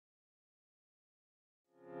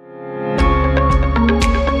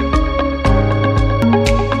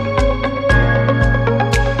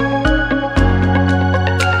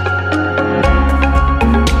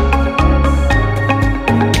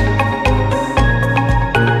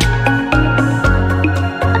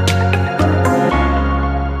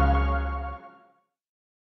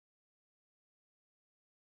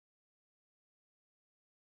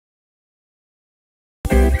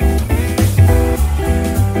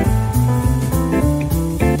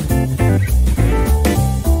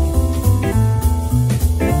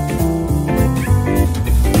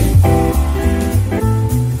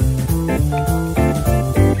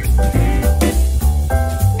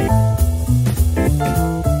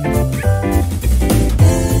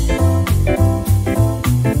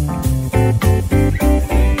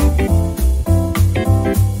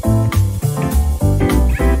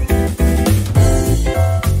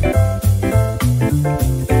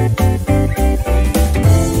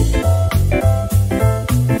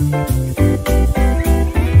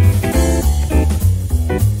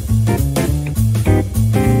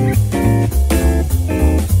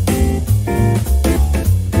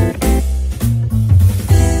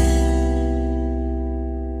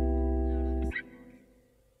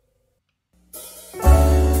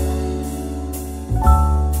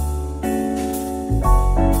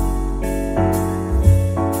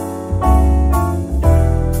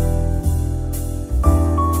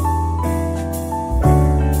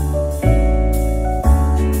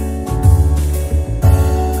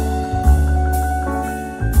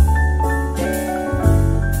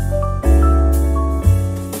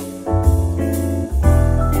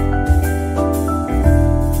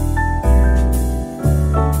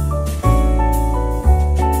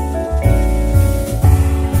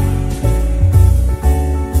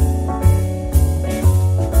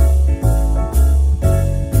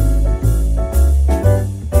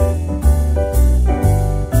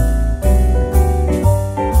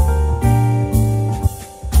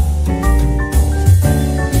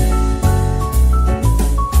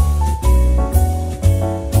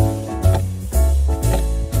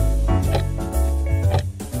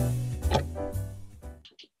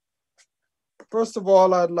First of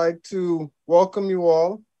all, I'd like to welcome you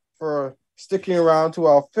all for sticking around to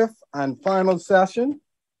our fifth and final session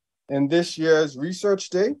in this year's Research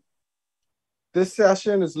Day. This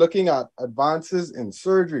session is looking at advances in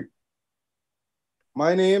surgery.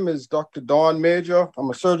 My name is Dr. Don Major. I'm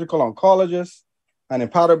a surgical oncologist and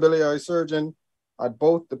hepatobiliary surgeon at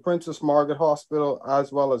both the Princess Margaret Hospital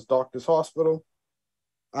as well as Doctors Hospital.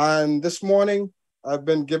 And this morning, I've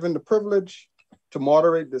been given the privilege to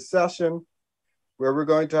moderate this session where we're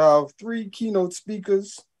going to have three keynote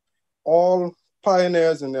speakers, all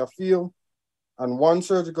pioneers in their field, and one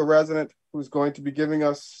surgical resident who's going to be giving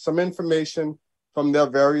us some information from their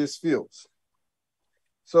various fields.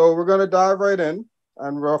 So we're going to dive right in.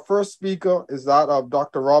 And our first speaker is that of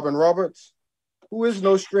Dr. Robin Roberts, who is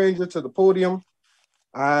no stranger to the podium.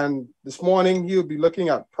 And this morning, he'll be looking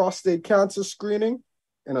at prostate cancer screening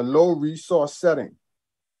in a low resource setting.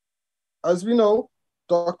 As we know,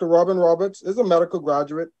 Dr. Robin Roberts is a medical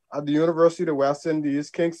graduate at the University of the West Indies,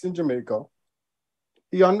 Kingston, Jamaica.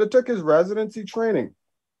 He undertook his residency training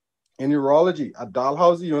in urology at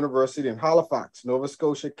Dalhousie University in Halifax, Nova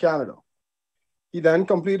Scotia, Canada. He then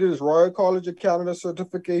completed his Royal College of Canada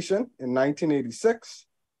certification in 1986,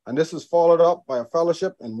 and this was followed up by a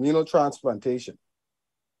fellowship in renal transplantation.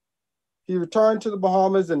 He returned to the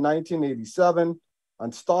Bahamas in 1987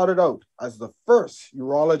 and started out as the first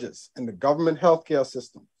urologist in the government healthcare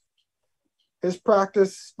system. His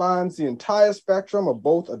practice spans the entire spectrum of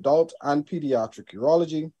both adult and pediatric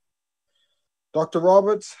urology. Dr.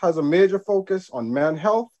 Roberts has a major focus on men's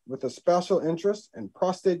health with a special interest in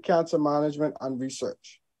prostate cancer management and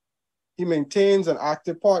research. He maintains an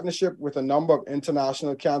active partnership with a number of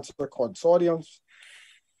international cancer consortiums.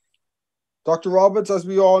 Dr. Roberts, as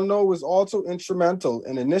we all know, was also instrumental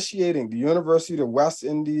in initiating the University of the West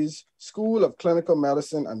Indies School of Clinical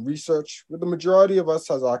Medicine and Research, where the majority of us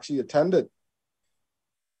has actually attended,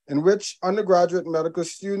 in which undergraduate medical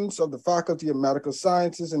students of the Faculty of Medical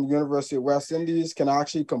Sciences in the University of West Indies can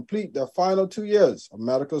actually complete their final 2 years of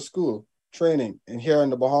medical school training here in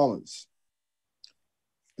the Bahamas.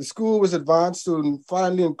 The school was advanced to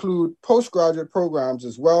finally include postgraduate programs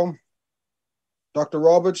as well. Dr.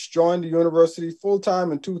 Roberts joined the university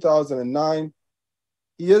full-time in 2009.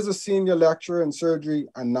 He is a senior lecturer in surgery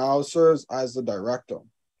and now serves as the director.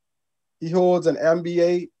 He holds an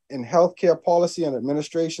MBA in Healthcare Policy and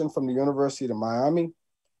Administration from the University of Miami.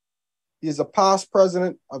 He is a past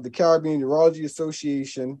president of the Caribbean Urology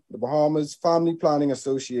Association, the Bahamas Family Planning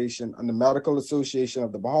Association, and the Medical Association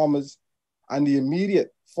of the Bahamas, and the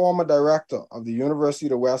immediate former director of the University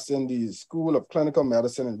of the West Indies School of Clinical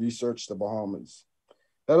Medicine and Research, the Bahamas.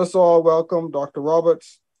 Let us all welcome Dr.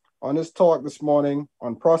 Roberts on his talk this morning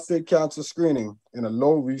on prostate cancer screening in a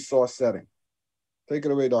low resource setting. Take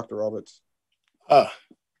it away, Dr. Roberts.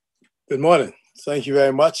 Good morning. Thank you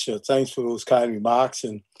very much. Thanks for those kind remarks.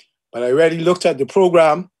 But I already looked at the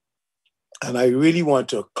program, and I really want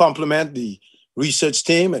to compliment the research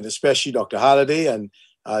team, and especially Dr. Halliday and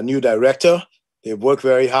our new director. They've worked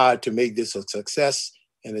very hard to make this a success,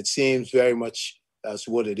 and it seems very much that's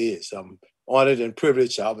what it is. I'm honored and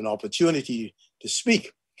privileged to have an opportunity to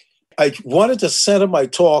speak. I wanted to center my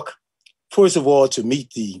talk, first of all, to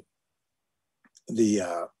meet the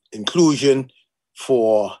inclusion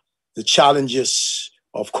for the challenges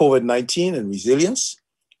of COVID-19 and resilience,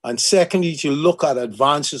 and secondly, to look at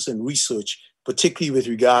advances in research, particularly with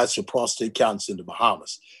regards to prostate cancer in the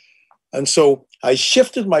Bahamas. And so I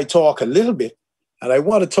shifted my talk a little bit, and I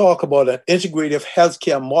want to talk about an integrative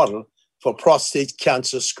healthcare model for prostate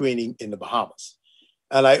cancer screening in the Bahamas.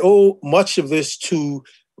 And I owe much of this to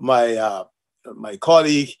my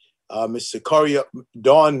colleague, Mr. Courier,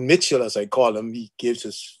 Don Mitchell, as I call him, he gives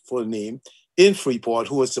his full name, in Freeport,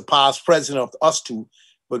 who was the past president of US2,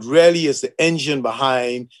 but really is the engine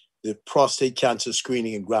behind the prostate cancer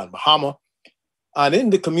screening in Grand Bahama. And in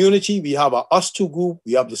the community, we have our US2 group,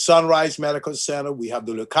 we have the Sunrise Medical Center, we have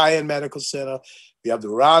the Lucayan Medical Center, we have the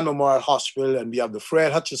Rand Memorial Hospital, and we have the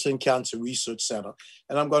Fred Hutchinson Cancer Research Center.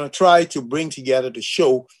 And I'm going to try to bring together to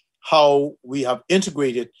show how we have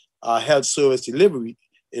integrated our health service delivery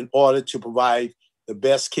in order to provide the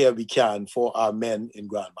best care we can for our men in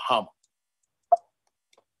Grand Bahama.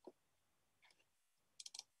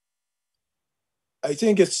 I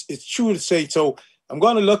think it's true to say, so I'm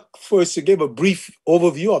going to look first to give a brief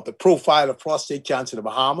overview of the profile of prostate cancer in the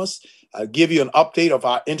Bahamas. I'll give you an update of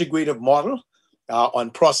our integrative model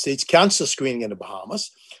on prostate cancer screening in the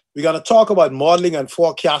Bahamas. We're going to talk about modeling and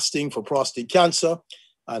forecasting for prostate cancer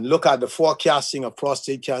and look at the forecasting of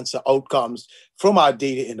prostate cancer outcomes from our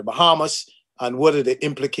data in the Bahamas and what are the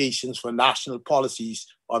implications for national policies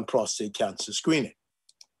on prostate cancer screening.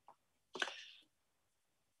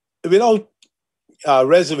 without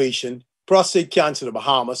reservation, prostate cancer in the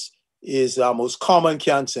Bahamas is the most common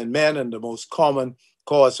cancer in men and the most common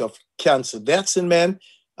cause of cancer deaths in men.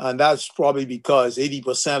 And that's probably because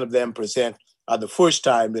 80% of them present at the first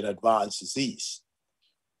time with advanced disease.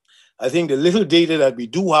 I think the little data that we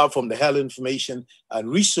do have from the Health Information and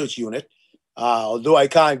Research Unit, although I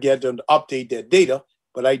can't get them to update their data,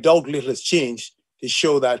 but I doubt little has changed to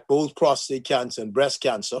show that both prostate cancer and breast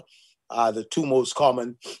cancer are the two most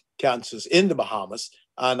common cancers in the Bahamas.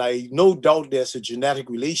 And I no doubt there's a genetic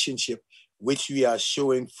relationship which we are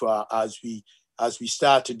showing for as we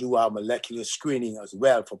start to do our molecular screening as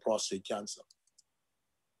well for prostate cancer.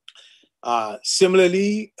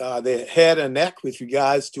 Similarly, the head and neck with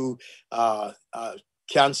regards to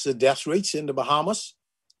cancer death rates in the Bahamas.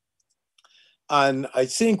 And I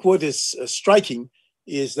think what is striking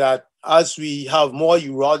is that as we have more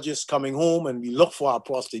urologists coming home and we look for our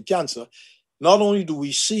prostate cancer, not only do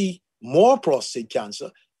we see more prostate cancer,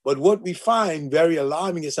 but what we find very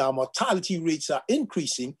alarming is our mortality rates are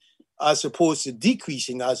increasing as opposed to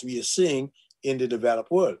decreasing as we are seeing in the developed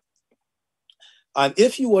world. And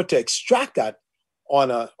if you were to extract that on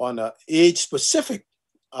a age-specific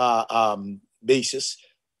basis,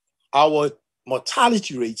 our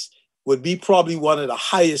mortality rates would be probably one of the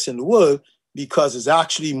highest in the world because it's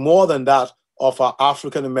actually more than that of our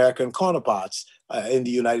African-American counterparts in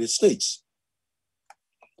the United States.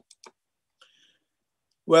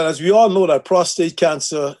 Well, as we all know that prostate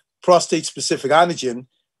cancer, prostate-specific antigen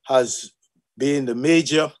has made a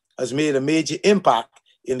major impact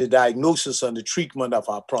in the diagnosis and the treatment of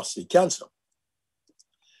our prostate cancer.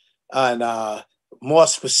 And more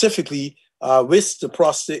specifically, with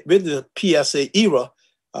the PSA era,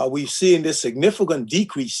 we've seen this significant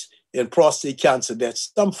decrease in prostate cancer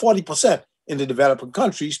deaths, some 40% in the developing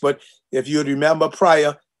countries. But if you remember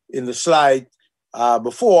prior in the slide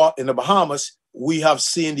before, in the Bahamas, we have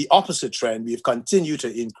seen the opposite trend. We've continued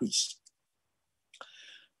to increase.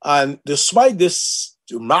 And despite this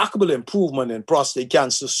remarkable improvement in prostate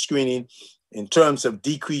cancer screening in terms of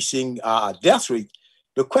decreasing death rate,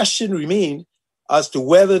 the question remained as to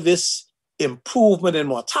whether this improvement in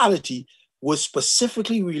mortality was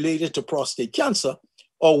specifically related to prostate cancer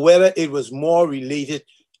or whether it was more related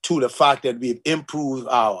to the fact that we've improved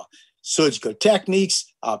our surgical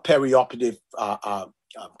techniques, our perioperative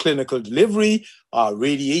clinical delivery, our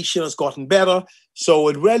radiation has gotten better. So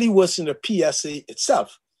it really wasn't a PSA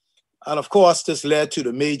itself. And of course, this led to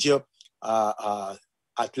the major across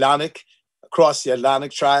the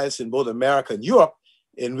Atlantic trials in both America and Europe,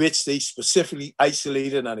 in which they specifically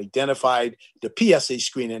isolated and identified the PSA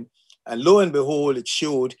screening. And lo and behold, it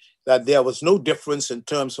showed that there was no difference in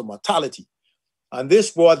terms of mortality. And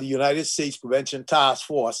this brought the United States Prevention Task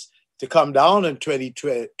Force to come down in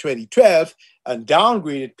 2012 and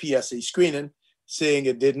downgraded PSA screening, saying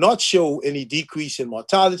it did not show any decrease in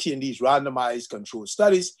mortality in these randomized controlled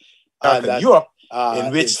studies. And that Europe,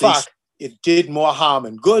 in which fact it did more harm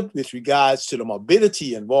than good with regards to the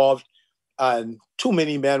morbidity involved, and too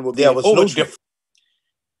many men were there was no difference.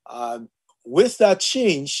 With that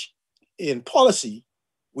change in policy,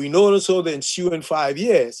 we noticed over the ensuing 5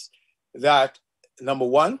 years that, number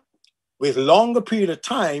one, with longer period of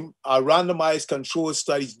time, our randomized controlled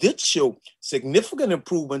studies did show significant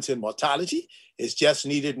improvements in mortality. It's just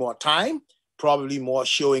needed more time, probably more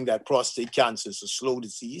showing that prostate cancer is a slow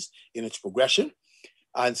disease in its progression.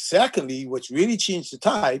 And secondly, what's really changed the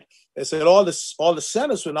tide is that all the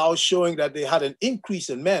centers were now showing that they had an increase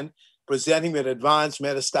in men presenting with advanced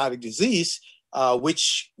metastatic disease,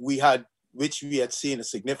 which we had seen a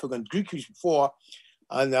significant decrease before.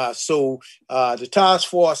 And so the task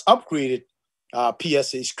force upgraded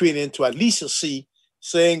PSA screening to at least a C,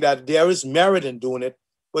 saying that there is merit in doing it,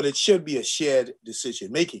 but it should be a shared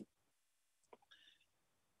decision making.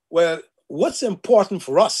 Well, what's important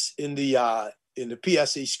for us in the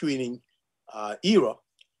PSA screening era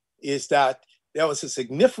is that there was a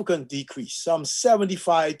significant decrease, some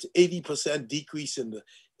 75 to 80% decrease in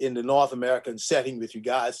the North American setting with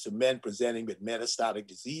regards to men presenting with metastatic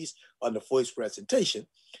disease on the first presentation.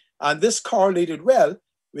 And this correlated well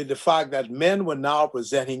with the fact that men were now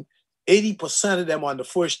presenting 80% of them on the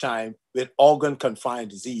first time with organ-confined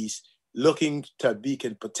disease, looking to be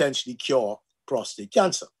can potentially cure prostate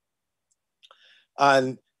cancer.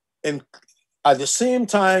 And at the same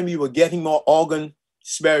time, we were getting more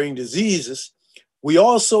organ-sparing diseases. We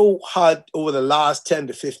also had, over the last 10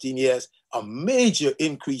 to 15 years, a major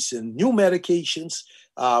increase in new medications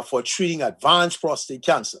for treating advanced prostate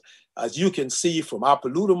cancer. As you can see, from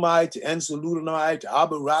apalutamide to enzalutamide to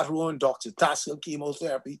abiraterone, docetaxel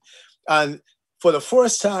chemotherapy. And for the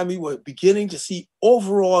first time, we were beginning to see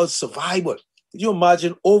overall survival. Could you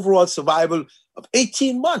imagine overall survival of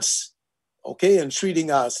 18 months, okay, in treating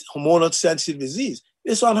a hormonal sensitive disease?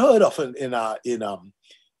 It's unheard of in oncology.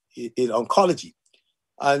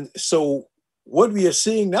 And so what we are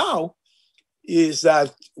seeing now is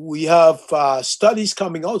that we have studies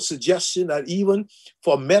coming out suggesting that even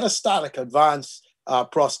for metastatic advanced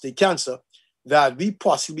prostate cancer, that we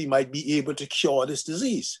possibly might be able to cure this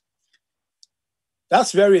disease.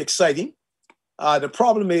 That's very exciting. The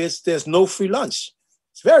problem is there's no free lunch.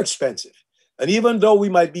 It's very expensive. And even though we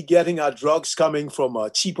might be getting our drugs coming from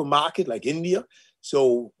a cheaper market like India,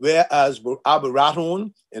 so whereas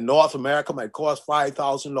abiraterone in North America might cost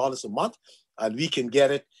 $5,000 a month, and we can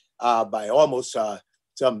get it by almost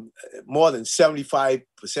some more than 75%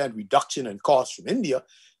 reduction in cost from India,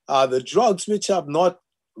 the drugs which have not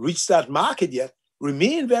reached that market yet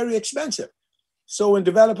remain very expensive. So in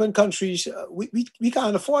developing countries, we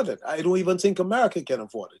can't afford it. I don't even think America can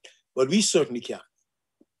afford it, but we certainly can.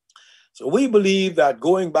 So we believe that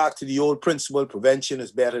going back to the old principle, prevention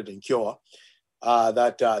is better than cure,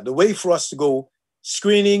 that the way for us to go,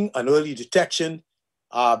 screening and early detection,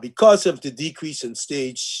 because of the decrease in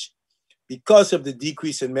stage, because of the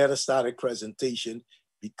decrease in metastatic presentation,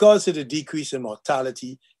 because of the decrease in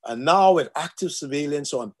mortality, and now with active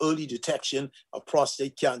surveillance on early detection of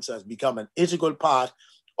prostate cancer has become an integral part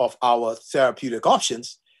of our therapeutic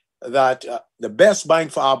options, that the best bang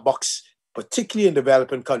for our bucks, particularly in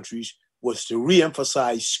developing countries, was to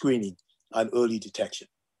re-emphasize screening and early detection.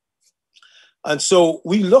 And so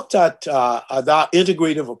we looked at that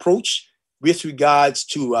integrative approach with regards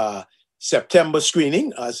to September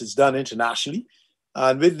screening, as it's done internationally,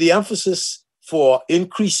 and with the emphasis for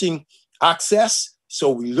increasing access.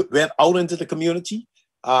 So we went out into the community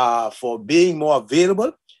for being more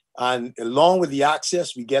available. And along with the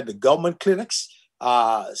access, we get the government clinics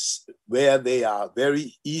where they are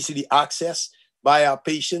very easily accessed by our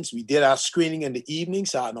patients. We did our screening in the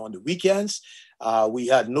evenings and on the weekends. We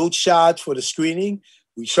had no charge for the screening.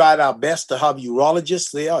 We tried our best to have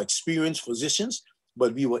urologists there, experienced physicians,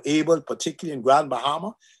 but we were able, particularly in Grand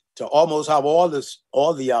Bahama, to almost have all the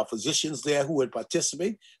physicians there who would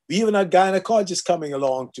participate. We even had gynecologists coming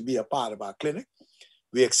along to be a part of our clinic.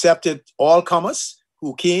 We accepted all comers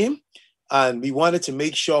who came, and we wanted to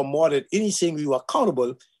make sure more than anything we were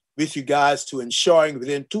accountable with regards to ensuring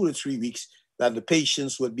within 2 to 3 weeks that the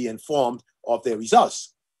patients would be informed of their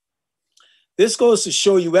results. This goes to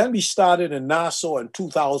show you when we started in Nassau in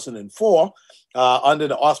 2004 under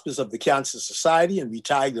the auspice of the Cancer Society, and we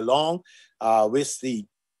tagged along with the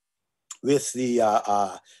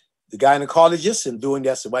gynecologists in doing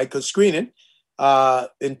their cervical screening.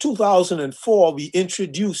 In 2004, we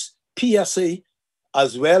introduced PSA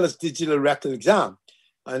as well as digital rectal exam.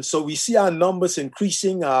 And so we see our numbers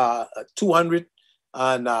increasing 200,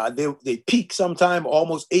 and they peak sometime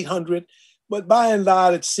almost 800. But by and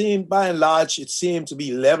large, it seemed to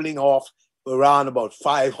be leveling off around about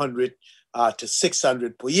 500 to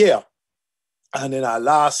 600 per year. And in our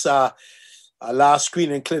last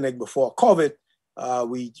screening clinic before COVID,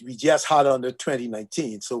 we just had under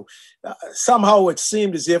 2019. So somehow it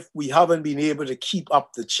seemed as if we haven't been able to keep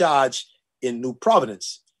up the charge in New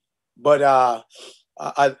Providence. But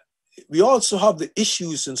we also have the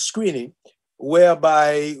issues in screening,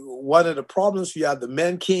 whereby one of the problems we had, the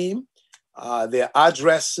men came, their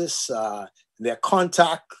addresses, their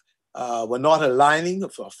contact were not aligning.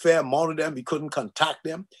 For a fair amount of them, we couldn't contact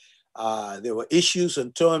them. There were issues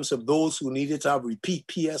in terms of those who needed to have repeat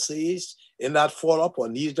PSAs in that follow-up or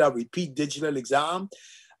needed to have repeat digital exam.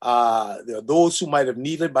 There are those who might have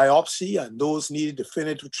needed biopsy and those needed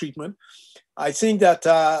definitive treatment. I think that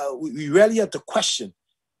we really have to question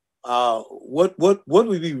what were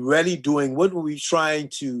we really doing? What were we trying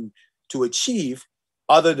to achieve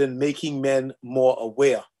other than making men more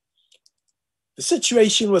aware? The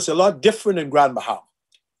situation was a lot different in Grand Bahama.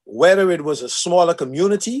 Whether it was a smaller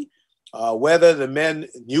community, whether the men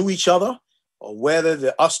knew each other, or whether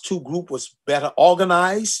the us two group was better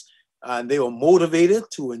organized and they were motivated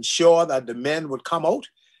to ensure that the men would come out.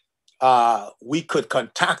 We could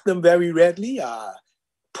contact them very readily,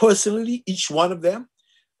 personally, each one of them.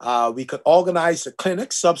 We could organize the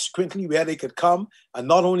clinic subsequently where they could come and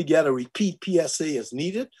not only get a repeat PSA as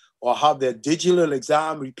needed or have their digital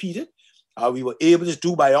exam repeated. We were able to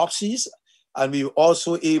do biopsies, and we were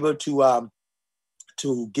also able to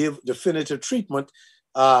give definitive treatment,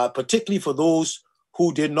 particularly for those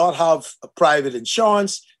who did not have a private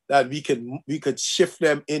insurance, that we could shift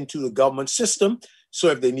them into the government system. So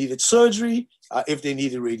if they needed surgery, if they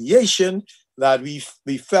needed radiation, that we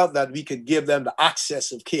felt that we could give them the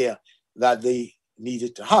access of care that they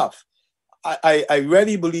needed to have. I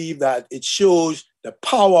really believe that it shows the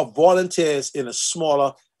power of volunteers in a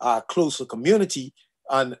smaller, closer community,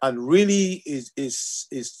 and really is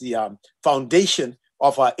the foundation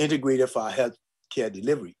of our integrated for our health care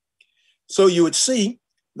delivery. So you would see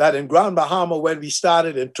that in Grand Bahama, when we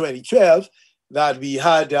started in 2012, that we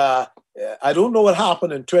had, I don't know what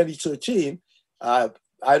happened in 2013. I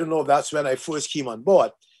don't know if that's when I first came on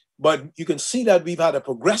board, but you can see that we've had a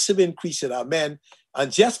progressive increase in our men.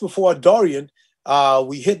 And just before Dorian,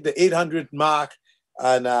 we hit the 800 mark,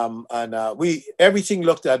 and everything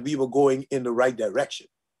looked like we were going in the right direction.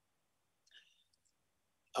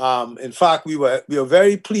 In fact, we were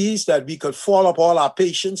very pleased that we could follow up all our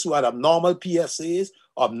patients who had abnormal PSAs,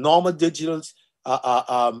 abnormal digital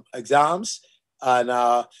exams, and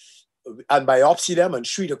biopsy them and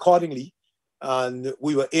treat accordingly. And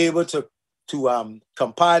we were able to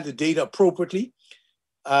compile the data appropriately.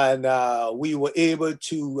 And we were able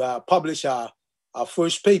to publish our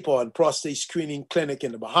first paper on prostate screening clinic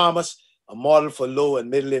in the Bahamas, a model for low and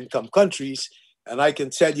middle income countries. And I can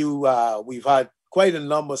tell you we've had quite a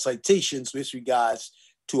number of citations with regards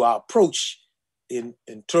to our approach in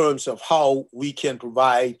terms of how we can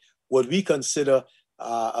provide what we consider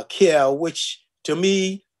a care, which to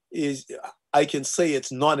me is, I can say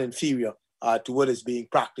it's non-inferior to what is being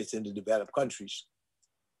practiced in the developed countries.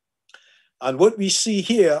 And what we see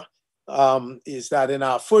here is that in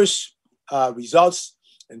our first results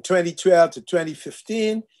in 2012 to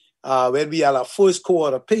 2015, when we had our first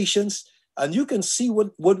cohort of patients, and you can see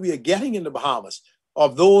what we are getting in the Bahamas.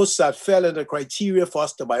 Of those that fell in the criteria for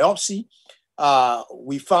us to biopsy,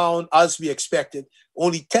 we found, as we expected,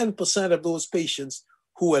 only 10% of those patients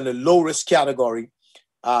who are in the low-risk category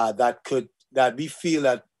that we feel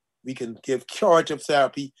that we can give curative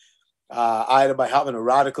therapy, either by having a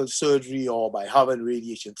radical surgery or by having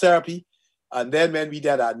radiation therapy. And then when we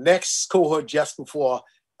did our next cohort just before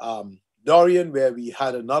Dorian, where we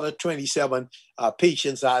had another 27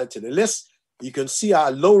 patients added to the list, you can see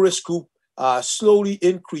our low-risk group slowly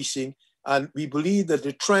increasing. And we believe that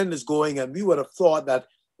the trend is going, and we would have thought that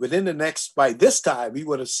by this time, we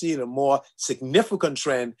would have seen a more significant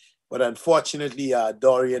trend. But unfortunately,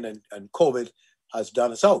 Dorian and COVID has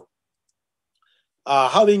done us out.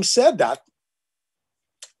 Having said that,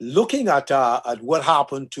 looking at what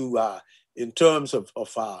happened to in terms of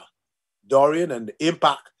Dorian and the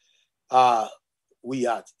impact, we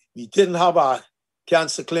didn't have our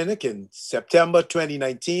cancer clinic in September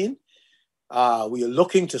 2019. We are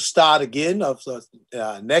looking to start again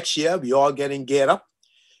next year. We all getting geared up.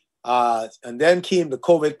 And then came the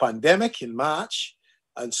COVID pandemic in March.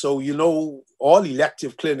 And so, all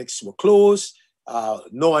elective clinics were closed.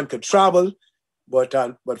 No one could travel. But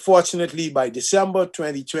fortunately, by December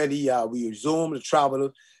 2020, we resumed the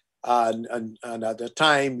travel. And at the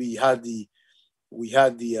time, we had the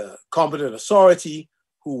competent authority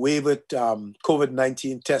who waived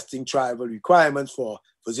COVID-19 testing travel requirements for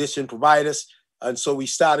physician providers. And so we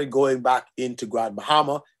started going back into Grand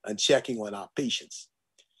Bahama and checking on our patients.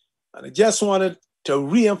 And I just wanted to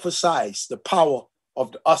reemphasize the power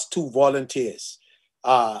of us two volunteers.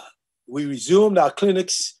 We resumed our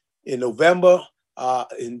clinics in November,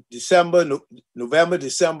 December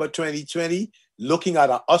 2020, looking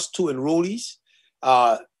at our us two enrollees.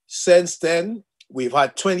 Since then, we've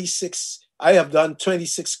had 26. I have done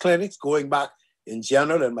 26 clinics going back in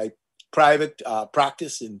general in my private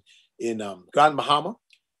practice in Grand Bahama.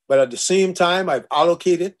 But at the same time, I've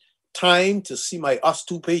allocated time to see my us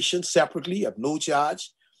two patients separately at no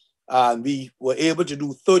charge. And we were able to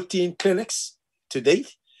do 13 clinics to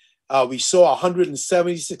date. We saw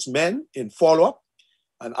 176 men in follow-up.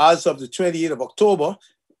 And as of the 28th of October,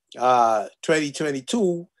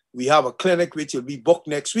 2022, we have a clinic which will be booked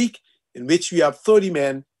next week, in which we have 30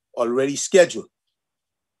 men already scheduled.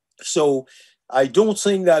 So I don't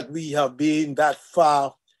think that we have been that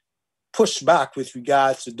far pushed back with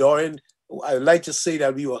regards to Dorian. I would like to say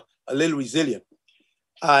that we were a little resilient.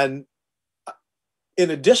 And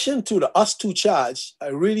in addition to the us two charge, I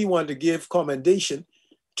really want to give commendation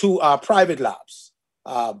to our private labs,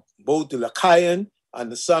 both the Lakayan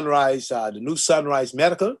and the Sunrise, the New Sunrise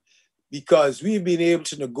Medical, because we've been able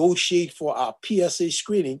to negotiate for our PSA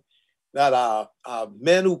screening that our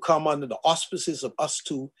men who come under the auspices of us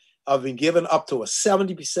two have been given up to a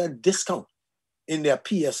 70% discount in their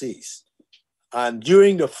PSAs. And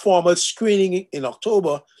during the formal screening in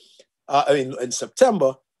October, in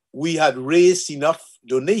September, we had raised enough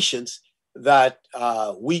donations that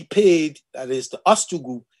we paid, that is the us two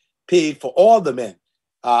group, paid for all the men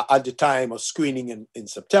at the time of screening in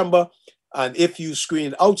September. And if you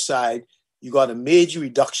screen outside, you got a major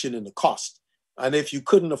reduction in the cost. And if you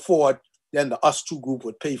couldn't afford, then the US2 group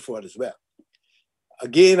would pay for it as well.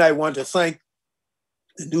 Again, I want to thank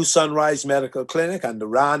the New Sunrise Medical Clinic and the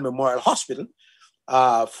Rand Memorial Hospital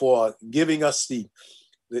for giving us the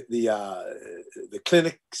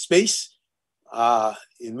clinic space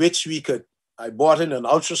in which I bought in an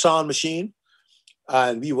ultrasound machine,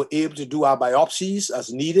 and we were able to do our biopsies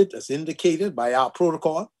as needed, as indicated by our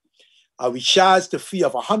protocol. We charged a fee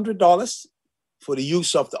of $100 for the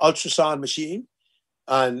use of the ultrasound machine,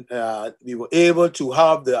 and we were able to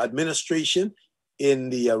have the administration in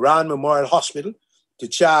the Rand Memorial Hospital to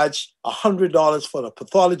charge $100 for the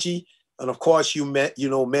pathology. And of course,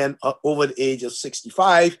 men over the age of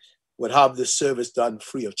 65 would have this service done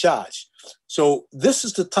free of charge. So this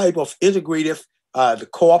is the type of integrative, the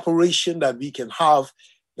cooperation that we can have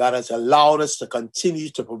that has allowed us to continue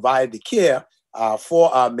to provide the care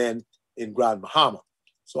for our men in Grand Bahama.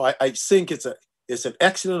 So I think it's an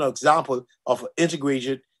excellent example of an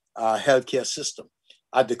integrated healthcare system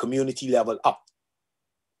at the community level up.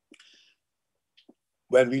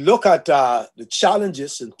 When we look at the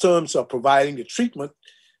challenges in terms of providing the treatment,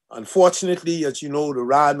 unfortunately, as you know, the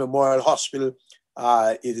Rand Memorial Hospital,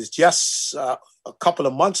 it is just a couple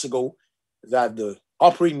of months ago that the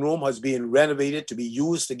operating room has been renovated to be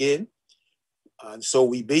used again. And so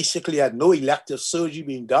we basically had no elective surgery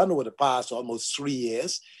being done over the past almost 3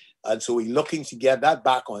 years. And so we're looking to get that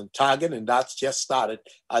back on target, and that's just started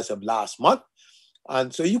as of last month.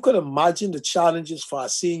 And so you could imagine the challenges for our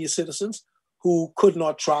senior citizens who could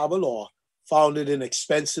not travel or found it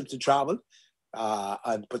inexpensive to travel,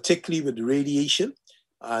 and particularly with the radiation.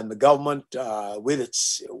 And the government,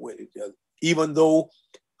 even though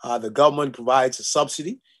the government provides a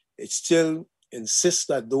subsidy, it still insists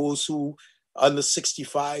that those who under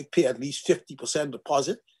 65 pay at least 50%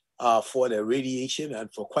 deposit for their radiation,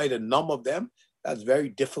 and for quite a number of them, that's very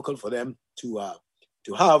difficult for them to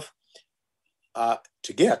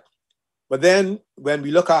get. But then when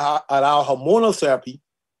we look at our hormonal therapy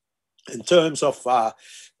in terms of for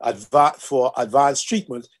advanced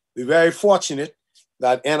treatment, we're very fortunate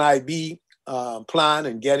that NIB plan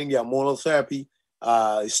and getting the hormonal therapy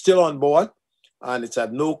is still on board, and it's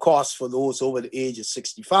at no cost for those over the age of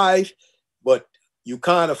 65. But you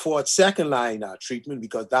can't afford second-line treatment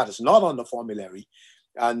because that is not on the formulary,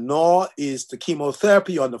 and nor is the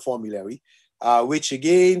chemotherapy on the formulary, which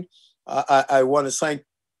again, I want to thank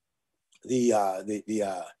the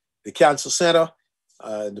cancer center,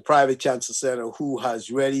 the private cancer center, who has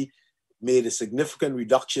really made a significant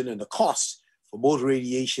reduction in the cost for both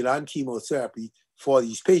radiation and chemotherapy for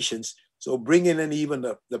these patients. So bringing in even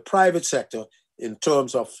the private sector in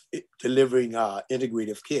terms of delivering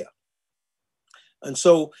integrative care. And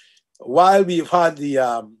so while we've had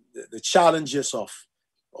the challenges of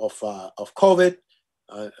COVID,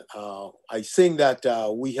 I think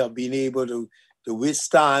that we have been able to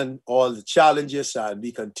withstand all the challenges, and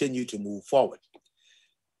we continue to move forward.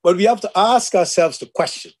 But we have to ask ourselves the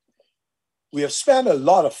question. We have spent a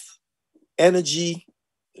lot of energy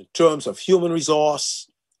in terms of human resource,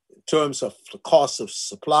 in terms of the cost of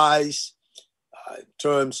supplies, in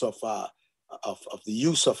terms of the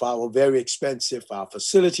use of our very expensive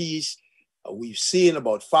facilities. We've seen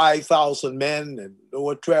about 5,000 men and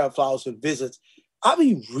over 12,000 visits. Are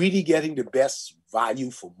we really getting the best value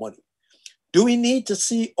for money? Do we need to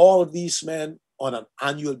see all of these men on an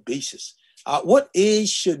annual basis? What age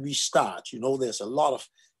should we start? You know, there's a lot of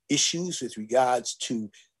issues with regards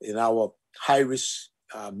to in our high-risk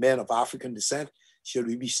men of African descent. Should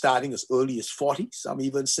we be starting as early as 40? Some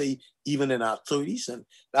even say even in our 30s. And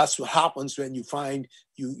that's what happens when you find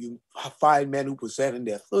you find men who present in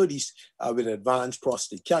their 30s with advanced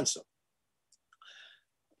prostate cancer.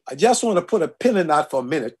 I just want to put a pin in that for a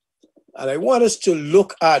minute. And I want us to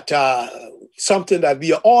look at something that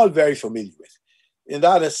we are all very familiar with, and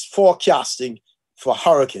that is forecasting for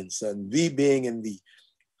hurricanes. And we being in the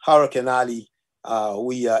Hurricane Alley,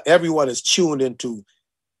 everyone is tuned into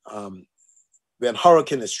when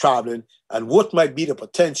hurricane is traveling and what might be the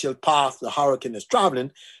potential path the hurricane is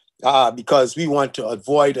traveling, because we want to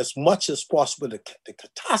avoid as much as possible the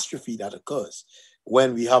catastrophe that occurs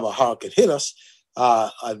when we have a hurricane hit us.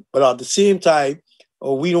 But at the same time,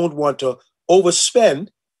 we don't want to overspend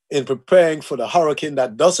in preparing for the hurricane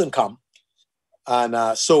that doesn't come.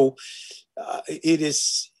 And so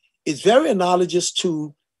it's very analogous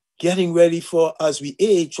to getting ready for, as we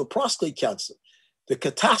age, for prostate cancer, the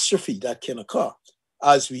catastrophe that can occur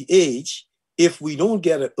as we age if we don't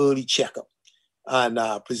get an early checkup and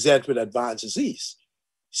present with advanced disease.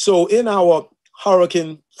 So in our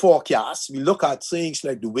hurricane forecast, we look at things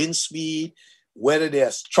like the wind speed, whether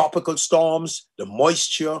there's tropical storms, the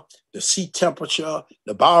moisture, the sea temperature,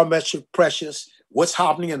 the barometric pressures, what's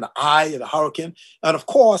happening in the eye of the hurricane. And of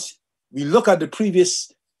course, we look at the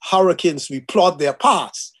previous hurricanes, we plot their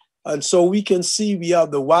paths. And so we can see we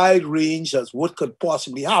have the wide range as what could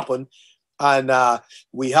possibly happen. And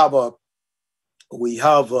we have a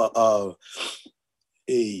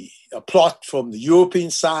plot from the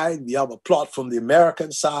European side, we have a plot from the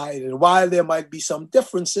American side. And while there might be some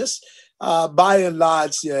differences, by and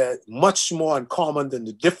large, much more in common than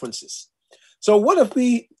the differences. So what if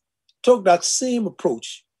we took that same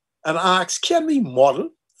approach and asked, can we model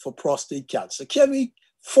for prostate cancer? Can we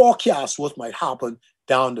forecast what might happen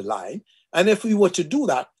down the line? And if we were to do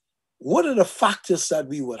that, what are the factors that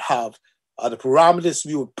we would have, the parameters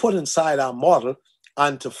we would put inside our model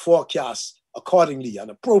and to forecast accordingly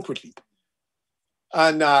and appropriately?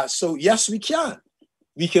 And so, yes, we can.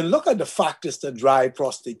 We can look at the factors that drive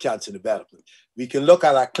prostate cancer development. We can look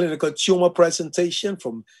at our clinical tumor presentation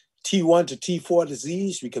from T1 to T4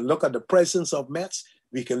 disease. We can look at the presence of METs.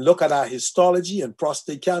 We can look at our histology and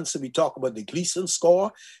prostate cancer. We talk about the Gleason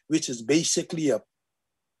score, which is basically a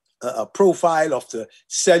profile of the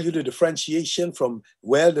cellular differentiation from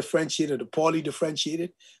well-differentiated to poorly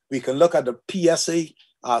differentiated. We can look at the PSA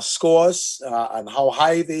scores and how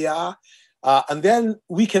high they are. And then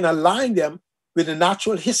we can align them with the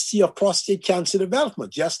natural history of prostate cancer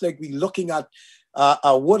development, just like we're looking at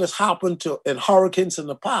what has happened in hurricanes in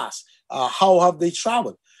the past. How have they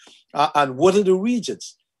traveled? And what are the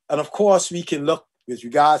regions? And of course, we can look with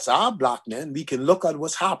regards to our Black men, we can look at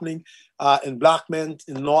what's happening in Black men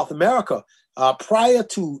in North America prior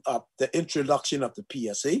to the introduction of the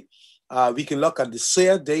PSA. We can look at the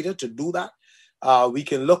SEER data to do that. We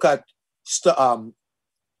can look at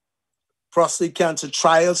prostate cancer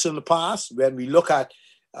trials in the past. When we look at,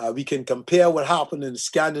 we can compare what happened in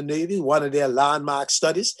Scandinavia, one of their landmark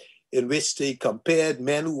studies, in which they compared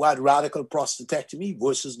men who had radical prostatectomy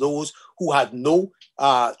versus those who had no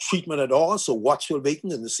treatment at all, so watchful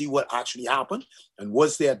waiting, and to see what actually happened and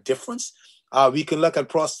was there a difference. We can look at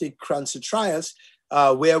prostate cancer trials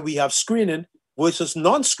where we have screening versus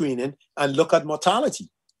non-screening and look at mortality.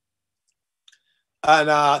 And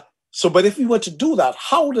but if we were to do that,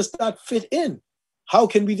 how does that fit in? How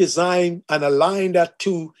can we design and align that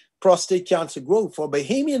to prostate cancer growth for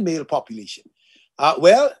Bahamian male population?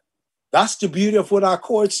 Well, that's the beauty of what our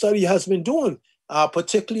cohort study has been doing,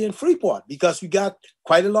 particularly in Freeport, because we got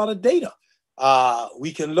quite a lot of data.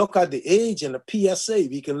 We can look at the age and the PSA.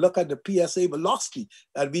 We can look at the PSA velocity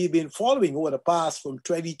that we've been following over the past from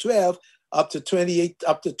 2012 up to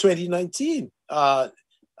 2019,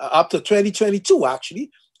 up to 2022,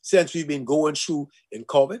 actually, since we've been going through in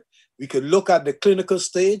COVID. We could look at the clinical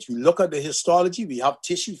stage. We look at the histology. We have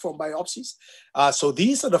tissue from biopsies. So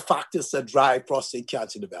these are the factors that drive prostate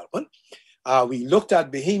cancer development. We looked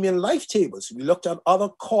at Bahamian life tables. We looked at other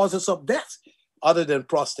causes of death other than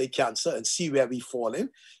prostate cancer and see where we fall in.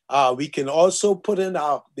 We can also put in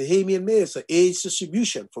our Bahamian males, the age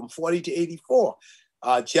distribution from 40 to 84,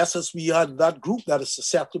 just as we had that group that is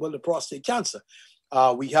susceptible to prostate cancer.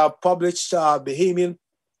 We have published Bahamian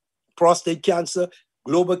prostate cancer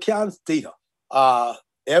global cancer data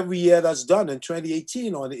every year that's done in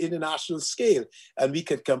 2018 on the international scale. And we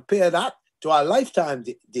could compare that to our lifetime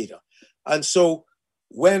data. And so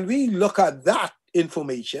when we look at that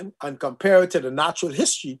information and compare it to the natural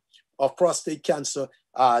history of prostate cancer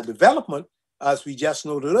development, as we just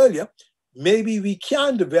noted earlier, maybe we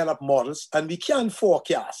can develop models and we can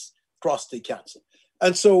forecast prostate cancer.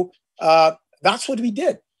 And so that's what we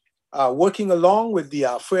did, working along with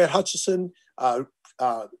the Fred Hutchinson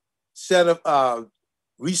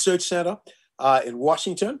Research Center in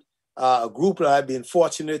Washington, a group that I've been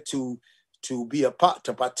fortunate to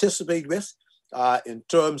participate with in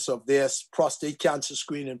terms of their prostate cancer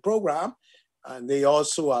screening program. And they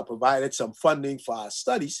also provided some funding for our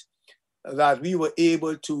studies that we were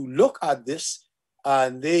able to look at this,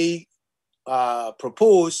 and they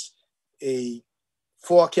proposed a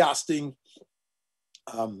forecasting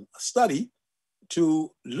study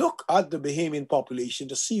to look at the Bahamian population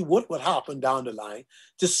to see what would happen down the line,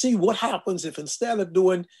 to see what happens if instead of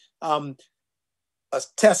doing a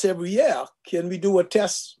test every year, can we do a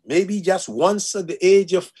test maybe just once at the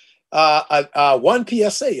age of one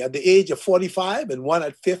PSA at the age of 45 and one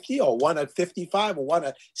at 50 or one at 55 or one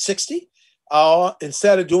at 60? Or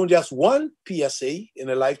instead of doing just one PSA in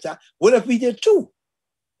a lifetime, what if we did two?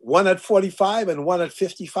 One at 45 and one at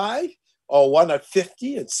 55? Or one at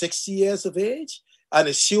 50 and 60 years of age, and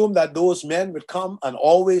assume that those men would come and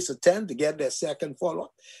always attend to get their second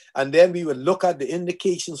follow-up. And then we would look at the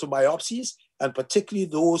indications of biopsies and particularly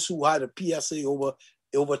those who had a PSA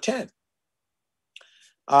over 10.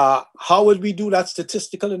 How would we do that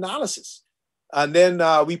statistical analysis? And then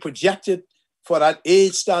we projected for that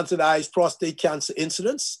age standardized prostate cancer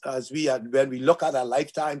incidence when we look at our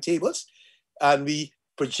lifetime tables, and we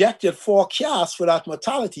projected forecasts for that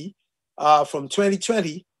mortality from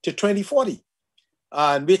 2020 to 2040,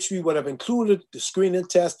 in which we would have included the screening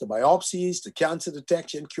test, the biopsies, the cancer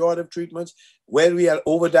detection, curative treatments, where we had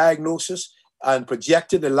overdiagnosis, and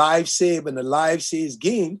projected the lives saved and the lives saved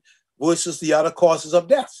gain versus the other causes of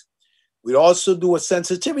death. We also do a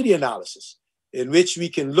sensitivity analysis in which we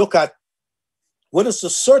can look at what is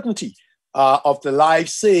the certainty of the life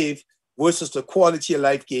saved versus the quality of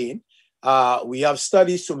life gain. We have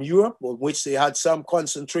studies from Europe in which they had some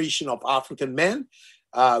concentration of African men.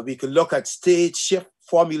 We could look at stage shift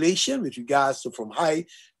formulation with regards to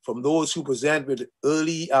from those who present with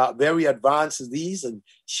early, very advanced disease and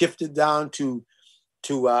shifted down to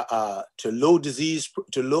low disease,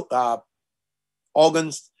 to low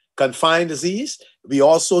organs confined disease. We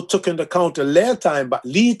also took into account the lead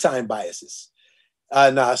time biases.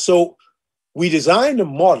 And so we designed a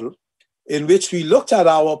model in which we looked at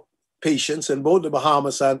our patients in both the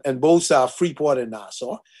Bahamas and both Freeport and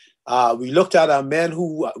Nassau. We looked at our men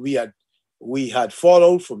who we had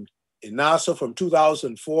followed in Nassau from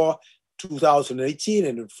 2004 to 2018,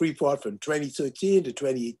 and in Freeport from 2013 to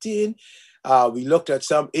 2018. We looked at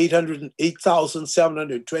some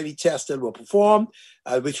 808,720 tests that were performed,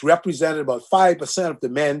 which represented about 5% of the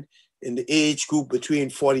men in the age group between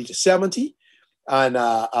 40 to 70. And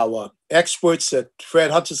our experts at Fred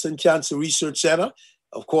Hutchinson Cancer Research Center,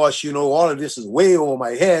 of course, all of this is way over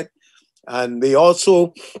my head. And they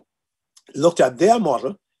also looked at their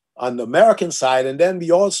model on the American side. And then we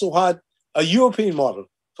also had a European model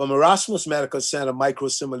from Erasmus Medical Center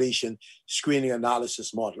microsimulation screening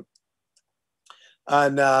analysis model.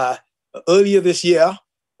 And earlier this year,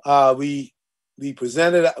 we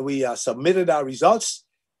submitted our results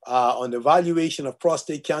on the evaluation of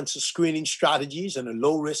prostate cancer screening strategies in a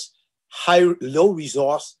low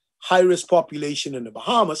resource, high risk population in the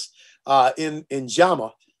Bahamas in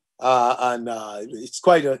JAMA. And it's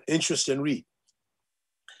quite an interesting read.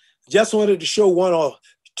 Just wanted to show one or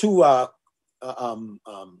two of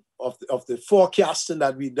the forecasting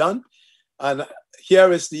that we've done. And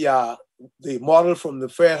here is the model from the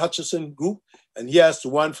Fred Hutchinson group, and here's the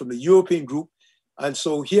one from the European group. And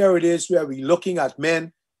so here it is where we're looking at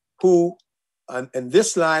men who, and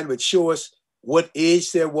this line would show us what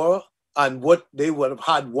age they were and what they would have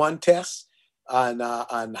had one test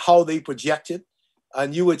and how they projected.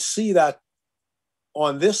 And you would see that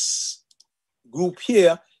on this group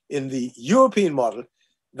here in the European model,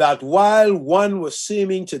 that while one was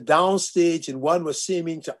seeming to downstage and one was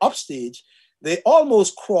seeming to upstage, they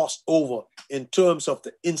almost crossed over in terms of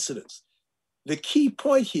the incidence. The key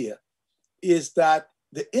point here is that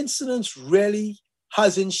the incidence really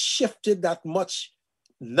hasn't shifted that much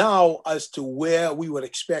now as to where we would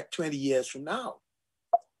expect 20 years from now.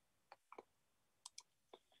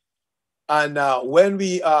 And when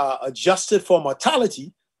we adjusted for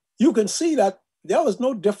mortality, you can see that there was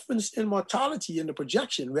no difference in mortality in the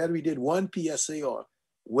projection, whether we did one PSA or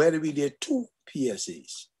whether we did two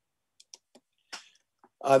PSAs.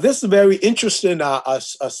 This is a very interesting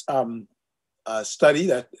study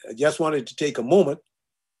that I just wanted to take a moment,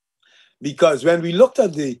 because when we looked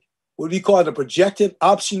at what we call the projected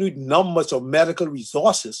absolute numbers of medical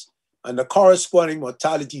resources and the corresponding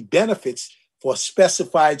mortality benefits for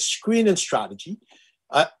specified screening strategy,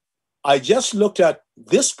 I just looked at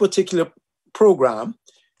this particular program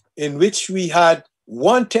in which we had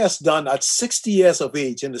one test done at 60 years of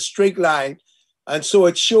age in a straight line. And so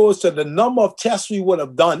it shows that the number of tests we would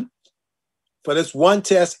have done for this one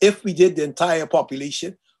test, if we did the entire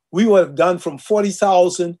population, we would have done from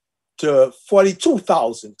 40,000 to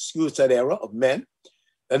 42,000, excuse that error, of men.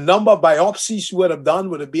 The number of biopsies we would have done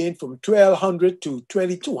would have been from 1,200 to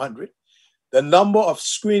 2,200. The number of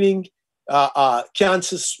screening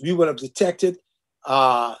cancers we would have detected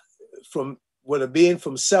would have been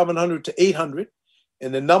from 700 to 800.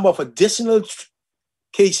 And the number of additional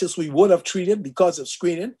cases we would have treated because of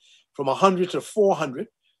screening from 100 to 400.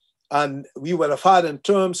 And we would have had, in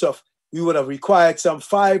terms of, we would have required some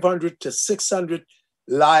 500 to 600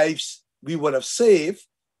 lives we would have saved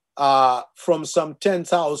from some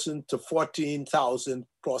 10,000 to 14,000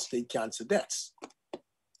 prostate cancer deaths.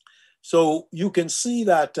 So you can see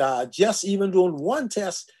that just even doing one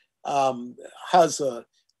test has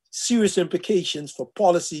serious implications for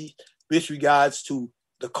policy with regards to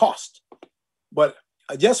the cost. But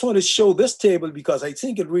I just want to show this table because I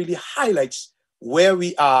think it really highlights where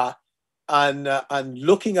we are and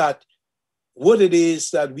looking at what it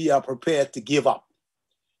is that we are prepared to give up.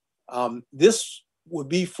 This would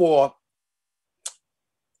be for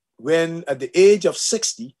when at the age of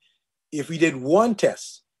 60, if we did one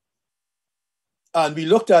test and we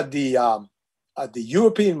looked at the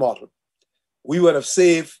European model, we would have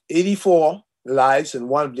saved 84 lives in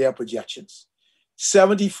one of their projections,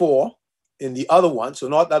 74 in the other one, so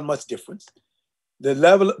not that much difference. The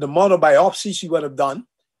amount of biopsies we would have done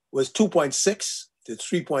was 2.6 to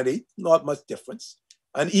 3.8, not much difference.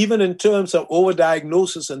 And even in terms of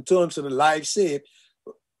overdiagnosis, in terms of the lives saved,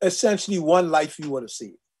 essentially one life we would have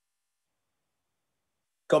saved.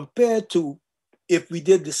 Compared to if we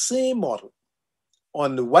did the same model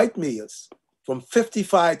on the white males from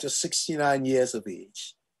 55 to 69 years of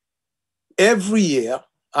age, every year,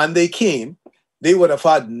 and they would have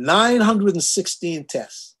had 916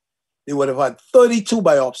 tests. They would have had 32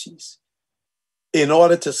 biopsies in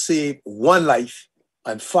order to save one life,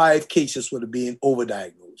 and 5 cases would have been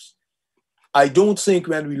overdiagnosed. I don't think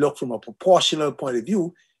when we look from a proportional point of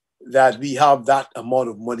view that we have that amount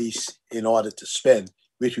of money in order to spend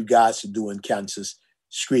with regards to doing cancer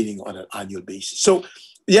screening on an annual basis. So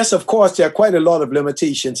yes, of course, there are quite a lot of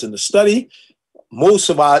limitations in the study. Most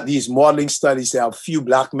of these modeling studies, there are few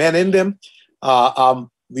Black men in them.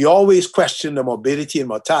 We always question the morbidity and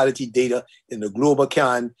mortality data in the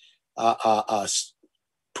GlobalCan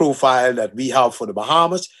profile that we have for the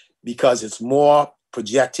Bahamas, because it's more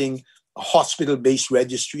projecting a hospital-based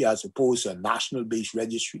registry as opposed to a national-based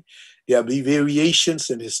registry. There will be variations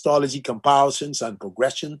in histology comparisons and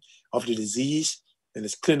progression of the disease on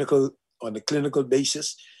the clinical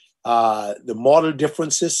basis. The model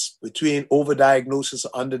differences between overdiagnosis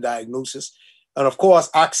and underdiagnosis, and of course,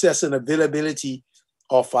 access and availability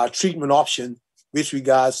of treatment option with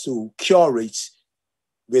regards to cure rates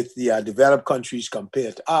with the developed countries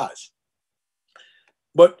compared to ours.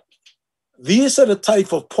 But these are the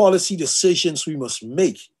type of policy decisions we must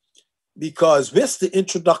make, because with the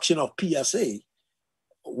introduction of PSA,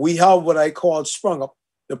 we have what I call sprung up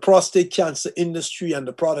the prostate cancer industry and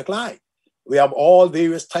the product line. We have all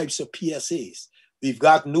various types of PSAs. We've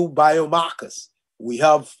got new biomarkers. We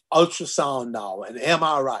have ultrasound now and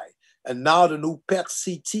MRI, and now the new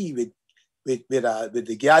PET-CT with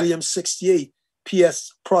the gallium-68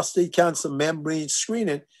 prostate cancer membrane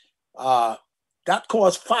screening. That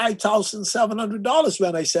costs $5,700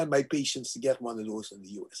 when I send my patients to get one of those in the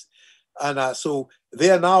US. And so they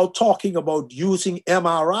are now talking about using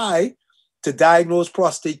MRI to diagnose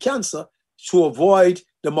prostate cancer to avoid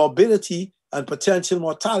the morbidity and potential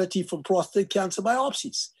mortality from prostate cancer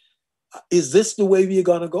biopsies. Is this the way we're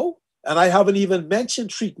going to go? And I haven't even mentioned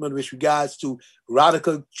treatment with regards to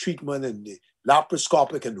radical treatment and the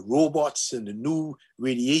laparoscopic and the robots and the new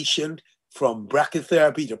radiation from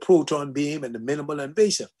brachytherapy to proton beam and the minimal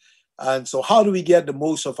invasive. And so how do we get the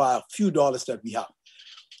most of our few dollars that we have?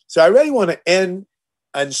 So I really want to end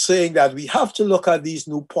and saying that we have to look at these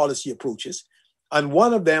new policy approaches. And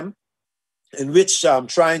one of them, in which I'm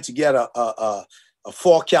trying to get a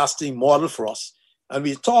forecasting model for us. And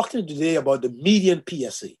we're talking today about the median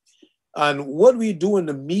PSA. And what we do in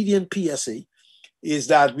the median PSA is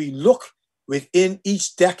that we look within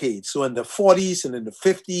each decade. So in the 40s and in the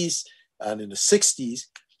 50s and in the 60s,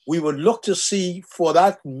 we would look to see for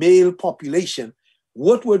that male population,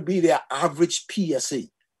 what would be their average PSA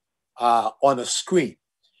on a screen.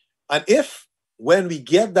 And if, when we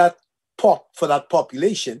get that pop for that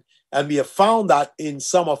population, and we have found that in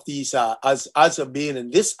some of these, as of being in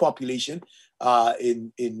this population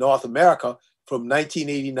in North America from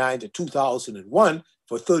 1989 to 2001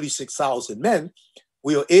 for 36,000 men,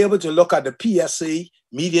 we were able to look at the PSA,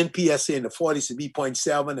 median PSA in the 40s to be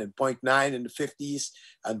 0.7 and 0.9 in the 50s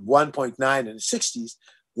and 1.9 in the 60s.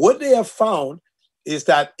 What they have found is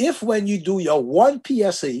that if when you do your one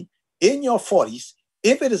PSA in your 40s,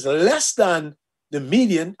 if it is less than the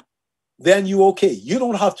median, then you're okay. You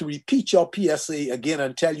don't have to repeat your PSA again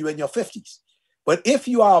until you're in your 50s. But if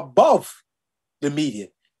you are above the median,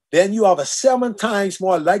 then you have a 7 times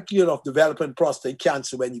more likelihood of developing prostate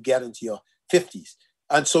cancer when you get into your 50s.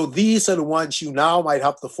 And so these are the ones you now might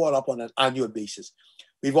have to follow up on an annual basis.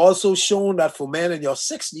 We've also shown that for men in your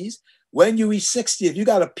 60s, when you reach 60, if you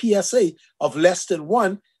got a PSA of less than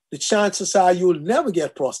 1, the chances are you'll never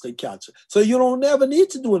get prostate cancer. So you don't never need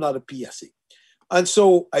to do another PSA. And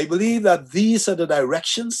so I believe that these are the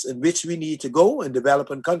directions in which we need to go in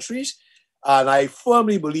developing countries. And I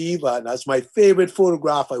firmly believe, and that's my favorite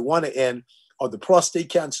photograph I want to end of the prostate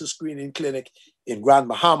cancer screening clinic in Grand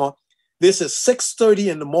Bahama. This is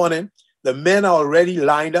 6:30 in the morning. The men are already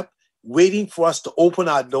lined up, waiting for us to open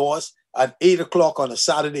our doors at 8 o'clock on a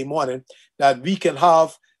Saturday morning, that we can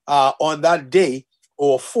have on that day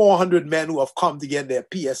over 400 men who have come to get their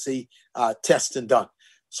PSA testing done.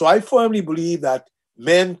 So I firmly believe that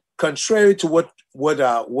men, contrary to what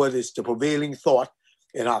is the prevailing thought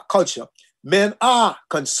in our culture, men are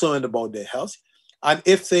concerned about their health. And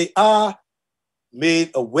if they are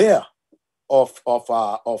made aware of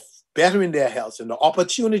bettering their health and the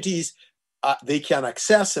opportunities they can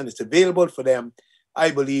access and it's available for them,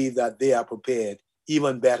 I believe that they are prepared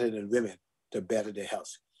even better than women to better their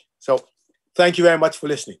health. So thank you very much for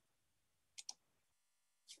listening.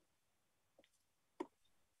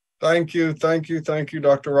 Thank you,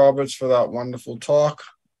 Dr. Roberts, for that wonderful talk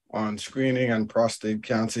on screening and prostate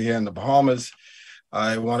cancer here in the Bahamas.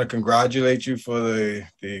 I want to congratulate you for the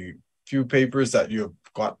few papers that you've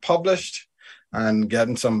got published and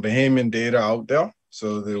getting some Bahamian data out there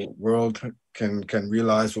so the world can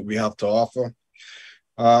realize what we have to offer.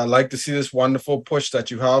 I'd like to see this wonderful push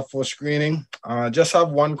that you have for screening. I just have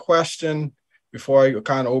one question before I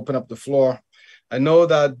kind of open up the floor. I know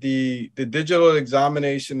that the digital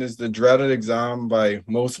examination is the dreaded exam by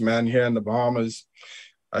most men here in the Bahamas.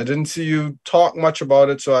 I didn't see you talk much about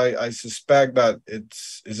it, so I suspect that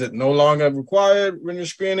is it no longer required when you're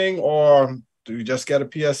screening, or do you just get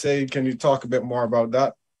a PSA? Can you talk a bit more about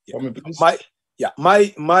that for me, please?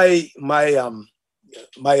 My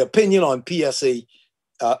opinion on PSA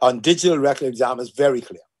on digital rectal exam is very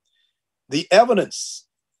clear. The evidence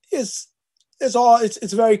is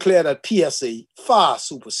it's very clear that PSA far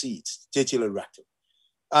supersedes digital rectal,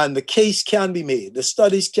 and the case can be made, the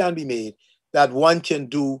studies can be made that one can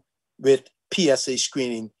do with PSA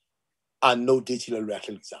screening and no digital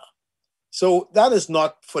rectal exam. So that is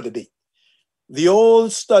not for debate. The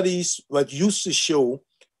old studies what used to show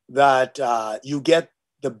that you get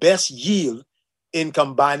the best yield in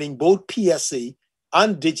combining both PSA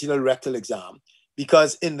and digital rectal exam,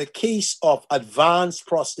 because in the case of advanced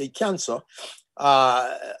prostate cancer,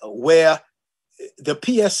 where the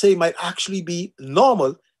PSA might actually be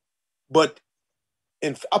normal, but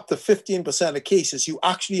in up to 15% of cases, you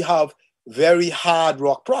actually have very hard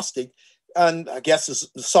rock prostate. And I guess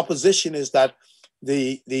the supposition is that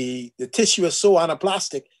the tissue is so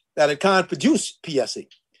anaplastic that it can't produce PSA.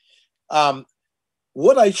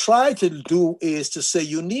 What I try to do is to say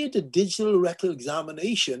you need a digital rectal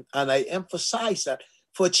examination, and I emphasize that,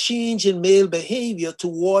 for change in male behavior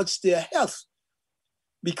towards their health.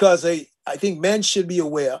 Because I think men should be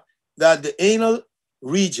aware that the anal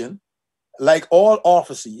region, like all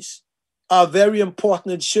orifices, are very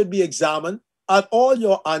important and should be examined at all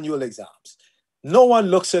your annual exams. No one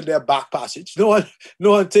looks at their back passage. No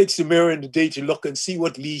one takes the mirror in the day to look and see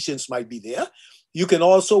what lesions might be there. You can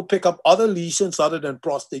also pick up other lesions other than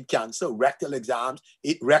prostate cancer, rectal exams,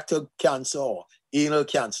 rectal cancer or anal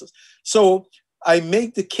cancers. So I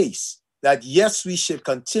make the case that yes, we should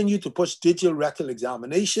continue to push digital rectal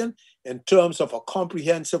examination in terms of a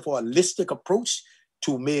comprehensive or holistic approach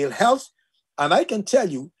to male health. And I can tell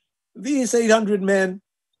you, these 800 men,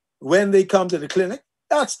 when they come to the clinic,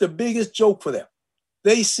 that's the biggest joke for them.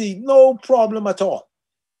 They see no problem at all.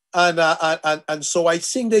 And so I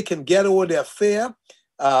think they can get over their fear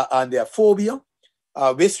and their phobia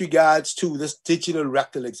with regards to this digital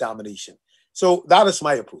rectal examination. So that is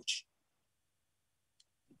my approach.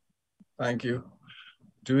 Thank you.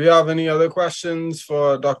 Do we have any other questions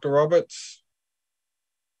for Dr. Roberts?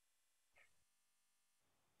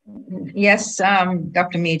 Yes,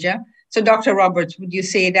 Dr. Major. So Dr. Roberts, would you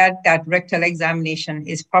say that rectal examination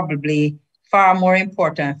is probably far more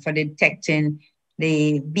important for detecting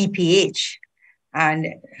the BPH, and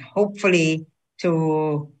hopefully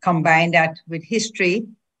to combine that with history,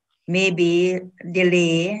 maybe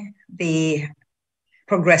delay the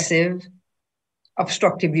progressive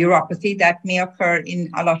obstructive uropathy that may occur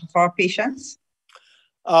in a lot of our patients?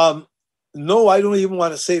 No, I don't even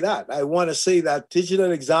want to say that. I want to say that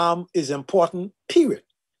digital exam is important, period.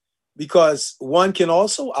 Because one can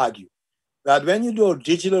also argue that when you do a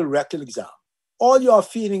digital rectal exam, all you're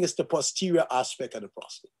feeling is the posterior aspect of the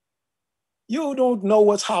prostate. You don't know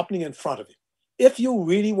what's happening in front of it. If you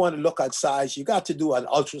really want to look at size, you got to do an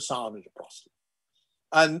ultrasound of the prostate.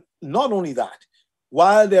 And not only that,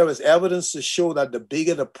 while there is evidence to show that the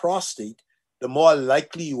bigger the prostate, the more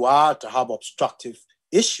likely you are to have obstructive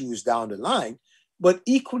issues down the line, but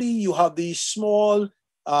equally you have these small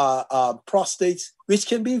prostates which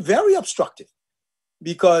can be very obstructive,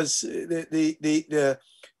 because the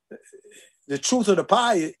truth of the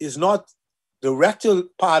pie is not the rectal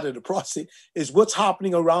part of the prostate, is what's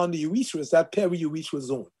happening around the urethra, that periurethral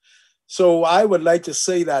zone. So I would like to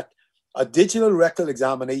say that a digital rectal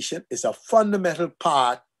examination is a fundamental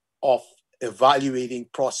part of evaluating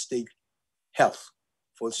prostate health,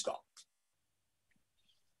 full stop.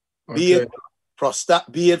 Okay.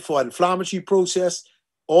 Be it for inflammatory process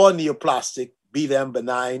or neoplastic, be them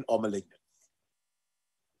benign or malignant.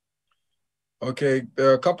 Okay, there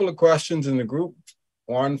are a couple of questions in the group.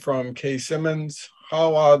 One from Kay Simmons.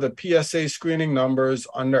 How are the PSA screening numbers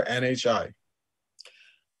under NHI?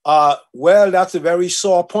 Well, that's a very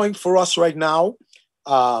sore point for us right now.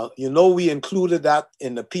 We included that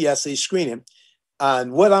in the PSA screening.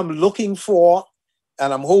 And what I'm looking for,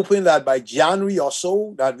 and I'm hoping that by January or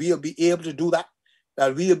so, that we'll be able to do that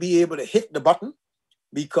we'll be able to hit the button,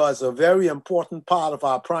 because a very important part of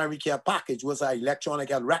our primary care package was our electronic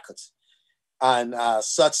health records. And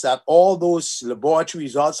such that all those laboratory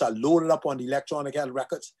results are loaded up on the electronic health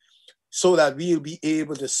records, so that we'll be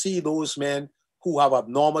able to see those men who have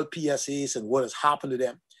abnormal PSAs and what has happened to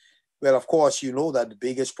them. Well, of course, you know that the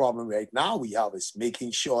biggest problem right now we have is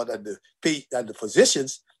making sure that the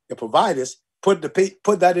physicians, the providers, put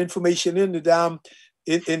that information in the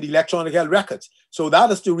electronic health records. So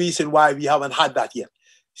that is the reason why we haven't had that yet.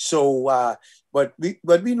 So, but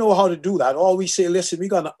we know how to do that. Or we say, listen, we're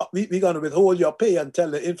gonna withhold your pay until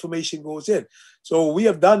the information goes in. So we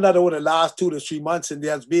have done that over the last 2 to 3 months, and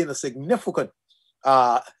there's been a significant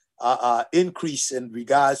increase in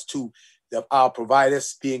regards to our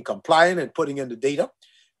providers being compliant and putting in the data.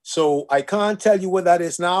 So I can't tell you what that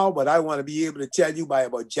is now, but I want to be able to tell you by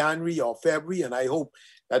about January or February, and I hope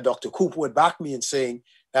that Dr. Cooper would back me in saying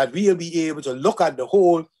that we'll be able to look at the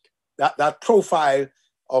whole, that profile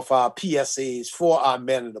of our PSAs for our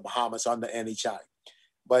men in the Bahamas under NHI.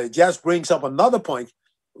 But it just brings up another point,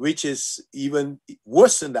 which is even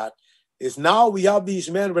worse than that, is now we have these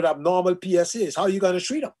men with abnormal PSAs. How are you going to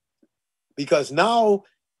treat them? Because now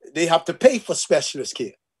they have to pay for specialist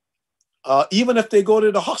care, even if they go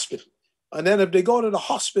to the hospital. And then if they go to the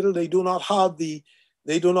hospital, they do not have the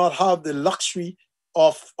luxury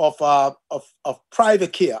of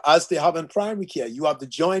private care as they have in primary care. You have to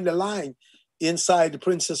join the line inside the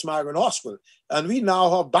Princess Margaret Hospital. And we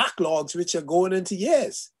now have backlogs which are going into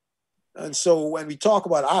years. And so when we talk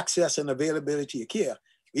about access and availability of care,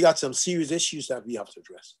 we got some serious issues that we have to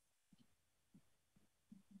address.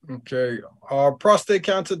 Okay. Are prostate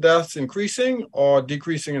cancer deaths increasing or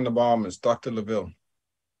decreasing in the Bahamas? Dr. LaVille.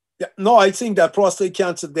 Yeah, no, I think that prostate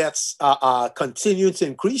cancer deaths are continuing to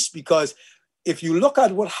increase, because if you look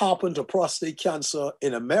at what happened to prostate cancer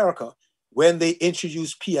in America when they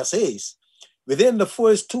introduced PSAs, within the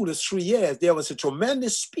first 2 to 3 years, there was a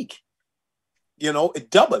tremendous peak. It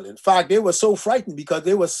doubled. In fact, they were so frightened because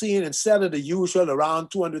they were seeing, instead of the usual around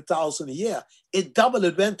 200,000 a year, it doubled.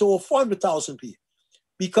 It went to over 400,000 people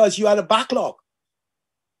because you had a backlog.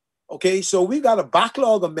 Okay, so we got a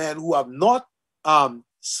backlog of men who have not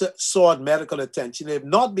sought medical attention. They've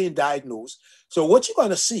not been diagnosed. So what you're going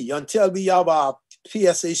to see until we have our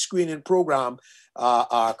PSA screening program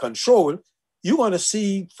control, you're going to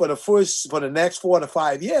see for the next 4 to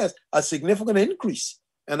 5 years a significant increase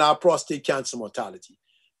in our prostate cancer mortality.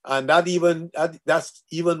 And that's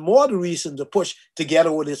even more the reason to push to get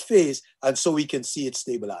over this phase, and so we can see it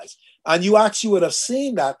stabilize. And you actually would have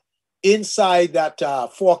seen that inside that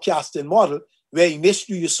forecasting model, where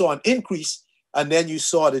initially you saw an increase and then you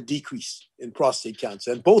saw the decrease in prostate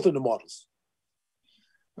cancer in both of the models.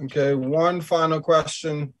 Okay, one final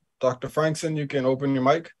question. Dr. Frankson, you can open your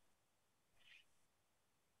mic.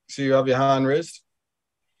 See, you have your hand raised.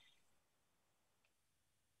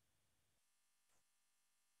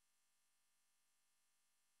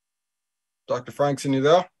 Dr. Frankson, you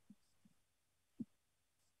there?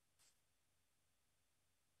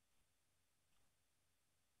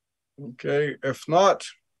 Okay, if not.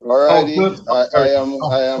 All righty. I am.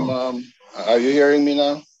 Are you hearing me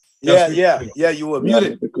now? Yeah. You were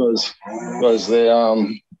muted because they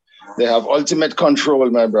have ultimate control,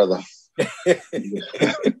 my brother.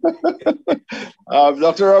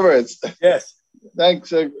 Dr. Roberts. Yes.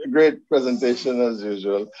 Thanks. A great presentation as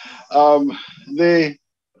usual.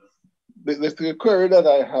 The query that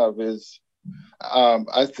I have is,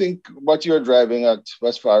 I think what you're driving at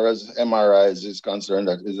as far as MRIs is concerned,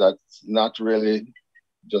 that not really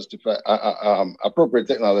justify appropriate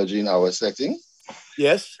technology in our setting.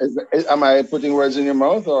 Yes. Am I putting words in your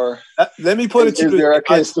mouth, or let me put it to you? Is there a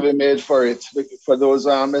case to be made for it, for those,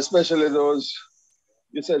 especially those,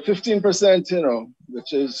 you said 15%,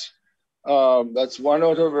 which is, that's 1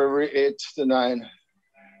 out of every 8 to 9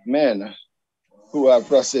 men who have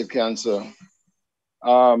prostate cancer.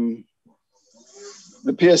 The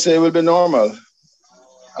PSA will be normal.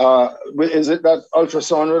 Is it that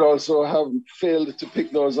ultrasound will also have failed to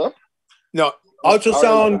pick those up? No,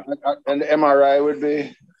 ultrasound. And the MRI would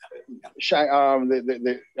be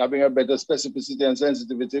having a better specificity and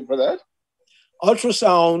sensitivity for that?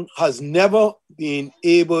 Ultrasound has never been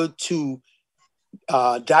able to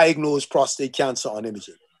diagnose prostate cancer on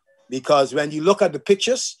imaging, because when you look at the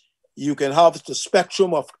pictures, you can have the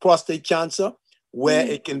spectrum of prostate cancer where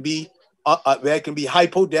it can be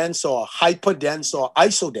hypodense or hyperdense or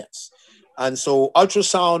isodense. And so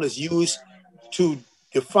ultrasound is used to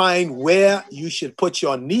define where you should put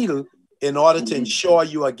your needle in order to ensure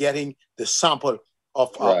you are getting the sample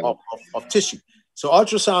of tissue. So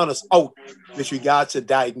ultrasound is out with regards to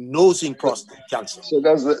diagnosing prostate cancer. So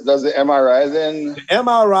does the MRI then? The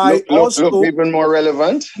MRI look even more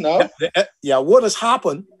relevant now? What has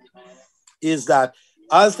happened is that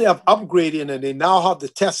as they have upgraded and they now have the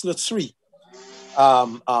Tesla 3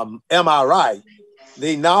 MRI,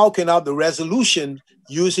 they now can have the resolution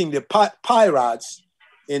using the PIRADS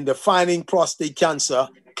in defining prostate cancer,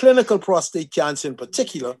 clinical prostate cancer in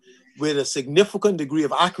particular, with a significant degree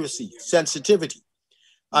of accuracy, sensitivity.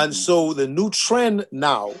 And so the new trend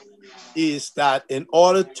now is that in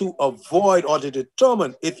order to avoid or to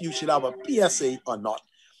determine if you should have a PSA or not,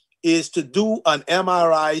 is to do an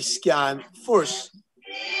MRI scan first,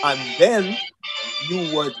 and then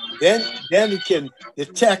you would then it can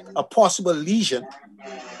detect a possible lesion.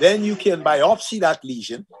 Then you can biopsy that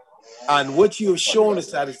lesion. And what you've shown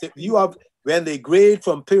is that you have, when they grade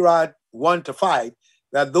from PIRAD 1 to 5,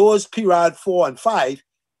 that those PIRAD 4 and 5,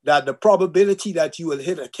 that the probability that you will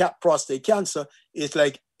hit a prostate cancer is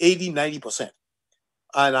like 80, 90%.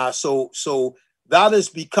 And so that is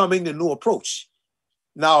becoming the new approach.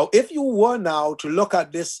 Now, if you were now to look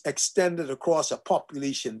at this extended across a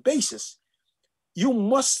population basis, you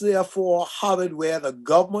must therefore have it where the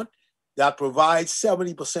government that provides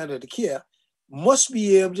 70% of the care must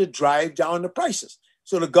be able to drive down the prices.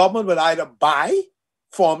 So the government will either buy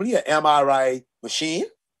formally an MRI machine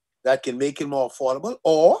that can make it more affordable,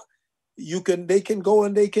 or they can go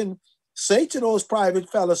and they can say to those private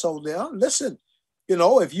fellas out there, listen,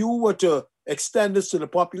 if you were to extend this to the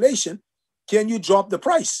population, can you drop the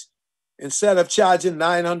price? Instead of charging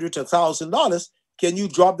 $900 to $1,000, can you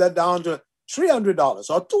drop that down to $300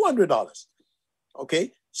 or $200?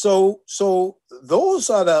 Okay, so those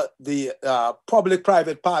are the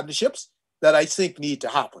public-private partnerships that I think need to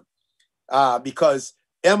happen, because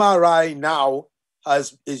MRI now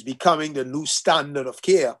is becoming the new standard of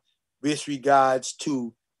care with regards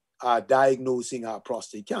to diagnosing our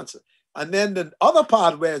prostate cancer. And then the other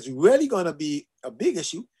part where it's really going to be a big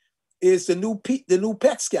issue is the new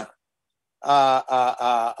PET scan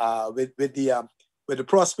with the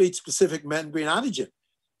prostate-specific membrane antigen.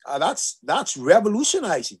 That's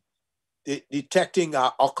revolutionizing detecting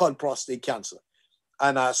occult prostate cancer.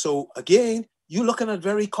 And so again, you're looking at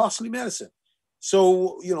very costly medicine.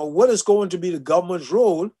 So, what is going to be the government's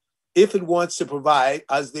role if it wants to provide,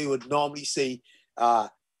 as they would normally say, the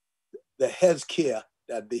health care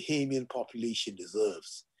that the Bahamian population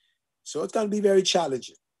deserves? So it's going to be very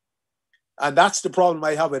challenging. And that's the problem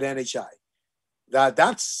I have with NHI.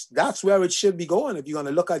 That's where it should be going if you're going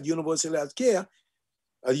to look at universal health care,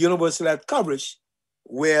 universal health coverage,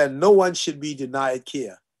 where no one should be denied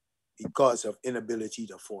care because of inability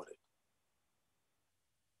to afford it.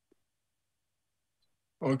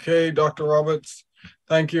 Okay, Dr. Roberts,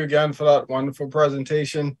 thank you again for that wonderful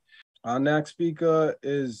presentation. Our next speaker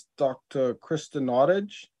is Dr. Krista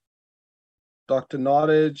Nottage. Dr.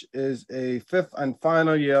 Nottage is a 5th and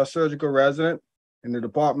final year surgical resident in the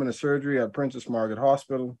Department of Surgery at Princess Margaret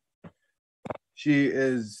Hospital. She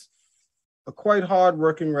is a quite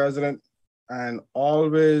hard-working resident and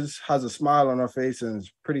always has a smile on her face and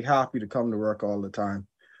is pretty happy to come to work all the time,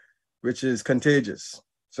 which is contagious.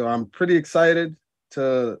 So I'm pretty excited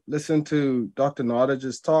to listen to Dr.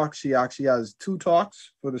 Nottage's talk. She actually has 2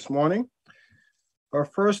 talks for this morning. Her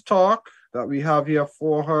first talk that we have here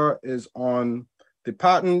for her is on the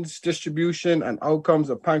patterns, distribution, and outcomes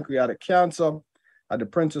of pancreatic cancer at the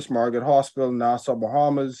Princess Margaret Hospital, Nassau,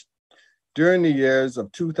 Bahamas, during the years of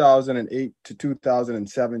 2008 to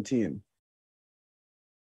 2017.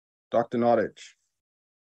 Dr. Nottage.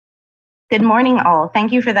 Good morning, all.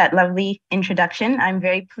 Thank you for that lovely introduction. I'm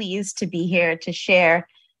very pleased to be here to share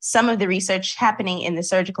some of the research happening in the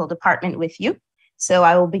surgical department with you. So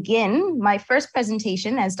I will begin. My first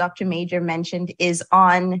presentation, as Dr. Major mentioned, is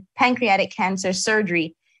on pancreatic cancer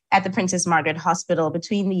surgery at the Princess Margaret Hospital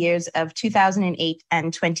between the years of 2008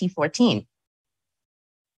 and 2014.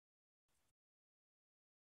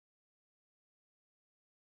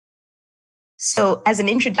 So as an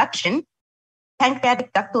introduction,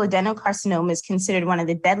 pancreatic ductal adenocarcinoma is considered one of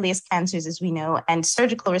the deadliest cancers, as we know, and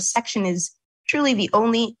surgical resection is truly the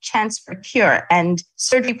only chance for cure, and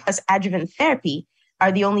surgery plus adjuvant therapy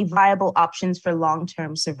are the only viable options for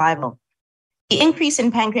long-term survival. The increase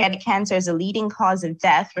in pancreatic cancer as a leading cause of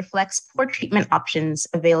death reflects poor treatment options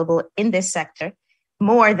available in this sector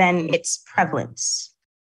more than its prevalence.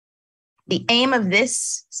 The aim of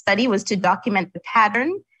this study was to document the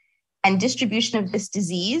pattern and distribution of this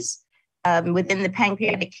disease within the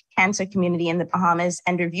pancreatic cancer community in the Bahamas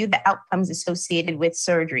and review the outcomes associated with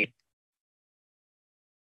surgery.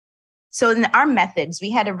 So in our methods,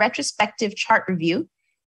 we had a retrospective chart review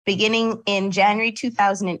beginning in January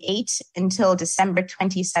 2008 until December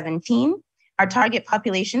 2017. Our target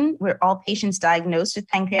population were all patients diagnosed with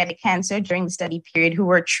pancreatic cancer during the study period who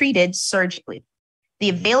were treated surgically. The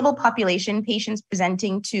available population, patients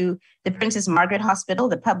presenting to the Princess Margaret Hospital,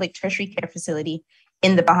 the public tertiary care facility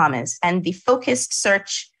in the Bahamas. And the focused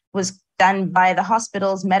search was done by the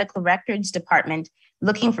hospital's medical records department,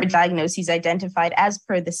 looking for diagnoses identified as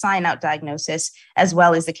per the sign-out diagnosis, as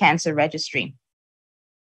well as the cancer registry.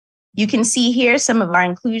 You can see here some of our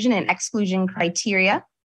inclusion and exclusion criteria,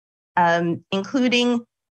 including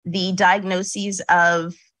the diagnoses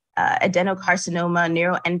of adenocarcinoma,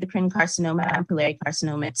 neuroendocrine carcinoma, ampullary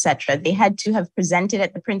carcinoma, etc. They had to have presented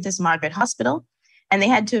at the Princess Margaret Hospital, and they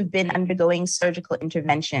had to have been undergoing surgical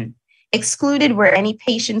intervention. Excluded were any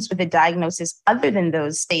patients with a diagnosis other than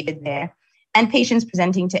those stated there, and patients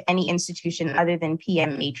presenting to any institution other than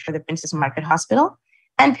PMH for the Princess Margaret Hospital,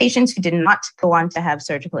 and patients who did not go on to have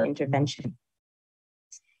surgical intervention.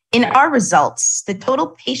 In our results, the total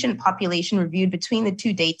patient population reviewed between the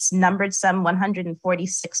two dates numbered some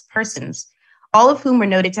 146 persons, all of whom were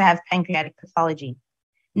noted to have pancreatic pathology.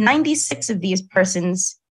 96 of these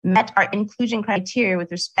persons met our inclusion criteria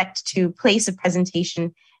with respect to place of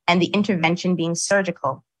presentation and the intervention being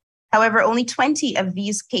surgical. However, only 20 of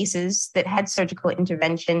these cases that had surgical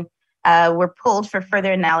intervention were pulled for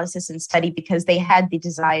further analysis and study because they had the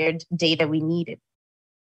desired data we needed.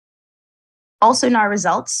 Also in our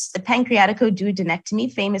results, the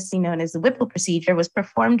pancreaticoduodenectomy, famously known as the Whipple procedure, was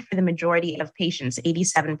performed for the majority of patients,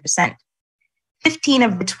 87%. 15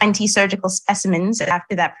 of the 20 surgical specimens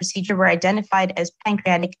after that procedure were identified as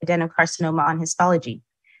pancreatic adenocarcinoma on histology.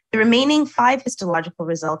 The remaining 5 histological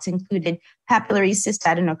results included papillary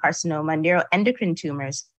cystadenocarcinoma, neuroendocrine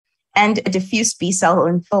tumors, and a diffuse B-cell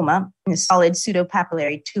lymphoma in a solid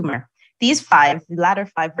pseudopapillary tumor. These 5, the latter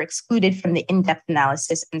 5, were excluded from the in-depth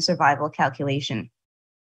analysis and survival calculation.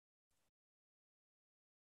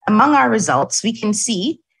 Among our results, we can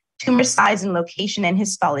see tumor size and location and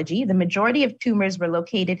histology. The majority of tumors were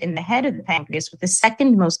located in the head of the pancreas, with the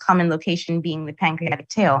second most common location being the pancreatic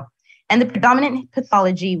tail. And the predominant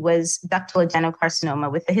pathology was ductal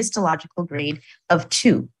adenocarcinoma with a histological grade of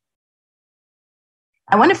 2.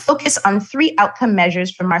 I want to focus on 3 outcome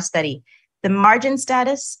measures from our study: the margin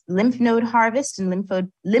status, lymph node harvest, and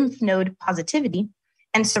lymph node positivity,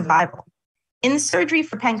 and survival. In surgery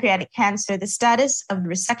for pancreatic cancer, the status of the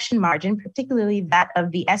resection margin, particularly that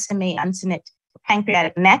of the SMA uncinate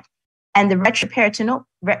pancreatic neck and the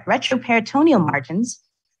retroperitoneal margins,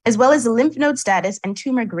 as well as the lymph node status and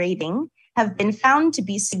tumor grading, have been found to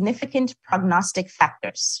be significant prognostic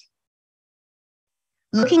factors.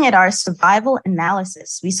 Looking at our survival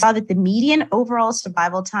analysis, we saw that the median overall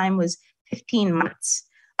survival time was 15 months.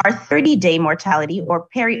 Our 30-day mortality or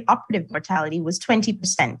perioperative mortality was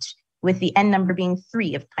 20%, with the N number being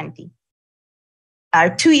 3 of 20. Our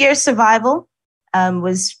 2-year survival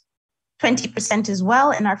was 20% as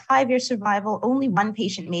well, and our 5-year survival, only 1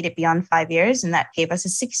 patient made it beyond 5 years, and that gave us a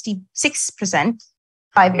 66%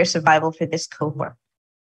 5-year survival for this cohort.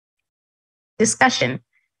 Discussion.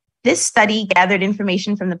 This study gathered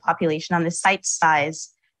information from the population on the site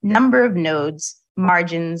size, number of nodes,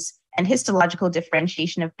 margins, and histological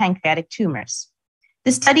differentiation of pancreatic tumors.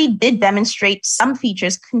 The study did demonstrate some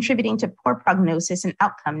features contributing to poor prognosis and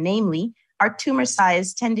outcome, namely, our tumor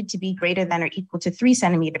size tended to be greater than or equal to 3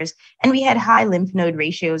 centimeters, and we had high lymph node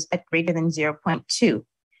ratios at greater than 0.2.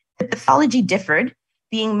 The pathology differed,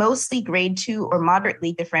 being mostly grade 2 or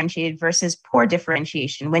moderately differentiated versus poor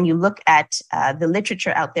differentiation when you look at the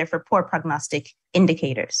literature out there for poor prognostic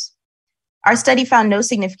indicators. Our study found no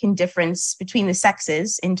significant difference between the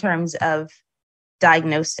sexes in terms of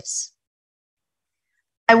diagnosis.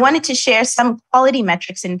 I wanted to share some quality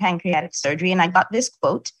metrics in pancreatic surgery, and I got this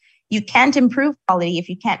quote: "You can't improve quality if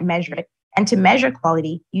you can't measure it, and to measure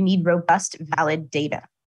quality, you need robust, valid data."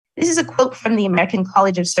 This is a quote from the American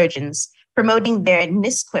College of Surgeons, promoting their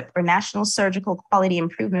NSQIP, or National Surgical Quality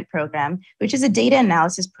Improvement Program, which is a data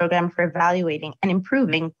analysis program for evaluating and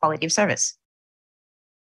improving quality of service.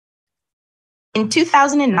 In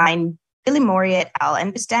 2009, Bilimoria et al.,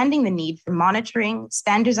 understanding the need for monitoring,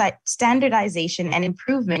 standardization, and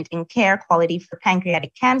improvement in care quality for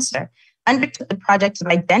pancreatic cancer, undertook the project of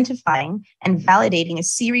identifying and validating a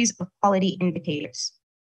series of quality indicators.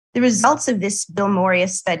 The results of this Bilimoria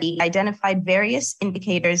study identified various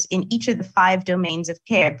indicators in each of the 5 domains of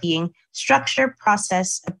care, being structure,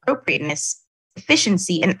 process, appropriateness,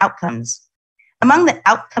 efficiency, and outcomes. Among the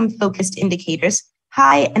outcome-focused indicators,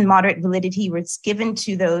 high and moderate validity was given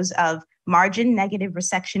to those of margin negative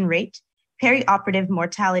resection rate, perioperative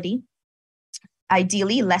mortality,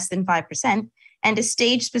 ideally less than 5%, and a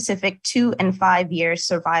stage-specific 2 and 5 year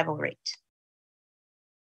survival rate.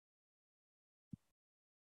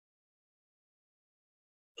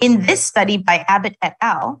 In this study by Abbott et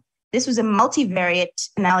al., this was a multivariate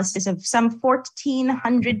analysis of some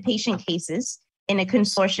 1,400 patient cases in a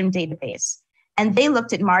consortium database. And they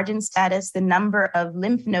looked at margin status, the number of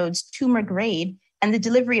lymph nodes, tumor grade, and the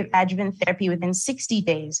delivery of adjuvant therapy within 60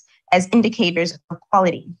 days as indicators of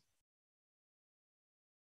quality.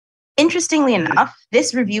 Interestingly enough,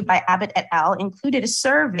 this review by Abbott et al. Included a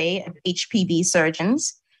survey of HPB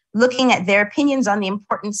surgeons looking at their opinions on the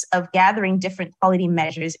importance of gathering different quality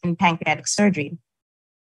measures in pancreatic surgery.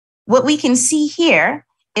 What we can see here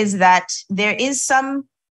is that there is some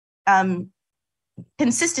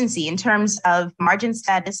consistency in terms of margin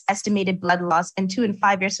status, estimated blood loss, and 2 and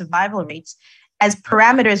 5 year survival rates as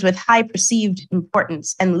parameters with high perceived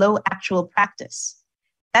importance and low actual practice.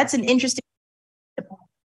 That is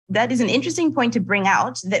an interesting point to bring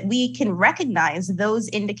out, that we can recognize those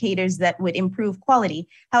indicators that would improve quality.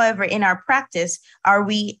 However, in our practice, are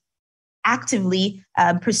we actively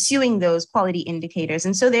pursuing those quality indicators?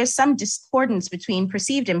 And so there's some discordance between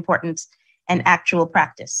perceived importance and actual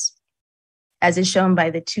practice, as is shown by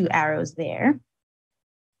the 2 arrows there.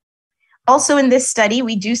 Also in this study,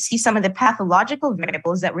 we do see some of the pathological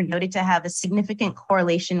variables that were noted to have a significant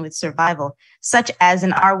correlation with survival, such as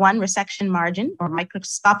an R1 resection margin or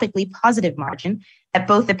microscopically positive margin at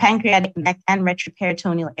both the pancreatic neck and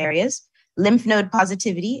retroperitoneal areas, lymph node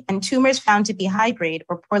positivity, and tumors found to be high grade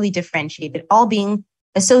or poorly differentiated, all being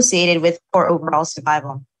associated with poor overall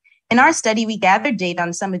survival. In our study, we gathered data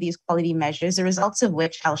on some of these quality measures, the results of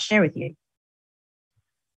which I'll share with you.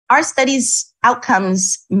 Our study's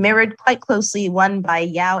outcomes mirrored quite closely one by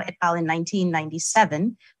Yao et al. In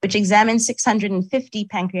 1997, which examined 650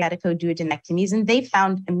 pancreaticoduodenectomies, and they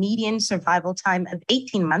found a median survival time of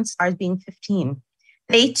 18 months, ours being 15.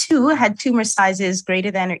 They too had tumor sizes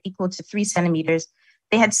greater than or equal to 3 centimeters.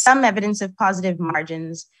 They had some evidence of positive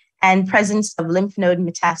margins and presence of lymph node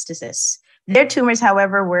metastasis. Their tumors,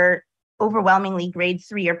 however, were overwhelmingly grade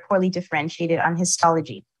 3 or poorly differentiated on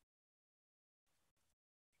histology.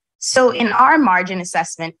 So in our margin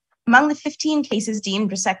assessment, among the 15 cases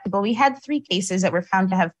deemed resectable, we had 3 cases that were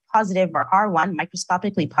found to have positive or R1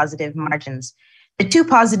 microscopically positive margins. The 2 of the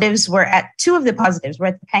positives were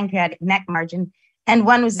at the pancreatic neck margin, and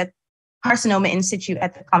 1 was at carcinoma in situ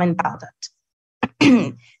at the common bile duct.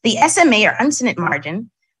 The SMA or uncinate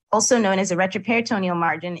margin, also known as a retroperitoneal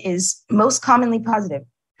margin, is most commonly positive.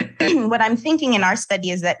 What I'm thinking in our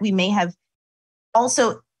study is that we may have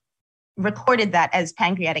also recorded that as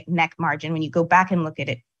pancreatic neck margin. When you go back and look at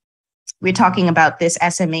it, we're talking about this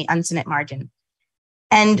SMA uncinate margin.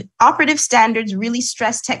 And operative standards really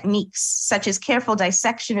stress techniques such as careful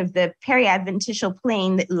dissection of the periadventitial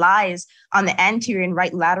plane that lies on the anterior and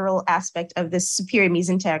right lateral aspect of the superior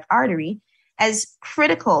mesenteric artery as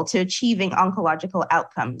critical to achieving oncological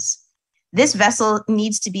outcomes. This vessel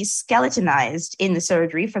needs to be skeletonized in the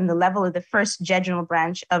surgery from the level of the first jejunal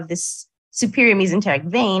branch of this superior mesenteric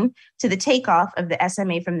vein to the takeoff of the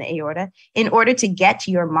SMA from the aorta in order to get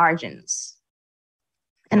your margins.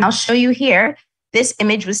 And I'll show you here, this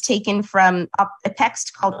image was taken from a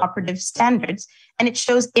text called Operative Standards, and it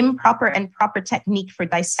shows improper and proper technique for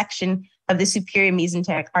dissection of the superior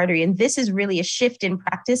mesenteric artery. And this is really a shift in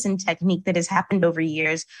practice and technique that has happened over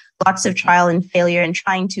years, lots of trial and failure in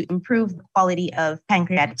trying to improve the quality of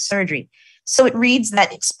pancreatic surgery. So it reads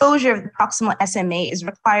that exposure of the proximal SMA is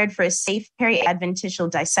required for a safe periadventitial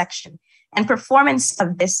dissection, and performance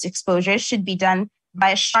of this exposure should be done by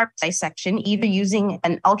a sharp dissection, either using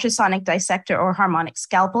an ultrasonic dissector or harmonic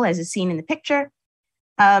scalpel, as is seen in the picture,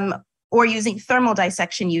 or using thermal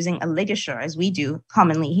dissection using a ligature, as we do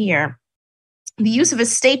commonly here. The use of a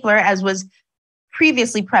stapler, as was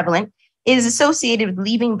previously prevalent, is associated with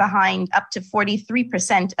leaving behind up to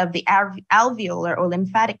 43% of the alveolar or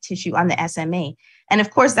lymphatic tissue on the SMA. And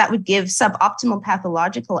of course, that would give suboptimal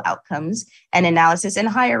pathological outcomes and analysis and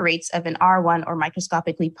higher rates of an R1 or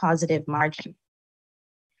microscopically positive margin.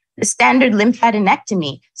 The standard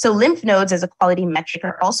lymphadenectomy. So lymph nodes as a quality metric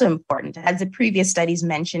are also important. As the previous studies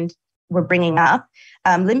mentioned were bringing up,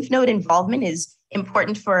 lymph node involvement is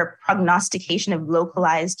important for prognostication of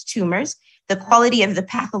localized tumors. The quality of the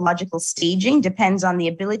pathological staging depends on the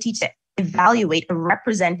ability to evaluate a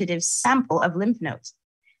representative sample of lymph nodes.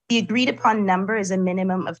 The agreed upon number is a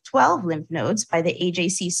minimum of 12 lymph nodes by the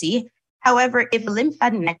AJCC. However, if a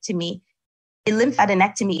lymphadenectomy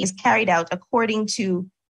is carried out according to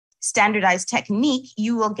standardized technique,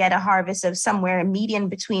 you will get a harvest of somewhere a median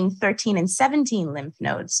between 13 and 17 lymph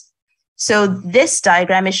nodes. So this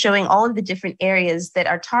diagram is showing all of the different areas that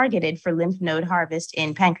are targeted for lymph node harvest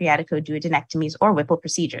in pancreaticoduodenectomies or Whipple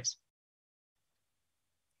procedures.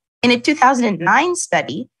 In a 2009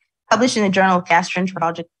 study published in the Journal of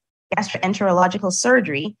Gastroenterological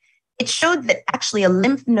Surgery, it showed that actually a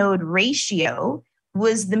lymph node ratio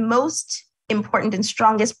was the most important and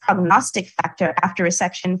strongest prognostic factor after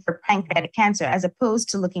resection for pancreatic cancer, as opposed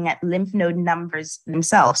to looking at lymph node numbers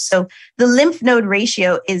themselves. So the lymph node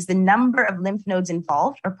ratio is the number of lymph nodes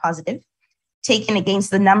involved or positive taken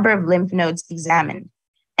against the number of lymph nodes examined.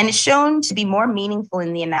 And it's shown to be more meaningful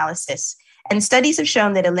in the analysis. And studies have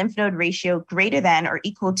shown that a lymph node ratio greater than or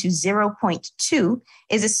equal to 0.2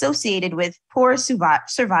 is associated with poor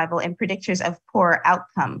survival and predictors of poor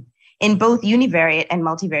outcome in both univariate and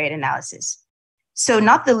multivariate analysis. So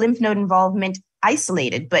not the lymph node involvement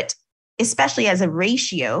isolated, but especially as a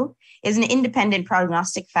ratio, is an independent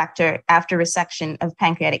prognostic factor after resection of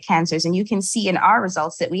pancreatic cancers. And you can see in our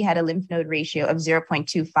results that we had a lymph node ratio of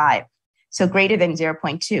 0.25, so greater than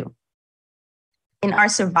 0.2. In our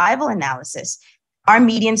survival analysis, our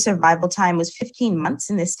median survival time was 15 months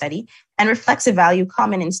in this study and reflects a value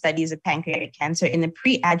common in studies of pancreatic cancer in the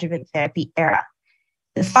pre-adjuvant therapy era.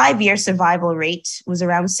 The 5-year survival rate was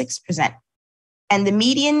around 6%. And the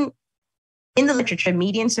median, in the literature,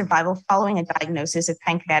 median survival following a diagnosis of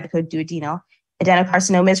pancreaticoduodenal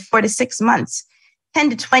adenocarcinoma is 4 to 6 months. 10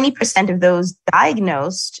 to 20% of those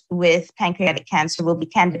diagnosed with pancreatic cancer will be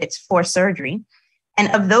candidates for surgery.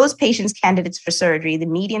 And of those patients candidates for surgery, the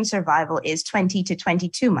median survival is 20 to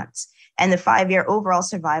 22 months. And the 5-year overall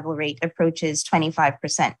survival rate approaches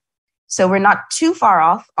 25%. So we're not too far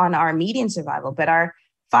off on our median survival, but our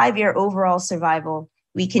 5-year overall survival,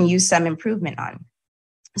 we can use some improvement on.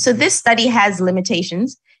 So this study has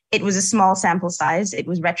limitations. It was a small sample size. It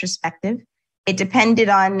was retrospective. It depended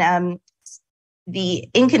on the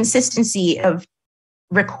inconsistency of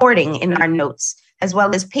recording in our notes, as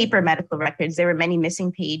well as paper medical records. There were many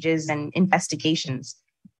missing pages and investigations.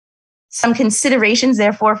 Some considerations,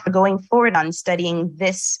 therefore, for going forward on studying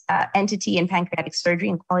this entity in pancreatic surgery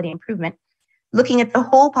and quality improvement, looking at the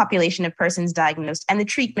whole population of persons diagnosed and the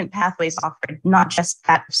treatment pathways offered, not just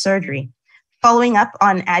that of surgery. Following up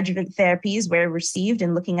on adjuvant therapies where received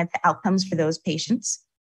and looking at the outcomes for those patients.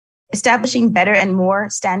 Establishing better and more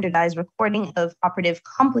standardized recording of operative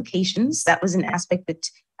complications. That was an aspect that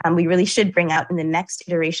we really should bring out in the next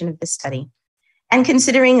iteration of this study. And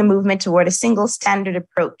considering a movement toward a single standard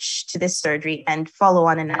approach to this surgery and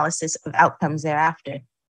follow-on analysis of outcomes thereafter.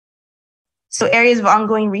 So areas of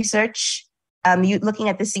ongoing research, looking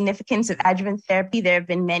at the significance of adjuvant therapy, there have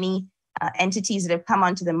been many entities that have come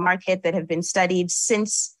onto the market that have been studied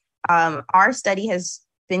since our study has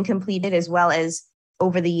been completed, as well as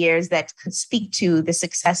over the years that could speak to the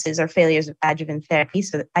successes or failures of adjuvant therapy.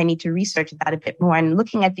 So I need to research that a bit more, and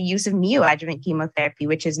looking at the use of neoadjuvant chemotherapy,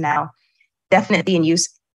 which is now definitely in use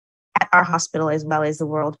at our hospital as well as the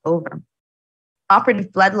world over.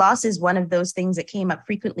 Operative blood loss is one of those things that came up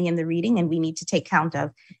frequently in the reading and we need to take count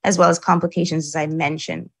of, as well as complications, as I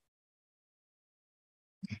mentioned.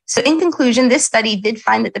 So in conclusion, this study did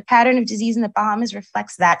find that the pattern of disease in the Bahamas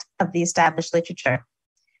reflects that of the established literature.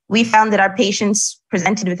 We found that our patients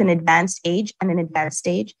presented with an advanced age and an advanced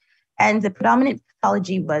stage, and the predominant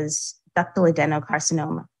pathology was ductal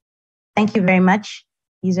adenocarcinoma. Thank you very much.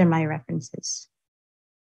 These are my references.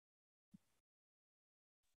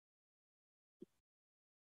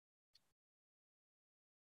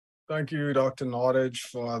 Thank you, Dr. Nottage,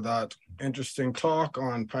 for that interesting talk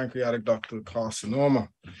on pancreatic ductal carcinoma.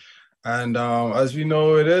 And as we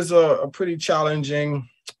know, it is a pretty challenging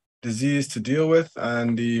disease to deal with,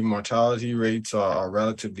 and the mortality rates are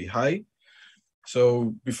relatively high.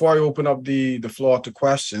 So before I open up the floor to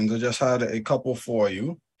questions, I just had a couple for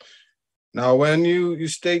you. Now, when you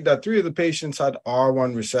state that 3 of the patients had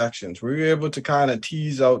R1 resections, were you able to kind of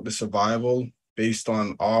tease out the survival based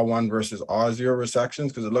on R1 versus R0 resections?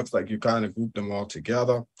 Because it looks like you kind of grouped them all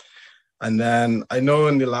together. And then I know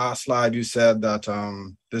in the last slide you said that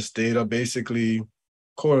this data basically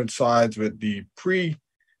coincides with the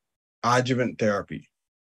pre-adjuvant therapy.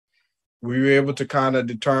 were you able to kind of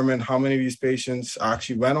determine how many of these patients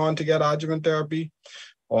actually went on to get adjuvant therapy,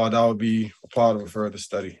 or that would be part of a further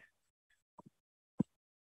study?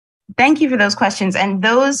 Thank you for those questions. And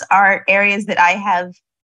those are areas that I have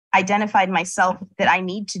identified myself that I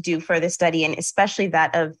need to do further study, and especially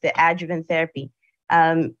that of the adjuvant therapy.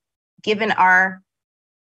 Given our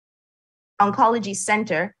oncology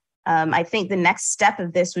center, I think the next step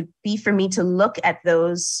of this would be for me to look at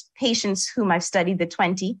those patients whom I've studied, the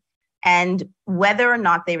 20, and whether or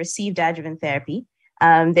not they received adjuvant therapy.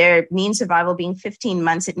 Their mean survival being 15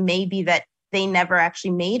 months, it may be that they never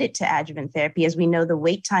actually made it to adjuvant therapy. As we know, the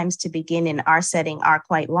wait times to begin in our setting are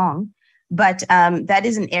quite long. But that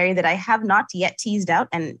is an area that I have not yet teased out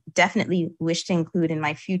and definitely wish to include in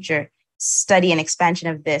my future study and expansion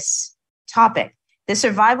of this topic. The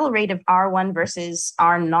survival rate of R1 versus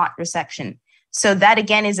R0 resection. So that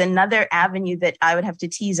again is another avenue that I would have to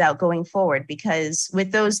tease out going forward, because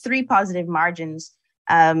with those 3 positive margins,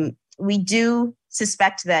 we do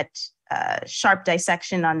suspect that sharp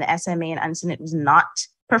dissection on the SMA and uncinate was not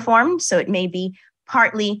performed. So it may be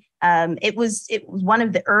partly, it was one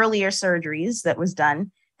of the earlier surgeries that was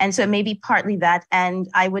done. And so it may be partly that, and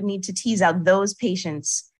I would need to tease out those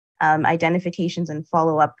patients' identifications and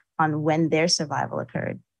follow up on when their survival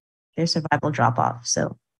occurred, their survival drop off.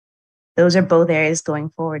 So those are both areas going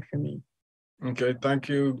forward for me. Okay, thank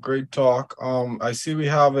you. Great talk. I see we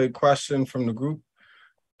have a question from the group.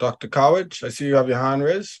 Dr. Cowich, I see you have your hand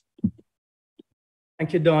raised.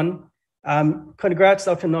 Thank you, Don. Congrats,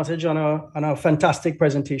 Dr. Nottage, on a fantastic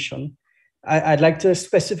presentation. I'd like to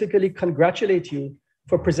specifically congratulate you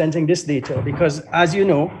for presenting this data, because as you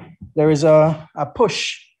know, there is a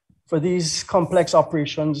push for these complex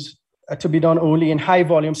operations to be done only in high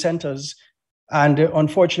volume centers. And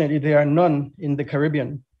unfortunately, there are none in the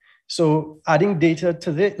Caribbean. So adding data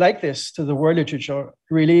to like this to the world literature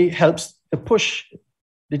really helps to push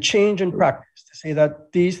the change in practice to say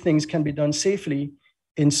that these things can be done safely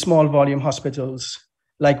in small volume hospitals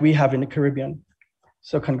like we have in the Caribbean.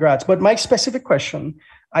 So congrats. But my specific question,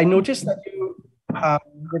 I noticed that you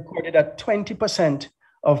recorded that 20%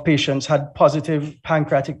 of patients had positive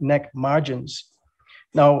pancreatic neck margins.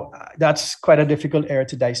 Now, that's quite a difficult area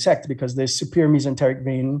to dissect because the superior mesenteric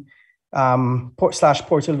vein /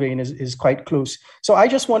 portal vein is quite close. So I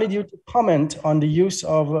just wanted you to comment on the use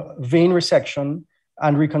of vein resection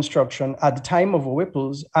and reconstruction at the time of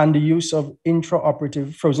Whipple's and the use of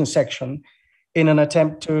intraoperative frozen section in an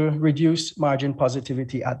attempt to reduce margin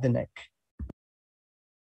positivity at the neck.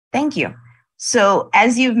 Thank you. So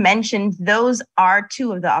as you've mentioned, those are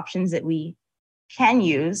 2 of the options that we can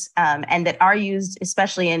use and that are used,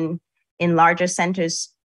 especially in larger centers,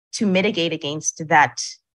 to mitigate against that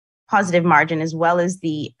positive margin, as well as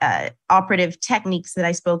the operative techniques that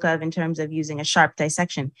I spoke of in terms of using a sharp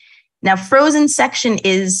dissection. Now, frozen section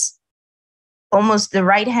is almost the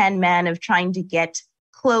right-hand man of trying to get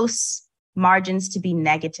close margins to be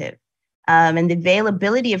negative. And the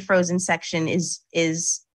availability of frozen section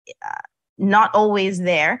is not always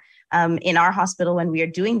there in our hospital when we are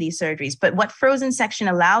doing these surgeries. But what frozen section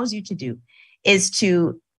allows you to do is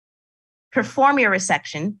to perform your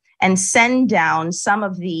resection and send down some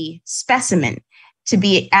of the specimen to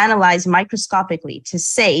be analyzed microscopically to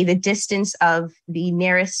say the distance of the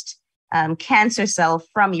nearest cancer cell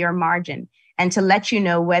from your margin, and to let you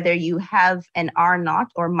know whether you have an R0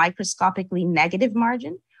 or microscopically negative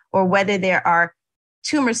margin, or whether there are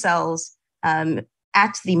tumor cells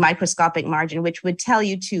at the microscopic margin, which would tell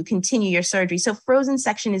you to continue your surgery. So frozen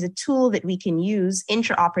section is a tool that we can use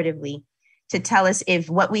intraoperatively to tell us if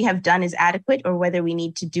what we have done is adequate or whether we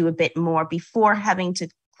need to do a bit more before having to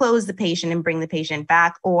close the patient and bring the patient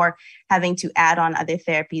back, or having to add on other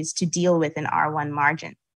therapies to deal with an R1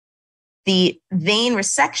 margin. The vein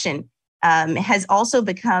resection has also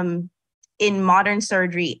become, in modern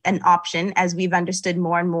surgery, an option as we've understood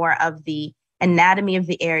more and more of the anatomy of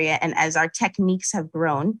the area and as our techniques have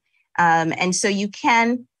grown. And so you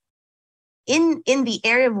can, in the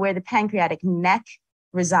area where the pancreatic neck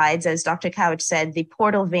resides, as Dr. Cowich said, the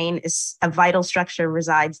portal vein is a vital structure,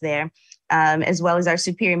 resides there, as well as our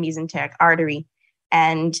superior mesenteric artery.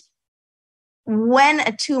 And when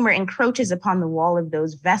a tumor encroaches upon the wall of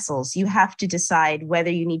those vessels, you have to decide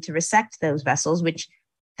whether you need to resect those vessels, which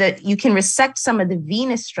you can resect some of the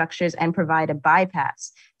venous structures and provide a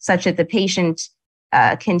bypass, such that the patient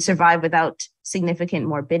can survive without significant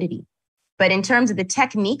morbidity. But in terms of the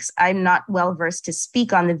techniques, I'm not well versed to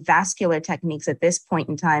speak on the vascular techniques at this point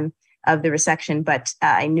in time of the resection, but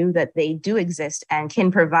I knew that they do exist and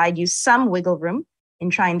can provide you some wiggle room in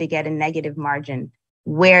trying to get a negative margin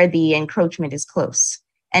where the encroachment is close.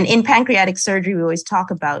 And in pancreatic surgery, we always talk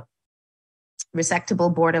about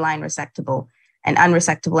resectable, borderline resectable, and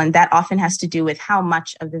unresectable. And that often has to do with how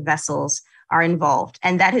much of the vessels are involved.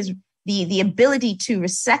 And that is the ability to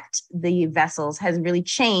resect the vessels has really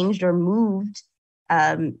changed or moved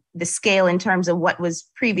the scale in terms of what was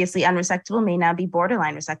previously unresectable may now be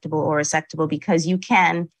borderline resectable or resectable, because you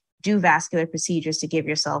can do vascular procedures to give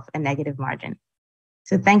yourself a negative margin.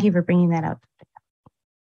 So thank you for bringing that up.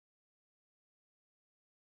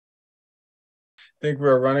 I think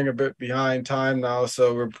we're running a bit behind time now,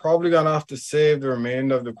 so we're probably gonna have to save the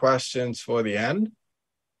remainder of the questions for the end.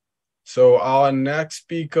 So our next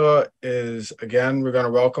speaker is, again, we're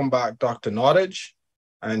gonna welcome back Dr. Nottage,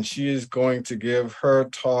 and she is going to give her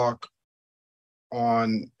talk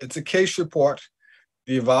on, it's a case report,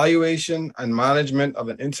 the evaluation and management of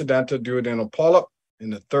an incidental duodenal polyp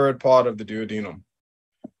in the third part of the duodenum.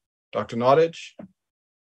 Dr. Nottage.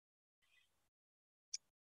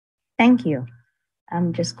 Thank you.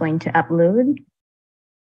 I'm just going to upload.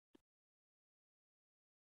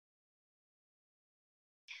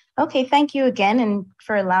 Okay, thank you again and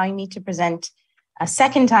for allowing me to present a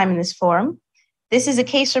second time in this forum. This is a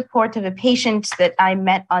case report of a patient that I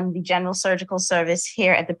met on the general surgical service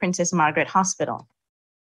here at the Princess Margaret Hospital.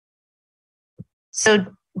 So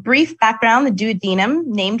brief background, the duodenum,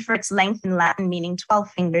 named for its length in Latin meaning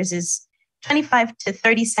 12 fingers, is 25 to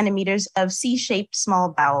 30 centimeters of C-shaped small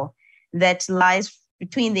bowel that lies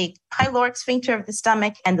between the pyloric sphincter of the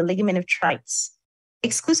stomach and the ligament of Treitz.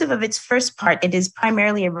 Exclusive of its first part, it is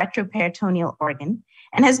primarily a retroperitoneal organ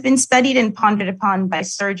and has been studied and pondered upon by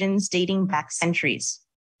surgeons dating back centuries.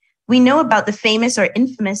 We know about the famous or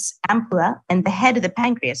infamous ampulla and the head of the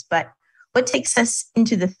pancreas, but what takes us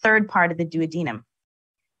into the third part of the duodenum?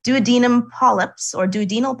 Duodenum polyps or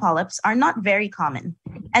duodenal polyps are not very common,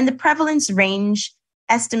 and the prevalence range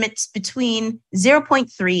estimates between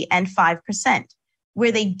 0.3 and 5%.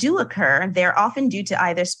 Where they do occur, they're often due to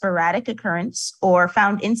either sporadic occurrence or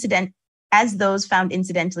found those found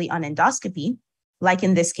incidentally on endoscopy, like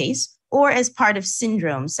in this case, or as part of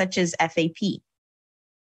syndromes such as FAP.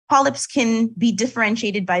 Polyps can be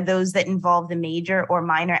differentiated by those that involve the major or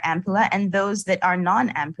minor ampulla and those that are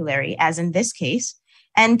non-ampullary, as in this case.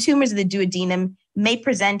 And tumors of the duodenum may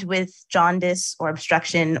present with jaundice or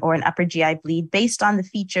obstruction or an upper GI bleed based on the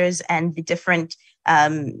features and the different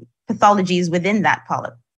pathologies within that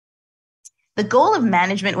polyp. The goal of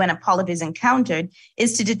management when a polyp is encountered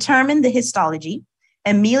is to determine the histology,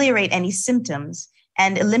 ameliorate any symptoms,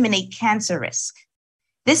 and eliminate cancer risk.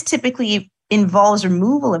 This typically involves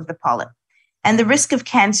removal of the polyp, and the risk of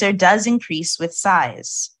cancer does increase with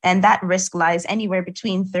size, and that risk lies anywhere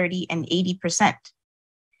between 30 and 80%.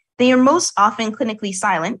 They are most often clinically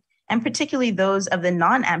silent, and particularly those of the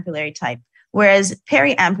non-ampullary type, whereas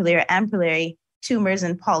periampullary, ampullary tumors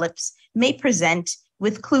and polyps may present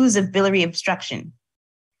with clues of biliary obstruction.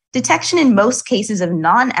 Detection in most cases of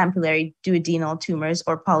non-ampullary duodenal tumors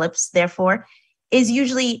or polyps, therefore, is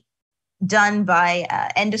usually done by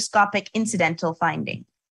endoscopic incidental finding.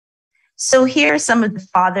 So here are some of the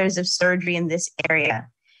fathers of surgery in this area.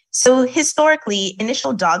 So historically,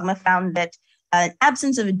 initial dogma found that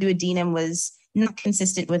absence of a duodenum was not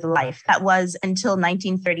consistent with life. That was until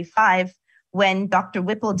 1935, when Dr.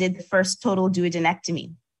 Whipple did the first total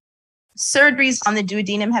duodenectomy. Surgeries on the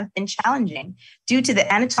duodenum have been challenging due to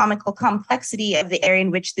the anatomical complexity of the area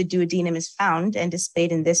in which the duodenum is found and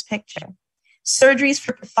displayed in this picture. Surgeries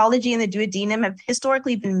for pathology in the duodenum have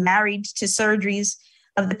historically been married to surgeries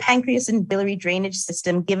of the pancreas and biliary drainage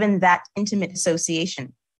system, given that intimate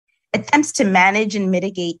association. Attempts to manage and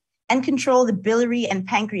mitigate and control the biliary and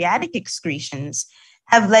pancreatic excretions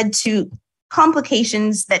have led to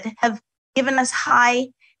complications that have given us high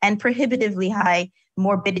and prohibitively high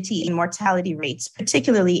morbidity and mortality rates,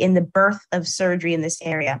 particularly in the birth of surgery in this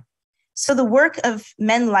area. So the work of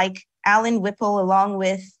men like Alan Whipple, along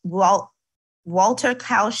with Walter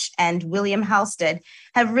Kausch and William Halstead,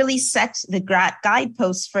 have really set the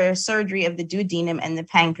guideposts for surgery of the duodenum and the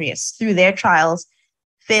pancreas through their trials,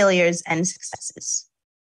 failures, and successes.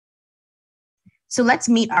 So let's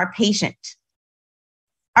meet our patient.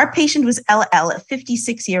 Our patient was LL, a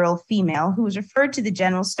 56-year-old female who was referred to the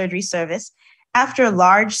general surgery service after a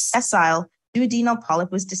large sessile duodenal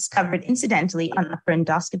polyp was discovered incidentally on upper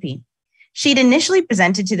endoscopy. She'd initially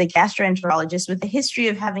presented to the gastroenterologist with a history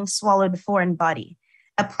of having swallowed a foreign body,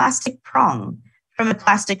 a plastic prong from a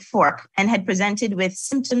plastic fork, and had presented with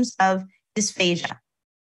symptoms of dysphagia.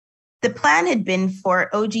 The plan had been for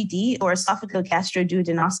OGD, or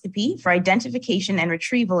esophagogastroduodenoscopy, for identification and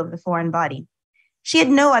retrieval of the foreign body. She had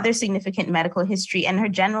no other significant medical history, and her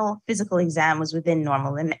general physical exam was within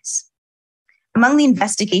normal limits. Among the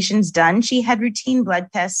investigations done, she had routine blood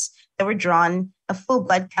tests that were drawn, a full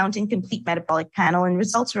blood count and complete metabolic panel, and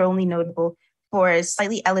results were only notable for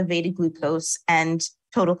slightly elevated glucose and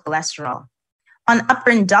total cholesterol. On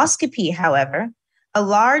upper endoscopy, however, a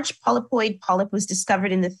large polypoid polyp was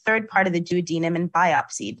discovered in the third part of the duodenum and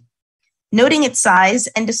biopsied. Noting its size,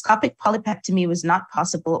 endoscopic polypectomy was not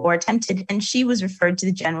possible or attempted, and she was referred to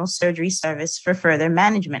the general surgery service for further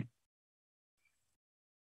management.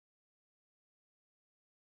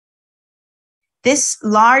 This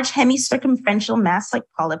large hemicircumferential mass-like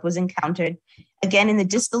polyp was encountered again in the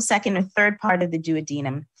distal second or third part of the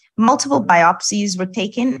duodenum. Multiple biopsies were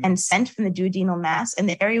taken and sent from the duodenal mass, and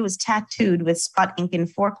the area was tattooed with spot ink in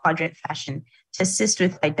 4-quadrant fashion to assist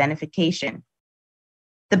with identification.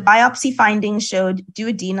 The biopsy findings showed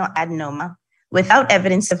duodenal adenoma without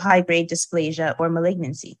evidence of high-grade dysplasia or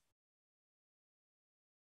malignancy.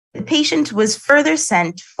 The patient was further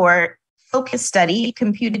sent for focus study,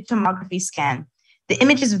 computed tomography scan. The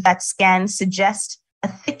images of that scan suggest a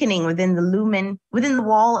thickening within the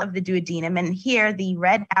wall of the duodenum, and here the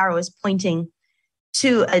red arrow is pointing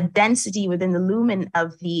to a density within the lumen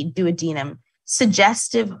of the duodenum,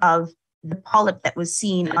 suggestive of the polyp that was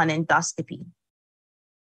seen on endoscopy.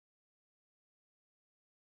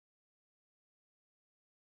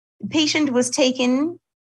 The patient was taken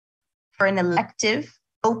for an elective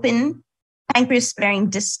open pancreas-sparing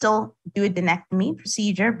distal duodenectomy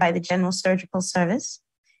procedure by the general surgical service.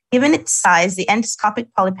 Given its size, the endoscopic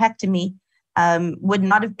polypectomy would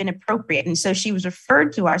not have been appropriate, and so she was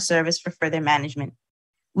referred to our service for further management.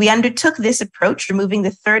 We undertook this approach, removing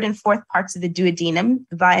the third and fourth parts of the duodenum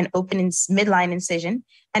via an open midline incision,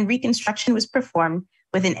 and reconstruction was performed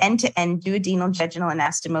with an end-to-end duodenal jejunal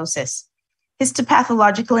anastomosis.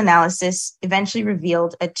 Histopathological analysis eventually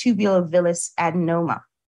revealed a tubulovillous adenoma.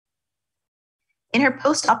 In her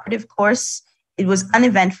post-operative course, it was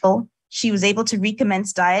uneventful. She was able to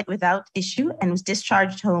recommence diet without issue and was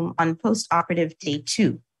discharged home on post-operative day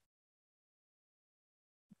 2.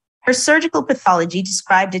 Her surgical pathology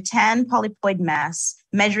described a tan polypoid mass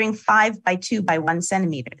measuring 5 by 2 by 1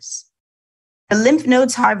 centimeters. The lymph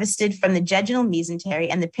nodes harvested from the jejunal mesentery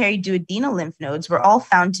and the periduodenal lymph nodes were all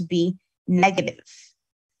found to be negative.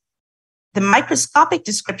 The microscopic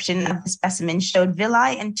description of the specimen showed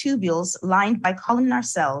villi and tubules lined by columnar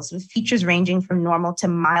cells with features ranging from normal to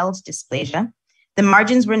mild dysplasia. The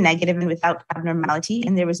margins were negative and without abnormality,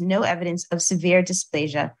 and there was no evidence of severe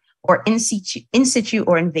dysplasia or in situ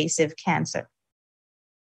or invasive cancer.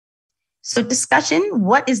 So discussion,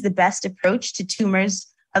 what is the best approach to tumors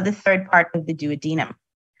of the third part of the duodenum?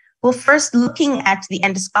 Well, first, looking at the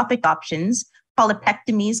endoscopic options,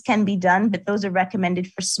 polypectomies can be done, but those are recommended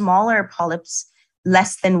for smaller polyps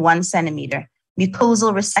less than 1 centimeter.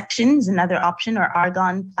 Mucosal resection is another option, or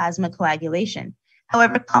argon plasma coagulation.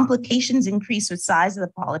 However, complications increase with size of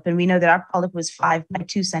the polyp, and we know that our polyp was 5 by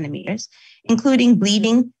 2 centimeters, including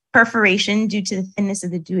bleeding, perforation due to the thinness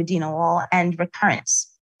of the duodenal wall, and recurrence.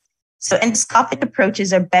 So endoscopic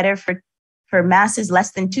approaches are better for masses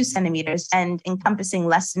less than 2 centimeters and encompassing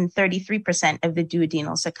less than 33% of the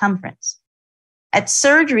duodenal circumference. At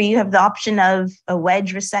surgery, you have the option of a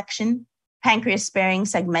wedge resection, pancreas-sparing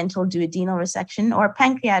segmental duodenal resection, or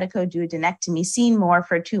pancreaticoduodenectomy, seen more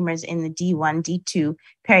for tumors in the D1, D2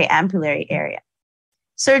 periampullary area.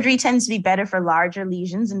 Surgery tends to be better for larger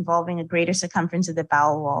lesions involving a greater circumference of the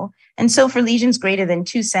bowel wall, and so for lesions greater than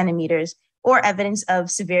 2 centimeters, or evidence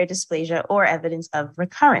of severe dysplasia, or evidence of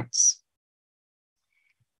recurrence.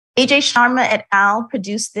 A.J. Sharma et al.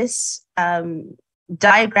 Produced this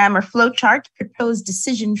diagram or flowchart, proposed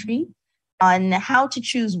decision tree on how to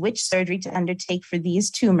choose which surgery to undertake for these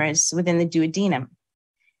tumors within the duodenum.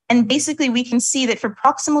 And basically, we can see that for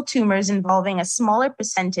proximal tumors involving a smaller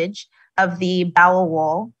percentage of the bowel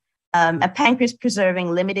wall, a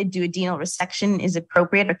pancreas-preserving limited duodenal resection is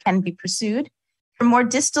appropriate or can be pursued. For more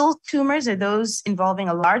distal tumors or those involving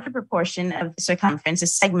a larger proportion of the circumference, a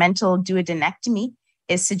segmental duodenectomy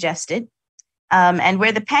is suggested. And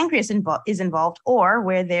where the pancreas is involved, or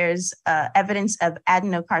where there's evidence of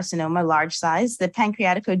adenocarcinoma large size, the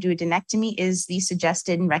pancreaticoduodenectomy is the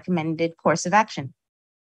suggested and recommended course of action.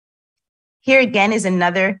 Here again is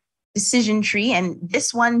another decision tree, and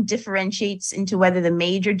this one differentiates into whether the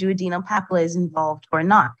major duodenal papilla is involved or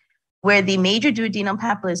not. Where the major duodenal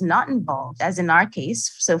papilla is not involved, as in our case,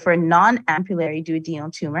 so for a non-ampullary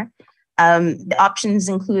duodenal tumor, the options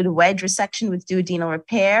include wedge resection with duodenal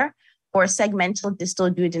repair, or segmental distal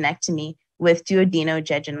duodenectomy with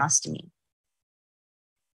duodenojejunostomy.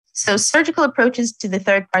 So surgical approaches to the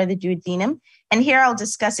third part of the duodenum, and here I'll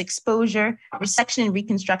discuss exposure, resection, and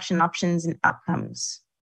reconstruction options and outcomes.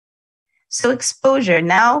 So exposure,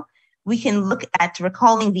 now we can look at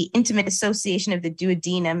recalling the intimate association of the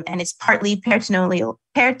duodenum and its partly peritoneal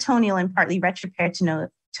and partly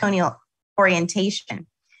retroperitoneal orientation.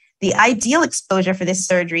 The ideal exposure for this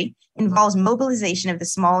surgery involves mobilization of the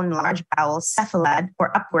small and large bowel cephalad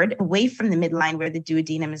or upward away from the midline where the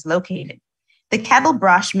duodenum is located. The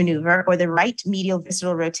Cabell-Brosh maneuver, or the right medial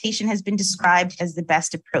visceral rotation, has been described as the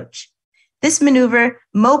best approach. This maneuver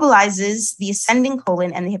mobilizes the ascending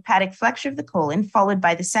colon and the hepatic flexure of the colon, followed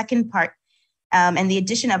by the second part and the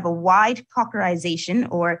addition of a wide cockerization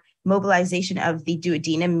or mobilization of the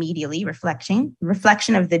duodenum medially,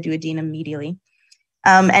 reflection of the duodenum medially.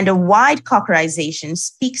 And a wide cockerization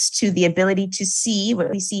speaks to the ability to see what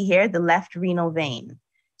we see here, the left renal vein.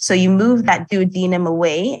 So you move that duodenum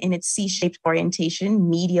away in its C-shaped orientation,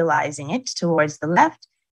 medializing it towards the left,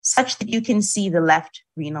 such that you can see the left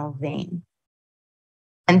renal vein.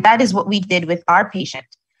 And that is what we did with our patient.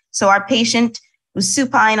 So our patient was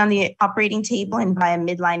supine on the operating table, and via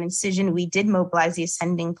midline incision, we did mobilize the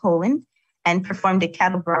ascending colon and performed a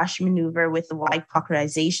Cabell-Brosh maneuver with a wide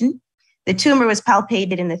cockerization. The tumor was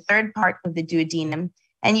palpated in the third part of the duodenum,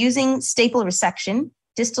 and using staple resection,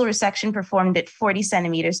 distal resection performed at 40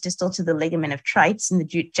 centimeters distal to the ligament of Treitz in the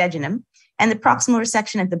jejunum, and the proximal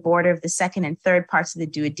resection at the border of the second and third parts of the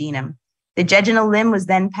duodenum. The jejunal limb was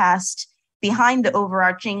then passed behind the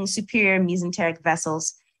overarching superior mesenteric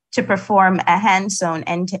vessels to perform a hand-sewn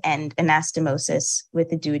end-to-end anastomosis with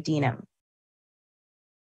the duodenum.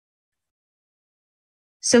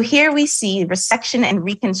 So here we see resection and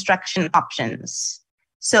reconstruction options.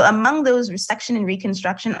 So among those resection and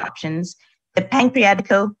reconstruction options, the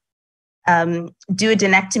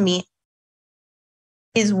pancreatico-duodenectomy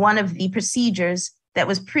is one of the procedures that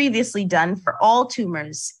was previously done for all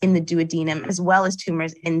tumors in the duodenum, as well as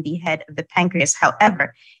tumors in the head of the pancreas.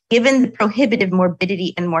 However, given the prohibitive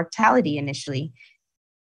morbidity and mortality initially,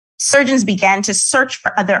 surgeons began to search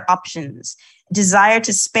for other options. Desire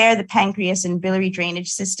to spare the pancreas and biliary drainage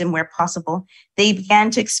system where possible, they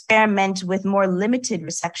began to experiment with more limited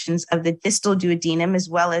resections of the distal duodenum as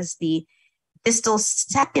well as the distal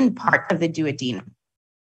second part of the duodenum.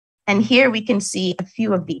 And here we can see a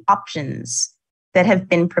few of the options that have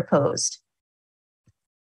been proposed.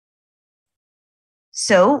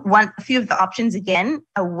 So a few of the options, again,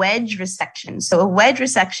 a wedge resection. So a wedge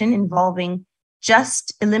resection involving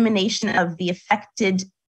just elimination of the affected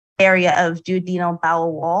area of duodenal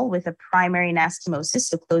bowel wall with a primary anastomosis,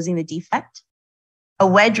 so closing the defect. A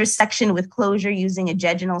wedge resection with closure using a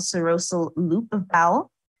jejunal serosal loop of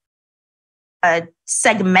bowel. A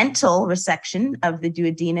segmental resection of the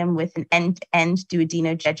duodenum with an end-to-end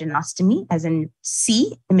duodenojejunectomy, as in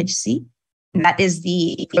C, image C. And that is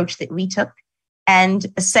the approach that we took. And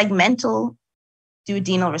a segmental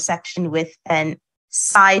duodenal resection with an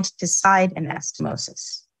side-to-side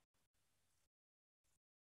anastomosis.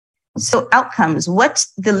 So outcomes, what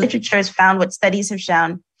the literature has found, what studies have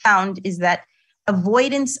found is that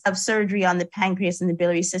avoidance of surgery on the pancreas and the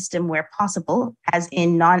biliary system where possible, as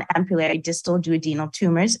in non-ampullary distal duodenal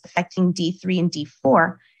tumors affecting D3 and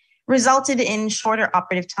D4, resulted in shorter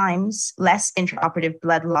operative times, less intraoperative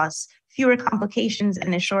blood loss, fewer complications,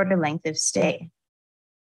 and a shorter length of stay.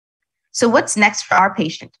 So what's next for our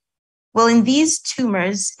patient? Well, in these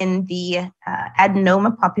tumors in the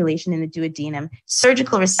adenoma population in the duodenum,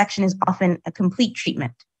 surgical resection is often a complete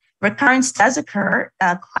treatment. Recurrence does occur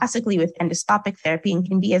classically with endoscopic therapy and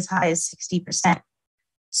can be as high as 60%.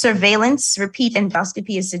 Surveillance, repeat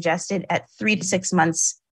endoscopy is suggested at 3 to 6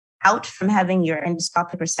 months out from having your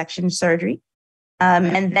endoscopic resection surgery.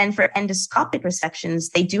 And then for endoscopic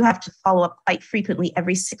resections, they do have to follow up quite frequently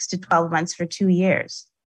every 6 to 12 months for 2 years.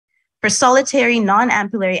 For solitary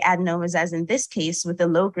non-ampullary adenomas, as in this case with a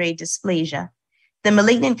low-grade dysplasia, the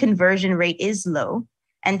malignant conversion rate is low,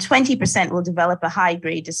 and 20% will develop a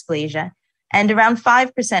high-grade dysplasia, and around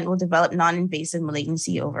 5% will develop non-invasive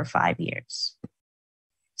malignancy over 5 years.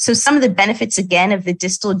 So some of the benefits, again, of the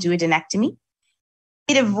distal duodenectomy: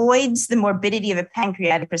 it avoids the morbidity of a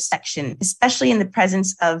pancreatic resection, especially in the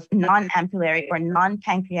presence of non-ampullary or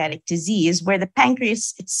non-pancreatic disease, where the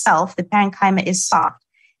pancreas itself, the parenchyma, is soft,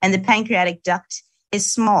 and the pancreatic duct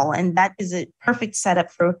is small, and that is a perfect setup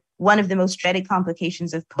for one of the most dreaded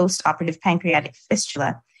complications of post-operative pancreatic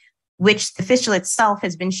fistula, which the fistula itself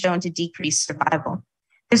has been shown to decrease survival.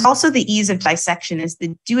 There's also the ease of dissection, as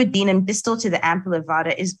the duodenum distal to the ampulla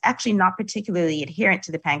vata is actually not particularly adherent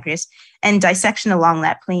to the pancreas, and dissection along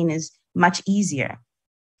that plane is much easier.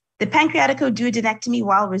 The pancreatico-duodenectomy,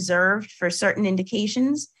 while reserved for certain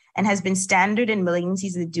indications and has been standard in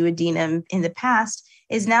malignancies of the duodenum in the past,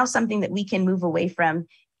 is now something that we can move away from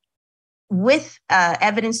with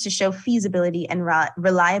evidence to show feasibility and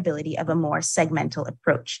reliability of a more segmental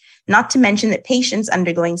approach. Not to mention that patients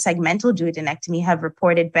undergoing segmental duodenectomy have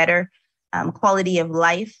reported better quality of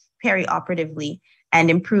life perioperatively and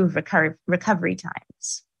improved recovery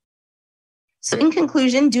times. So in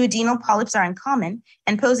conclusion, duodenal polyps are uncommon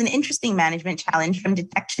and pose an interesting management challenge from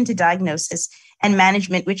detection to diagnosis and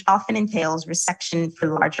management, which often entails resection for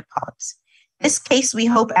larger polyps. This case, we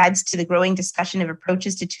hope, adds to the growing discussion of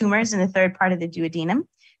approaches to tumors in the third part of the duodenum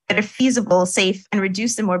that are feasible, safe, and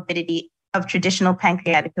reduce the morbidity of traditional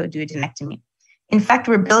pancreaticoduodenectomy. In fact,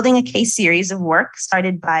 we're building a case series of work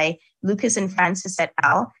started by Lucas and Francis et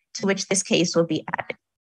al., to which this case will be added.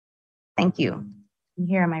 Thank you. And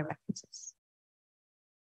here are my references.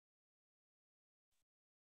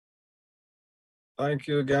 Thank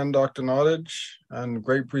you again, Dr. Nottage, and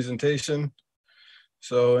great presentation.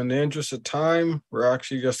 So in the interest of time, we're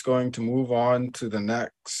actually just going to move on to the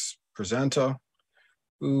next presenter,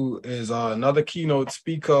 who is another keynote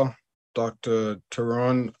speaker, Dr.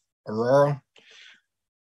 Tarun Arora.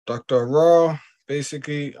 Dr. Arora,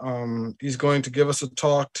 basically, he's going to give us a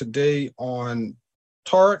talk today on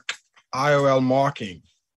toric IOL marking,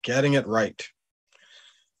 getting it right.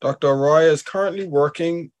 Dr. Arora is currently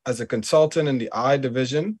working as a consultant in the eye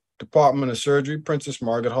division, Department of Surgery, Princess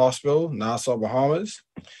Margaret Hospital, Nassau, Bahamas.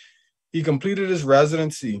 He completed his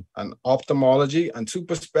residency in ophthalmology and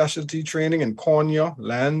super specialty training in cornea,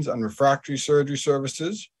 lens, and refractory surgery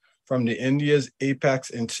services from the India's Apex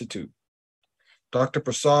Institute, Dr.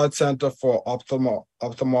 Prasad Center for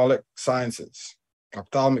Ophthalmic Sciences,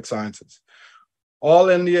 All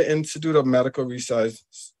India Institute of Medical Research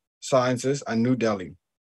Sciences, and New Delhi.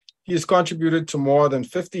 He has contributed to more than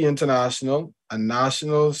 50 international and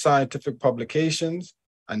national scientific publications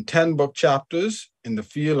and 10 book chapters in the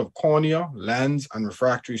field of cornea, lens, and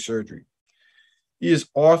refractory surgery. He is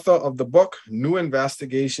author of the book, New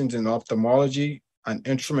Investigations in Ophthalmology and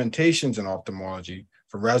Instrumentations in Ophthalmology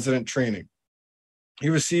for Resident Training. He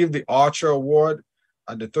received the Archer Award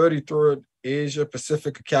at the 33rd Asia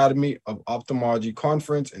Pacific Academy of Ophthalmology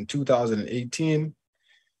Conference in 2018.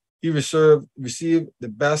 He received the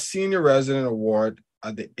Best Senior Resident Award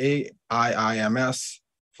at the AIIMS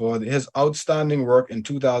for his outstanding work in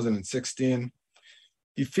 2016.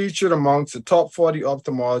 He featured amongst the top 40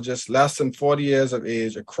 ophthalmologists less than 40 years of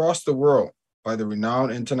age across the world by the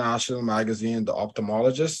renowned international magazine, The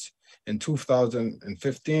Ophthalmologist, in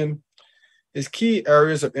 2015. His key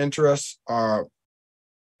areas of interest are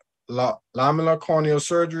laminar corneal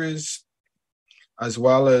surgeries, as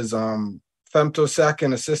well as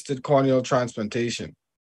femtosecond-assisted corneal transplantation,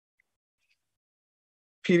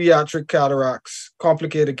 pediatric cataracts,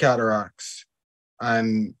 complicated cataracts,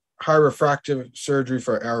 and high refractive surgery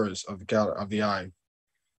for errors of the eye.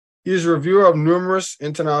 He is a reviewer of numerous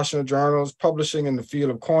international journals publishing in the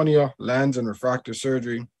field of cornea, lens, and refractive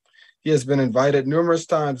surgery. He has been invited numerous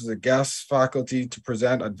times as a guest faculty to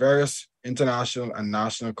present at various international and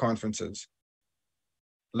national conferences.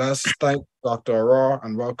 Let's thank Dr. Arora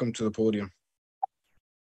and welcome to the podium.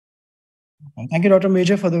 Thank you, Dr.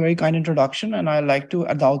 Major, for the very kind introduction. And I'd like to,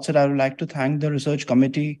 at the outset, I would like to thank the research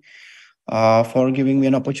committee for giving me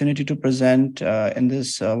an opportunity to present in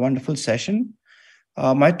this wonderful session.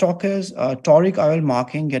 My talk is toric IOL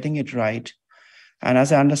marking, getting it right. And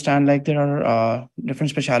as I understand, like there are different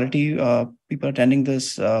specialty people attending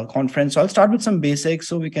this conference. So I'll start with some basics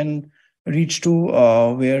so we can reach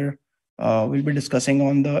to where we'll be discussing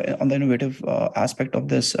on the innovative aspect of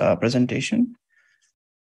this presentation.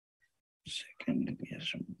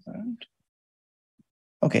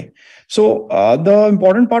 Okay, so the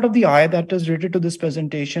important part of the eye that is related to this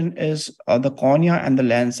presentation is the cornea and the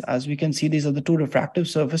lens. As we can see, these are the two refractive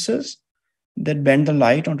surfaces that bend the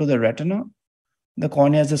light onto the retina. The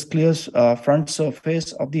cornea is this clear front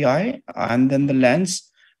surface of the eye, and then the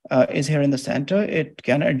lens is here in the center. It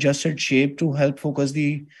can adjust its shape to help focus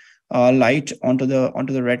the light onto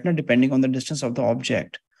the retina depending on the distance of the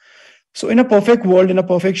object. So in a perfect world, in a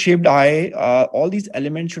perfect shaped eye, all these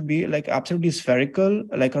elements should be like absolutely spherical,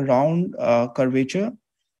 like a round curvature,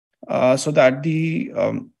 so that the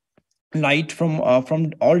light from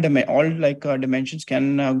all dimensions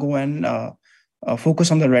can go and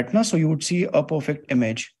focus on the retina. So you would see a perfect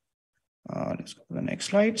image. Let's go to the next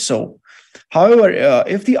slide. So, however,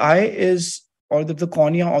 if the eye is, or the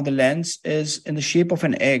cornea or the lens is in the shape of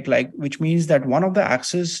an egg, which means that one of the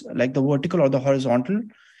axes, like the vertical or the horizontal,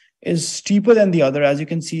 is steeper than the other. As you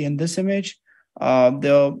can see in this image,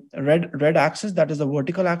 the red axis, that is the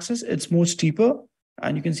vertical axis, it's more steeper,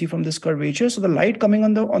 and you can see from this curvature. So the light coming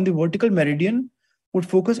on the vertical meridian would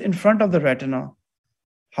focus in front of the retina.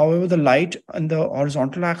 However, the light on the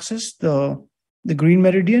horizontal axis, the green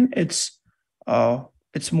meridian, it's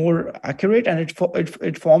more accurate, and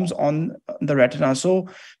it forms on the retina. So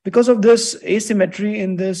because of this asymmetry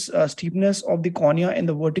in this steepness of the cornea in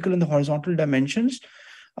the vertical and the horizontal dimensions,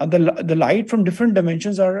 the light from different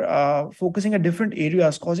dimensions are focusing at different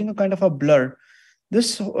areas, causing a kind of a blur.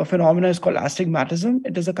 This phenomena is called astigmatism.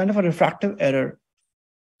 It is a kind of a refractive error.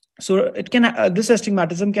 So it can this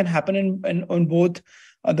astigmatism can happen on both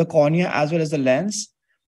the cornea as well as the lens.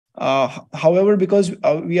 However, because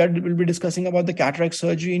we'll be discussing about the cataract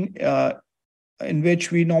surgery in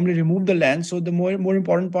which we normally remove the lens, so the more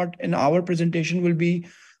important part in our presentation will be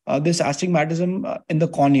this astigmatism in the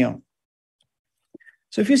cornea.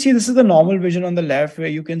 So if you see, this is the normal vision on the left, where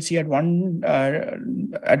you can see at one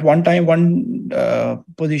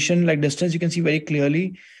position, like distance, you can see very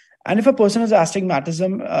clearly. And if a person has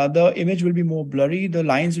astigmatism, the image will be more blurry, the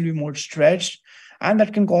lines will be more stretched, and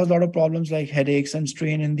that can cause a lot of problems like headaches and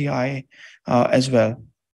strain in the eye as well.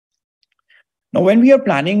 Now, when we are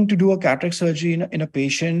planning to do a cataract surgery in a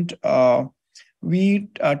patient, we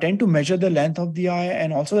tend to measure the length of the eye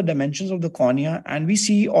and also the dimensions of the cornea. And we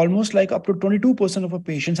see almost like up to 22% of our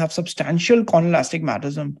patients have substantial corneal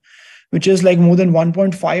astigmatism, which is like more than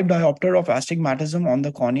 1.5 diopter of astigmatism on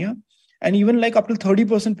the cornea. And even like up to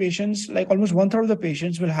 30% patients, like almost 1/3 of the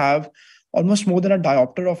patients will have almost more than a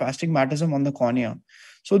diopter of astigmatism on the cornea.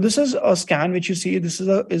 So this is a scan which you see. This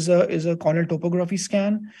is a corneal topography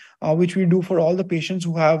scan, which we do for all the patients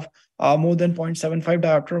who have more than 0.75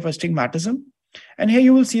 diopter of astigmatism. And here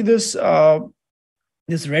you will see this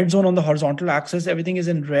this red zone on the horizontal axis. Everything is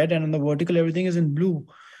in red, and on the vertical, everything is in blue.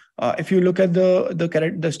 If you look at the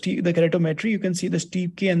keratometry, you can see the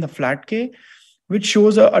steep K and the flat K, which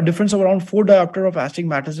shows a difference of around 4 diopter of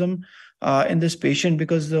astigmatism in this patient,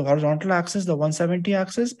 because the horizontal axis, the 170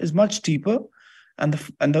 axis, is much steeper, and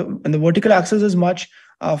the vertical axis is much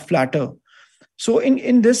flatter. So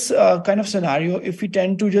in this kind of scenario, if we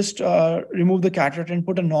tend to just remove the cataract and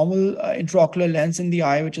put a normal intraocular lens in the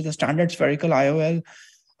eye, which is a standard spherical IOL,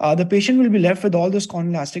 the patient will be left with all this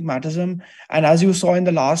corneal astigmatism. And as you saw in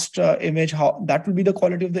the last image, how that will be the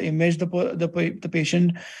quality of the image the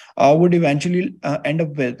patient would eventually end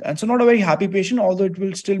up with. And so not a very happy patient, although it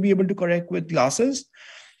will still be able to correct with glasses.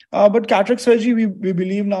 But cataract surgery, we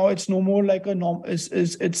believe now it's no more like a norm.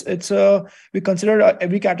 We consider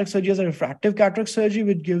every cataract surgery as a refractive cataract surgery,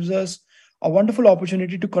 which gives us a wonderful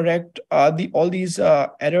opportunity to correct all these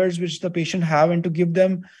errors which the patient have, and to give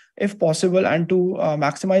them, if possible, and to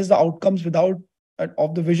maximize the outcomes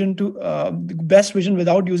of the vision to the best vision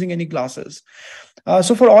without using any glasses.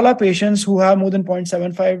 So for all our patients who have more than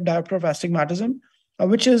 0.75 diopter of astigmatism,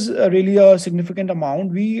 which is really a significant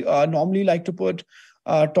amount, we normally like to put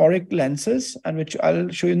toric lenses, and which I'll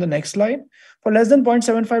show you in the next slide. For less than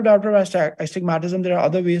 0.75 diopter of astigmatism, there are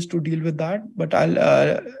other ways to deal with that, but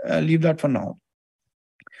I'll leave that for now.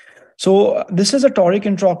 So this is a toric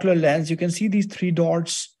intraocular lens. You can see these 3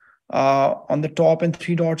 dots on the top and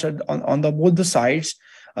 3 dots on both the sides.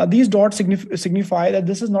 These dots signify that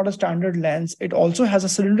this is not a standard lens. It also has a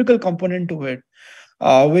cylindrical component to it,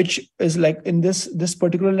 which is like in this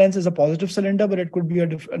particular lens is a positive cylinder, but it could be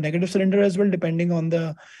a negative cylinder as well, depending on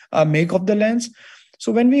the make of the lens.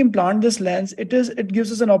 So when we implant this lens, it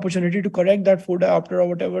gives us an opportunity to correct that 4 diopter or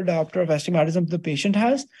whatever diopter of astigmatism the patient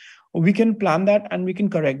has. We can plan that and we can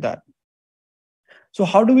correct that. So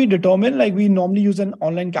how do we determine? Like, we normally use an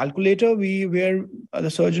online calculator where the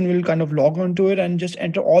surgeon will kind of log on to it and just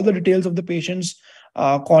enter all the details of the patient's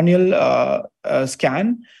corneal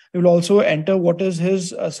scan. We will also enter what is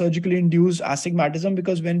his surgically induced astigmatism,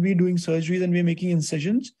 because when we're doing surgeries and we're making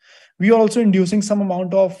incisions, we are also inducing some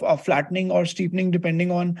amount of flattening or steepening depending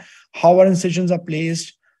on how our incisions are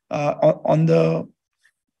placed on the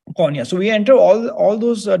cornea. So we enter all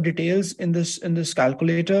those details in this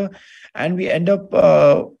calculator, and we end up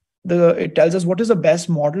it tells us what is the best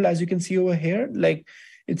model. As you can see over here, like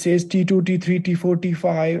it says T2, T3, T4,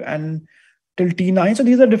 T5, and till T9. So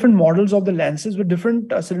these are different models of the lenses with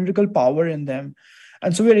different cylindrical power in them.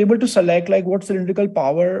 And so we're able to select like what cylindrical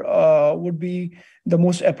power would be the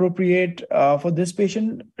most appropriate for this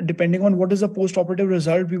patient, depending on what is the post-operative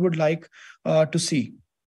result we would like to see.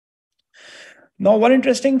 Now, one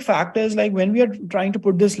interesting fact is, like, when we are trying to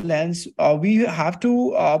put this lens, we have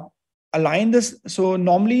to align this. So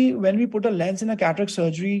normally when we put a lens in a cataract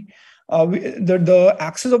surgery, the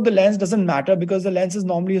axis of the lens doesn't matter, because the lens is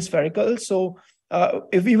normally spherical. So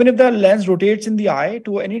even if the lens rotates in the eye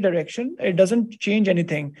to any direction, it doesn't change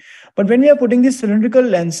anything. But when we are putting these cylindrical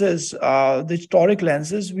lenses, the toric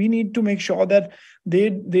lenses, we need to make sure that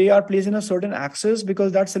they are placed in a certain axis,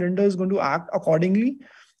 because that cylinder is going to act accordingly.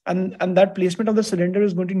 and that placement of the cylinder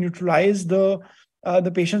is going to neutralize the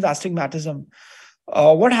patient's astigmatism.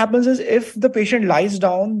 What happens is if the patient lies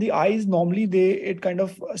down, the eyes normally there's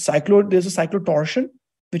a cyclotorsion,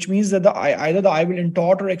 which means that either the eye will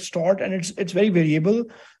intort or extort, and it's very variable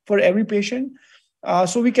for every patient.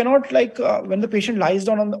 So we cannot when the patient lies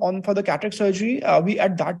down on for the cataract surgery, we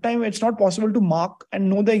at that time it's not possible to mark and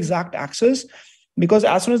know the exact axis, because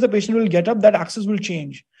as soon as the patient will get up, that axis will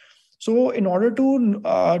change. So in order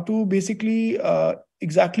to basically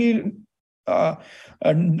exactly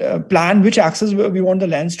plan which axis we want the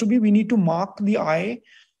lens to be, we need to mark the eye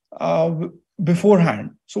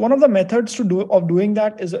beforehand. So one of the methods of doing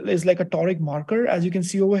that is like a toric marker, as you can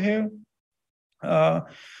see over here.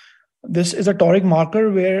 This is a toric marker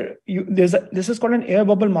where this is called an air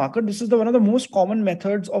bubble marker. This is one of the most common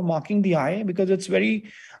methods of marking the eye because it's very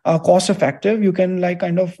cost effective. You can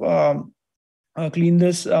clean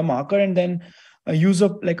this marker and then use a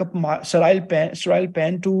sterile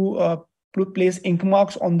pen to place ink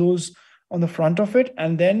marks on the front of it.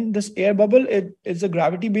 And then this air bubble, it's a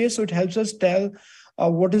gravity based, so it helps us tell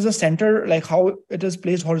what is the center, like how it is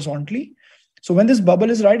placed horizontally. So when this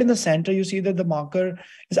bubble is right in the center, you see that the marker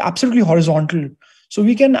is absolutely horizontal. So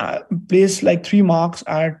we can place like 3 marks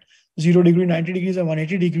at 0 degree, 90 degrees, and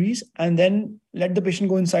 180 degrees, and then let the patient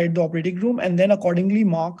go inside the operating room and then accordingly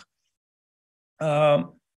mark. We're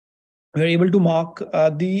able to mark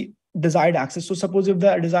the desired axis. So suppose if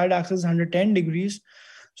the desired axis is 110 degrees,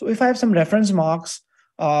 so if I have some reference marks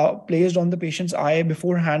placed on the patient's eye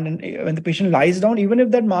beforehand, and when the patient lies down, even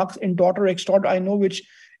if that marks intort or extort, I know which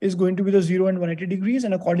is going to be the 0 and 180 degrees,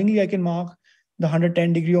 and accordingly I can mark the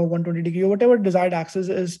 110 degree or 120 degree or whatever desired axis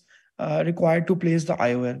is required to place the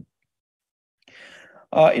IOL.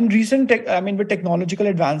 In recent with technological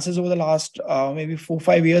advances over the last maybe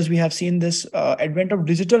 4-5 years, we have seen this advent of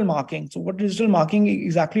digital marking. So what digital marking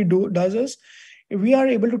exactly does is, we are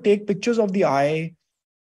able to take pictures of the eye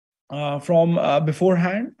from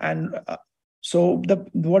beforehand, and so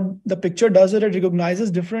what the picture does is it recognizes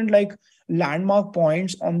different landmark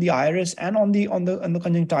points on the iris and on the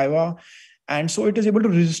conjunctiva, and so it is able to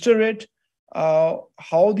register it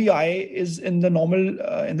how the eye is in the normal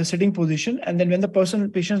in the sitting position, and then when the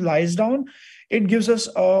patient lies down, it gives us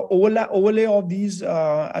overlay of these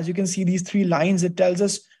as you can see, these 3 lines. It tells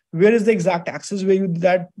us where is the exact axis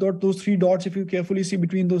where those 3 dots, if you carefully see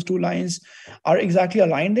between those 2 lines, are exactly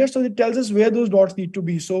aligned there. So it tells us where those dots need to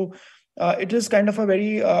be. So it is kind of a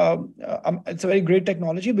very it's a very great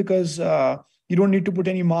technology because you don't need to put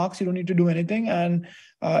any marks, you don't need to do anything, and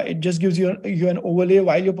it just gives you an overlay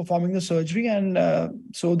while you're performing the surgery, and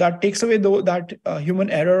so that takes away that human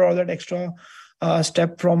error or that extra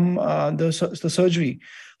step from the surgery.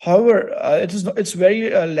 However, it's very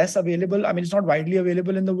less available. I mean, it's not widely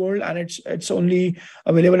available in the world, and it's only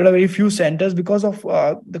available at a very few centers because of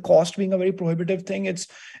the cost being a very prohibitive thing. It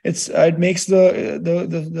makes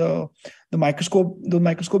the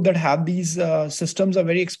microscope that have these systems are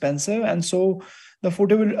very expensive, and so the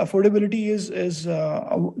affordability is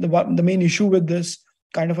the main issue with this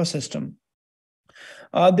kind of a system.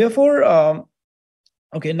 Therefore.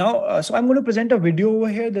 Okay, now, so I'm going to present a video over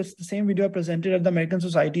here. That's the same video I presented at the American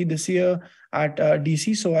Society this year at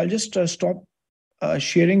DC. So I'll just stop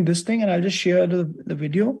sharing this thing and I'll just share the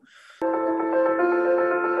video.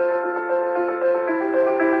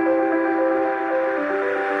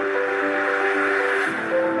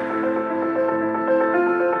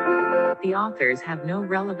 The authors have no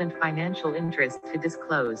relevant financial interest to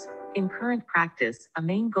disclose. In current practice, a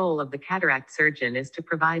main goal of the cataract surgeon is to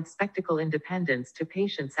provide spectacle independence to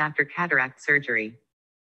patients after cataract surgery.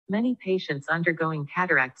 Many patients undergoing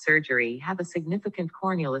cataract surgery have a significant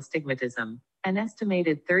corneal astigmatism. An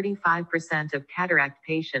estimated 35% of cataract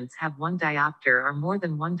patients have 1 diopter or more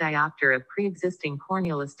than 1 diopter of pre-existing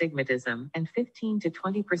corneal astigmatism, and 15 to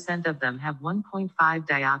 20% of them have 1.5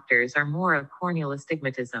 diopters or more of corneal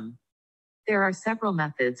astigmatism. There are several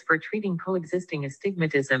methods for treating coexisting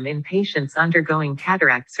astigmatism in patients undergoing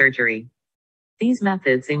cataract surgery. These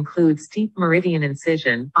methods include steep meridian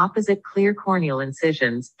incision, opposite clear corneal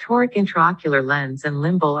incisions, toric intraocular lens, and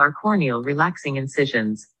limbal or corneal relaxing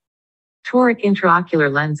incisions. Toric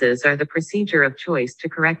intraocular lenses are the procedure of choice to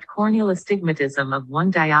correct corneal astigmatism of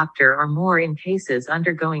 1 diopter or more in cases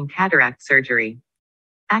undergoing cataract surgery.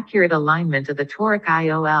 Accurate alignment of the toric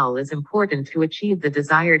IOL is important to achieve the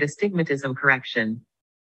desired astigmatism correction.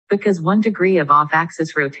 Because 1 degree of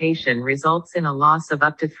off-axis rotation results in a loss of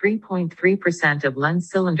up to 3.3% of lens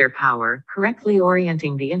cylinder power, correctly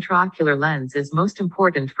orienting the intraocular lens is most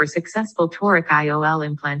important for successful toric IOL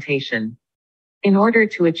implantation. In order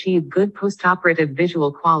to achieve good postoperative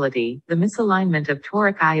visual quality, the misalignment of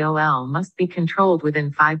toric IOL must be controlled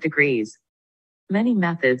within 5 degrees. Many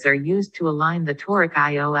methods are used to align the toric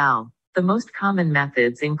IOL. The most common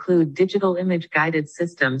methods include digital image-guided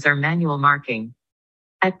systems or manual marking.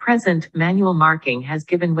 At present, manual marking has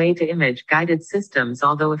given way to image-guided systems,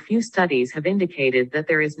 although a few studies have indicated that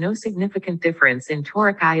there is no significant difference in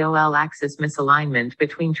toric IOL axis misalignment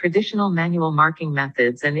between traditional manual marking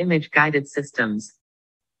methods and image-guided systems.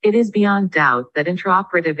 It is beyond doubt that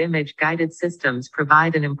intraoperative image-guided systems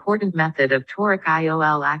provide an important method of toric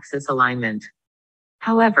IOL axis alignment.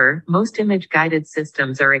 However, most image-guided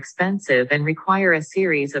systems are expensive and require a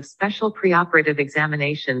series of special preoperative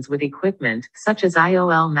examinations with equipment, such as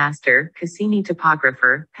IOL Master, Cassini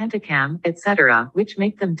Topographer, Pentacam, etc., which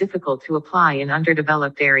make them difficult to apply in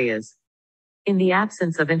underdeveloped areas. In the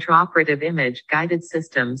absence of intraoperative image-guided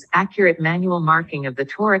systems, accurate manual marking of the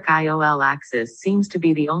toric IOL axis seems to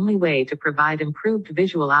be the only way to provide improved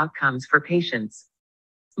visual outcomes for patients.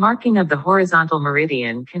 Marking of the horizontal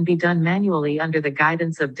meridian can be done manually under the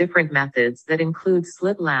guidance of different methods that include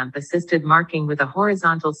slit lamp assisted marking with a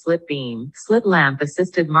horizontal slit beam, slit lamp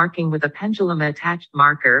assisted marking with a pendulum attached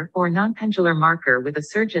marker, or non-pendular marker with a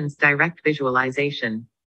surgeon's direct visualization.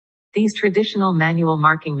 These traditional manual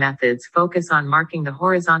marking methods focus on marking the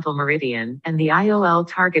horizontal meridian, and the IOL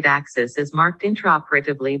target axis is marked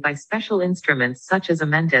intraoperatively by special instruments such as a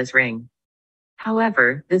Mendez ring.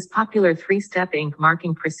 However, this popular 3-step ink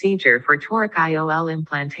marking procedure for toric IOL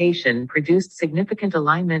implantation produced significant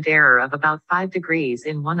alignment error of about 5 degrees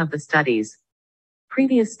in one of the studies.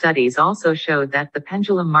 Previous studies also showed that the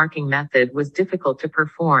pendulum marking method was difficult to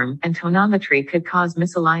perform and tonometry could cause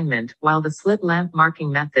misalignment, while the slit lamp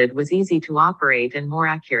marking method was easy to operate and more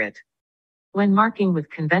accurate. When marking with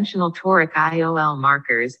conventional toric IOL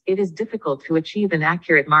markers, it is difficult to achieve an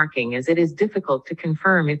accurate marking as it is difficult to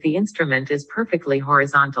confirm if the instrument is perfectly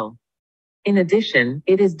horizontal. In addition,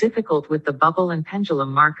 it is difficult with the bubble and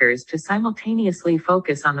pendulum markers to simultaneously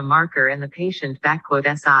focus on the marker and the patient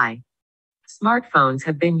 (SI). Smartphones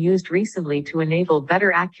have been used recently to enable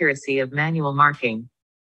better accuracy of manual marking.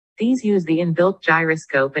 These use the inbuilt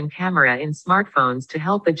gyroscope and camera in smartphones to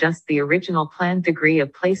help adjust the original planned degree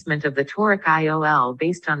of placement of the toric IOL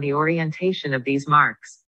based on the orientation of these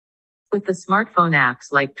marks. With the smartphone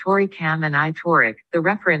apps like ToriCam and iToric, the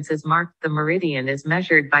reference is marked, the meridian is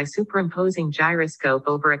measured by superimposing gyroscope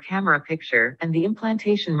over a camera picture, and the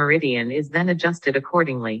implantation meridian is then adjusted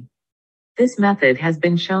accordingly. This method has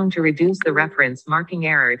been shown to reduce the reference marking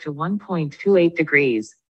error to 1.28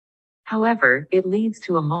 degrees. However, it leads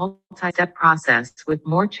to a multi-step process with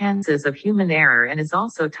more chances of human error and is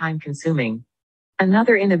also time-consuming.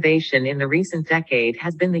 Another innovation in the recent decade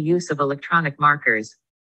has been the use of electronic markers.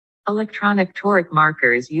 Electronic toric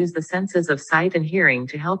markers use the senses of sight and hearing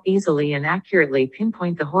to help easily and accurately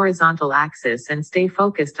pinpoint the horizontal axis and stay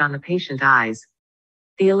focused on the patient eyes.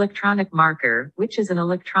 The electronic marker, which is an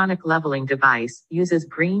electronic leveling device, uses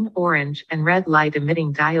green, orange, and red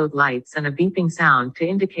light-emitting diode lights and a beeping sound to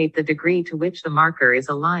indicate the degree to which the marker is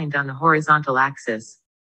aligned on the horizontal axis.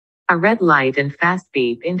 A red light and fast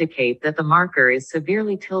beep indicate that the marker is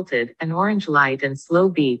severely tilted, an orange light and slow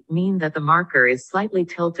beep mean that the marker is slightly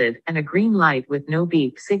tilted, and a green light with no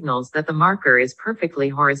beep signals that the marker is perfectly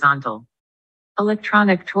horizontal.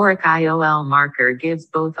 Electronic toric IOL marker gives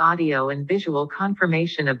both audio and visual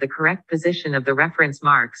confirmation of the correct position of the reference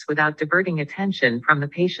marks without diverting attention from the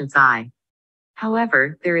patient's eye.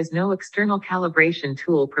 However, there is no external calibration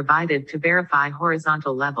tool provided to verify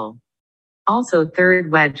horizontal level. Also, third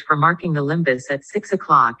wedge for marking the limbus at 6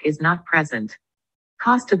 o'clock is not present.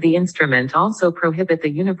 Cost of the instrument also prohibit the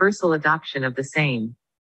universal adoption of the same.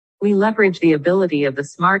 We leverage the ability of the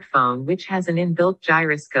smartphone, which has an inbuilt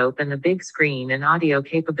gyroscope and the big screen and audio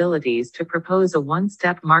capabilities, to propose a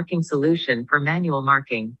one-step marking solution for manual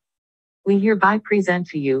marking. We hereby present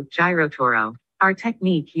to you GyroToro. Our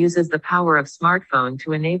technique uses the power of smartphone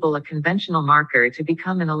to enable a conventional marker to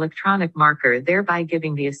become an electronic marker, thereby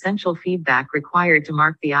giving the essential feedback required to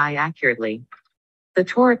mark the eye accurately. The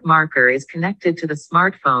toric marker is connected to the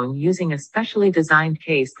smartphone using a specially designed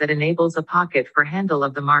case that enables a pocket for handle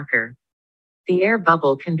of the marker. The air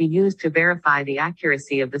bubble can be used to verify the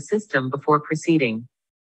accuracy of the system before proceeding.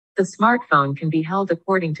 The smartphone can be held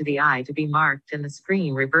according to the eye to be marked, and the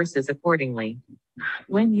screen reverses accordingly.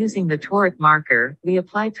 When using the toric marker, we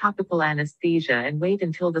apply topical anesthesia and wait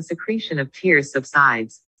until the secretion of tears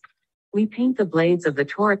subsides. We paint the blades of the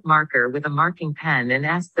toric marker with a marking pen and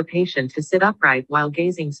ask the patient to sit upright while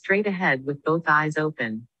gazing straight ahead with both eyes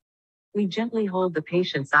open. We gently hold the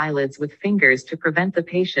patient's eyelids with fingers to prevent the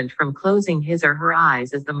patient from closing his or her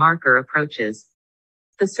eyes as the marker approaches.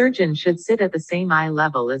 The surgeon should sit at the same eye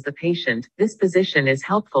level as the patient. This position is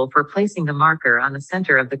helpful for placing the marker on the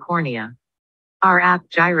center of the cornea. Our app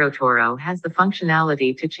GyroToro has the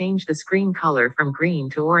functionality to change the screen color from green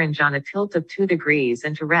to orange on a tilt of 2 degrees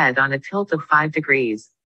and to red on a tilt of 5 degrees.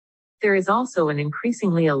 There is also an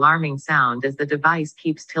increasingly alarming sound as the device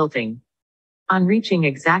keeps tilting. On reaching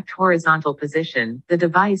exact horizontal position, the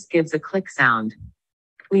device gives a click sound.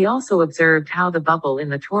 We also observed how the bubble in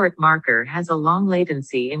the toric marker has a long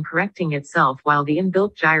latency in correcting itself while the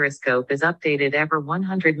inbuilt gyroscope is updated every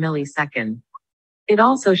 100 milliseconds. It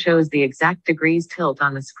also shows the exact degrees tilt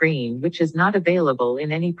on the screen, which is not available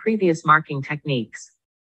in any previous marking techniques.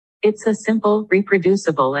 It's a simple,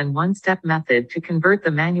 reproducible, and one-step method to convert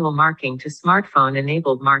the manual marking to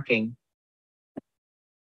smartphone-enabled marking.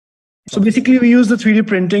 So basically, we use the 3D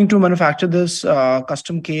printing to manufacture this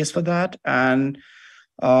custom case for that, and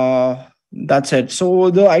that's it.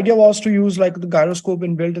 So the idea was to use like the gyroscope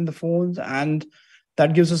inbuilt in the phones, and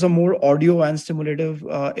that gives us a more audio and stimulative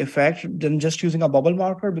effect than just using a bubble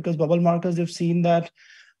marker, because bubble markers, they've seen that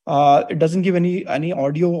it doesn't give any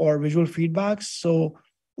audio or visual feedbacks. So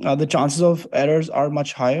the chances of errors are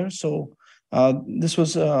much higher. So this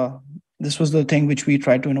was the thing which we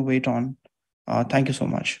tried to innovate on. Thank you so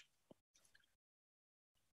much.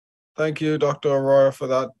 Thank you, Dr. Arroyo, for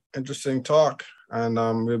that interesting talk. And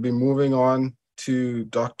we'll be moving on to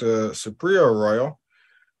Dr. Supriya Arroyo,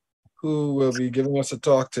 who will be giving us a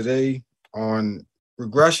talk today on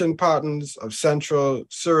regression patterns of central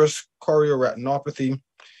serous chorioretinopathy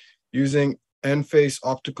using end-phase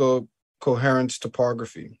optical coherence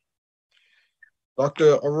topography.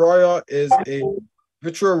 Dr. Arroyo is a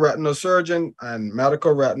vitreoretinal surgeon and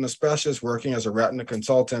medical retina specialist working as a retina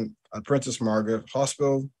consultant at Princess Margaret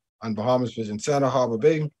Hospital and Bahamas Vision Center, Harbor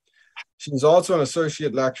Bay. She is also an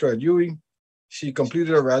associate lecturer at UWI. She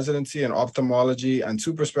completed a residency in ophthalmology and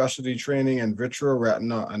super specialty training in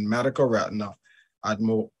vitreoretina and medical retina at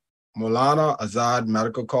Maulana Azad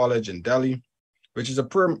Medical College in Delhi, which is a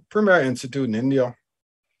premier institute in India.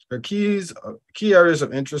 Her key areas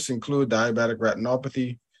of interest include diabetic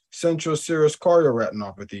retinopathy, central serous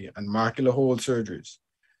chorioretinopathy, and macular hole surgeries.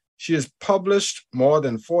 She has published more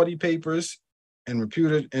than 40 papers in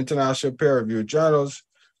reputed international peer-reviewed journals,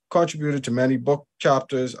 contributed to many book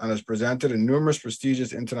chapters, and has presented in numerous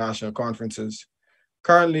prestigious international conferences.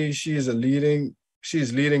 Currently, she is leading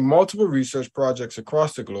multiple research projects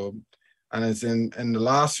across the globe, and is in the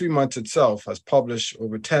last 3 months itself has published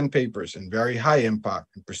over 10 papers in very high impact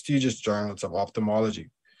and prestigious journals of ophthalmology.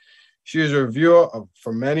 She is a reviewer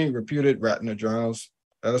for many reputed retina journals.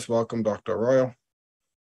 Let us welcome Dr. Arroyo.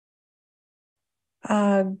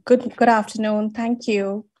 Good afternoon. Thank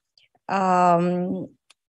you.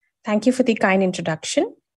 Thank you for the kind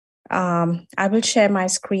introduction. I will share my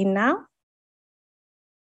screen now.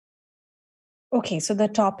 Okay, so the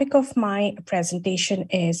topic of my presentation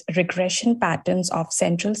is regression patterns of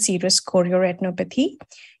central serous chorioretinopathy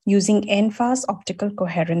using end-phase optical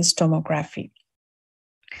coherence tomography.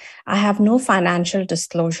 I have no financial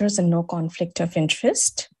disclosures and no conflict of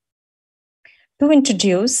interest. To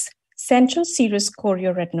introduce, central serous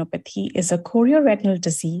chorioretinopathy is a chorioretinal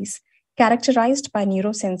disease characterized by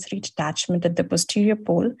neurosensory detachment at the posterior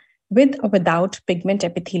pole with or without pigment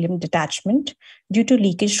epithelium detachment due to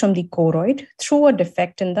leakage from the choroid through a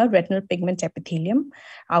defect in the retinal pigment epithelium,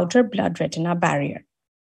 outer blood-retina barrier.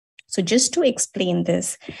 So just to explain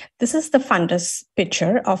this is the fundus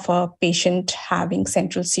picture of a patient having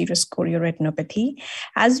central serous chorioretinopathy.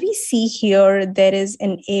 As we see here, there is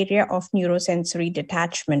an area of neurosensory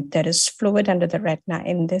detachment. There is fluid under the retina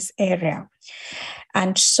in this area.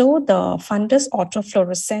 And so the fundus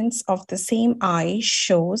autofluorescence of the same eye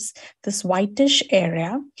shows this whitish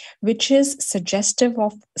area, which is suggestive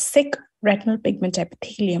of sick retinal pigment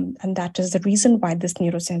epithelium. And that is the reason why this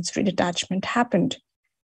neurosensory detachment happened.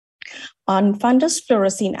 On fundus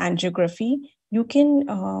fluorescein angiography, you can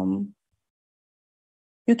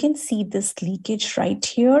see this leakage right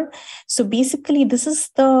here. So basically, this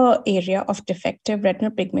is the area of defective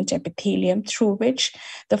retinal pigment epithelium through which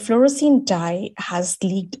the fluorescein dye has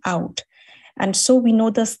leaked out. And so we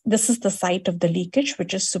know this is the site of the leakage,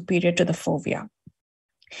 which is superior to the fovea.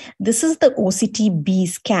 This is the OCT-B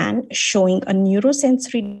scan showing a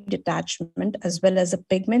neurosensory detachment as well as a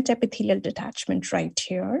pigment epithelial detachment right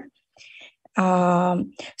here.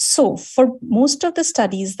 So for most of the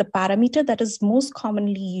studies, the parameter that is most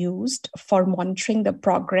commonly used for monitoring the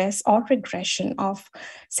progress or regression of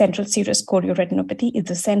central serous chorioretinopathy is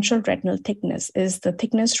the central retinal thickness, is the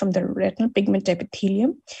thickness from the retinal pigment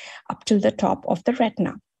epithelium up till the top of the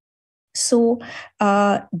retina. So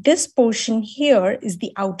this portion here is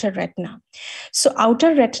the outer retina. So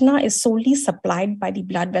outer retina is solely supplied by the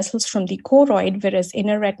blood vessels from the choroid, whereas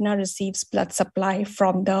inner retina receives blood supply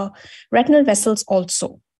from the retinal vessels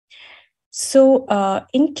also. So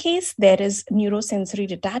in case there is neurosensory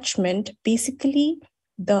detachment, basically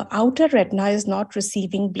the outer retina is not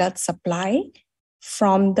receiving blood supply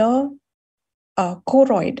from the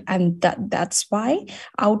choroid, and that's why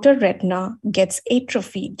outer retina gets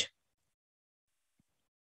atrophied.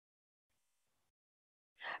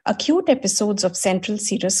 Acute episodes of central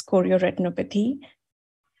serous chorioretinopathy.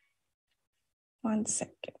 One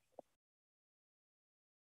second.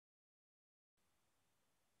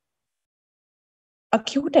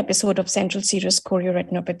 Acute episode of central serous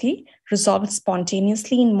chorioretinopathy resolves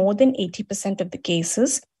spontaneously in more than 80% of the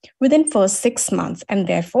cases within first 6 months, and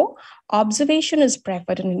therefore observation is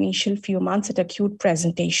preferred in initial few months at acute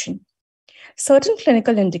presentation. Certain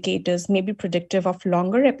clinical indicators may be predictive of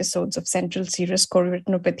longer episodes of central serous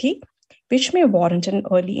chorioretinopathy, which may warrant an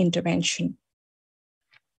early intervention.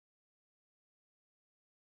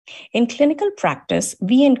 In clinical practice,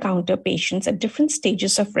 we encounter patients at different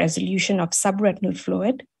stages of resolution of subretinal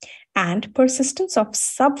fluid, and persistence of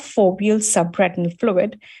subfoveal subretinal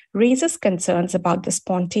fluid raises concerns about the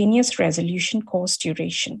spontaneous resolution course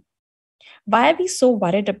duration. Why are we so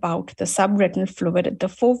worried about the subretinal fluid at the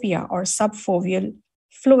fovea or subfoveal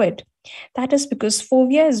fluid? That is because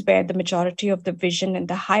fovea is where the majority of the vision and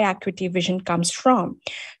the high acuity vision comes from.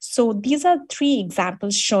 So these are 3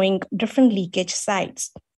 examples showing different leakage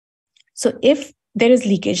sites. So if there is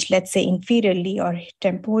leakage, let's say inferiorly or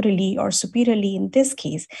temporally or superiorly in this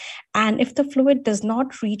case, and if the fluid does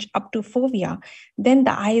not reach up to fovea, then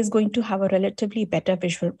the eye is going to have a relatively better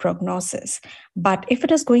visual prognosis. But if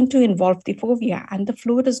it is going to involve the fovea and the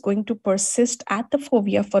fluid is going to persist at the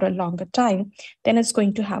fovea for a longer time, then it's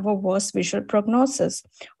going to have a worse visual prognosis.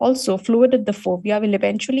 Also, fluid at the fovea will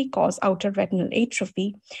eventually cause outer retinal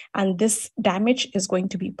atrophy, and this damage is going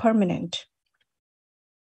to be permanent.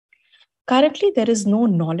 Currently, there is no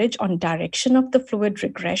knowledge on direction of the fluid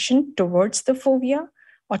regression towards the fovea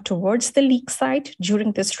or towards the leak site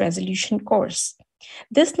during this resolution course.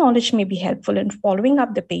 This knowledge may be helpful in following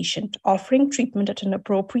up the patient, offering treatment at an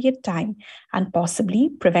appropriate time, and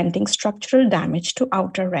possibly preventing structural damage to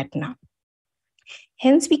outer retina.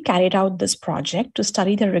 Hence, we carried out this project to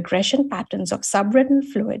study the regression patterns of subretinal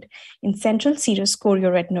fluid in central serous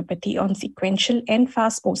chorioretinopathy on sequential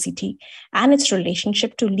NFAS OCT and its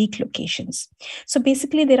relationship to leak locations. So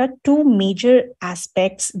basically, there are 2 major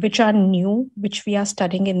aspects which are new, which we are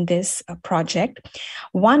studying in this project.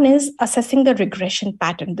 One is assessing the regression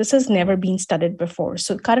pattern. This has never been studied before.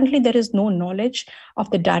 So currently, there is no knowledge of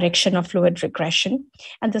the direction of fluid regression.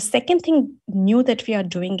 And the second thing new that we are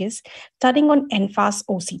doing is studying on NFAS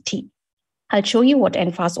OCT. I'll show you what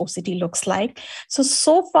NFAS OCT looks like.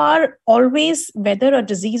 So far, always whether a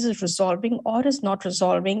disease is resolving or is not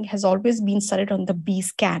resolving has always been studied on the B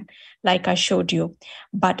scan, like I showed you.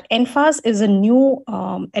 But NFAS is a new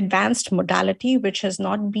advanced modality which has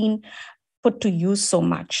not been put to use so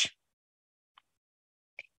much.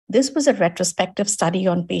 This was a retrospective study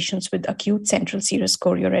on patients with acute central serous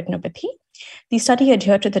chorioretinopathy. The study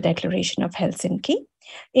adhered to the Declaration of Helsinki.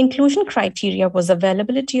 Inclusion criteria was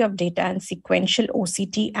availability of data and sequential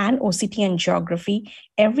OCT and OCT angiography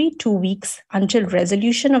every 2 weeks until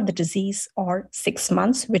resolution of the disease or 6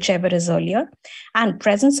 months, whichever is earlier, and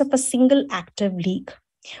presence of a single active leak.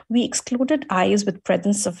 We excluded eyes with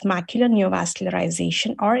presence of macular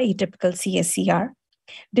neovascularization or atypical CSCR,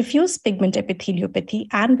 diffuse pigment epitheliopathy,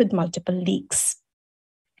 and with multiple leaks.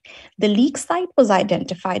 The leak site was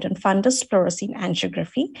identified on fundus fluorescein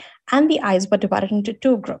angiography, and the eyes were divided into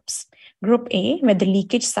 2 groups. Group A, where the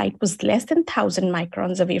leakage site was less than 1,000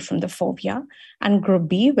 microns away from the fovea, and Group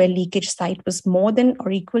B, where leakage site was more than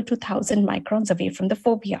or equal to 1,000 microns away from the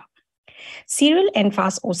fovea. Serial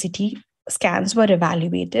NFAS OCT scans were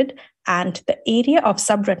evaluated, and the area of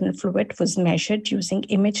subretinal fluid was measured using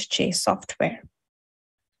ImageJ software.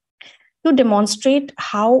 To demonstrate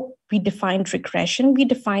how we defined regression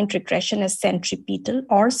as centripetal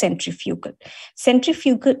or centrifugal.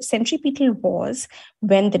 Centripetal was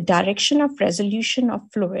when the direction of resolution of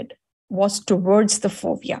fluid was towards the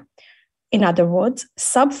fovea. In other words,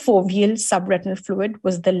 subfoveal subretinal fluid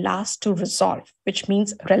was the last to resolve, which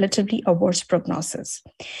means relatively a worse prognosis.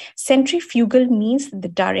 Centrifugal means the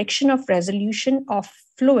direction of resolution of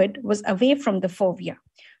fluid was away from the fovea,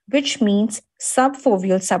 which means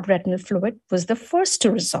subfoveal subretinal fluid was the first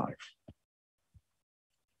to resolve.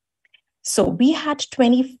 So we had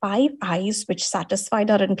 25 eyes which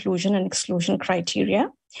satisfied our inclusion and exclusion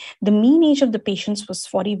criteria. The mean age of the patients was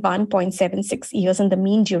 41.76 years and the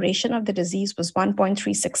mean duration of the disease was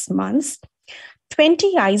 1.36 months.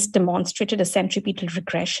 20 eyes demonstrated a centripetal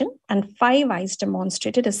regression and 5 eyes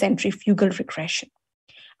demonstrated a centrifugal regression.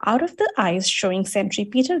 Out of the eyes showing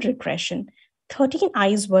centripetal regression, 13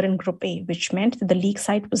 eyes were in group A, which meant that the leak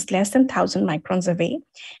site was less than 1,000 microns away,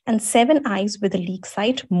 and 7 eyes with a leak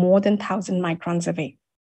site more than 1,000 microns away.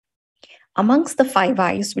 Amongst the 5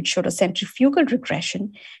 eyes which showed a centrifugal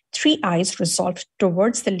regression, 3 eyes resolved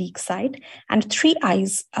towards the leak site, and 3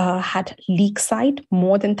 eyes had leak site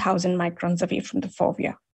more than 1,000 microns away from the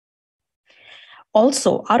fovea.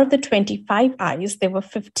 Also, out of the 25 eyes, there were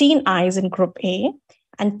 15 eyes in group A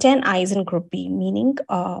and 10 eyes in group B, meaning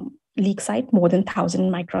leak site more than 1,000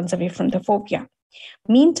 microns away from the fovea.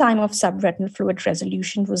 Mean time of subretinal fluid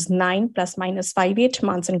resolution was 9 plus minus 58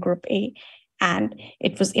 months in group A, and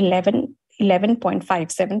it was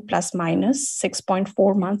 11.57 plus minus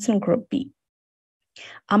 6.4 months in group B.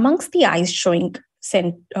 Amongst the eyes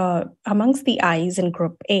in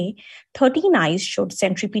group A, 13 eyes showed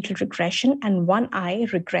centripetal regression and 1 eye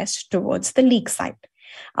regressed towards the leak site.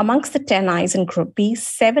 Amongst the 10 eyes in group B,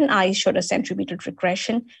 7 eyes showed a centripetal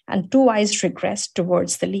regression and 2 eyes regressed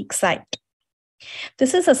towards the leak site.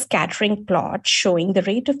 This is a scattering plot showing the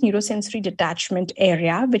rate of neurosensory detachment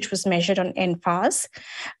area, which was measured on NFAS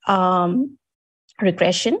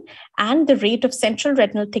regression, and the rate of central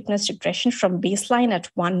retinal thickness regression from baseline at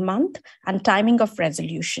 1 month and timing of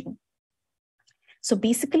resolution. So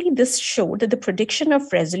basically, this showed that the prediction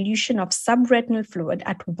of resolution of subretinal fluid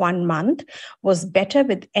at 1 month was better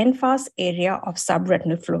with NFAS area of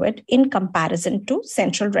subretinal fluid in comparison to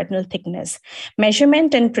central retinal thickness.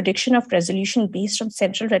 Measurement and prediction of resolution based on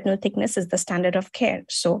central retinal thickness is the standard of care.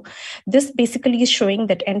 So this basically is showing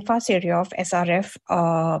that NFAS area of SRF,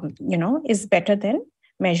 is better than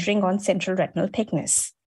measuring on central retinal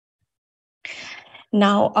thickness.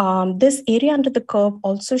 Now, this area under the curve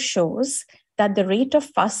also shows that the rate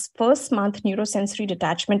of first month neurosensory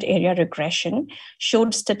detachment area regression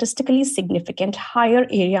showed statistically significant higher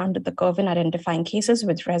area under the curve in identifying cases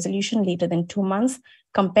with resolution later than 2 months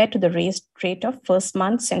compared to the rate of first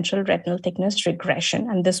month central retinal thickness regression,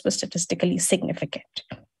 and this was statistically significant.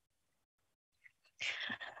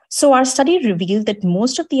 So our study revealed that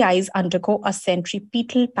most of the eyes undergo a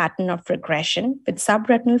centripetal pattern of regression with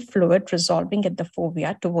subretinal fluid resolving at the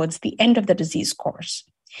fovea towards the end of the disease course.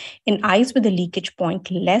 In eyes with a leakage point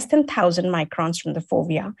less than 1,000 microns from the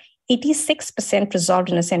fovea, 86% resolved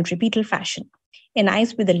in a centripetal fashion. In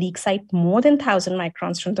eyes with a leak site more than 1,000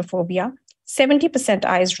 microns from the fovea, 70%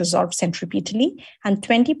 eyes resolved centripetally and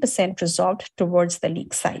 20% resolved towards the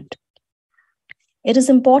leak site. It is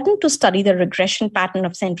important to study the regression pattern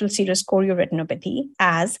of central serous chorioretinopathy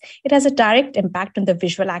as it has a direct impact on the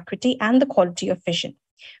visual acuity and the quality of vision.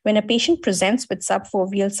 When a patient presents with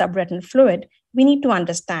subfoveal subretinal fluid, we need to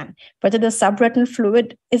understand whether the subretinal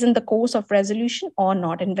fluid is in the course of resolution or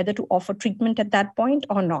not, and whether to offer treatment at that point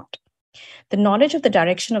or not. The knowledge of the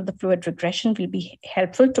direction of the fluid regression will be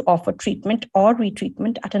helpful to offer treatment or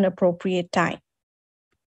retreatment at an appropriate time.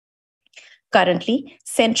 Currently,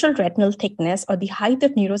 central retinal thickness or the height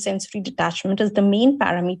of neurosensory detachment is the main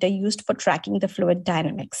parameter used for tracking the fluid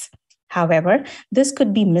dynamics. However, this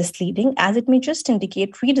could be misleading as it may just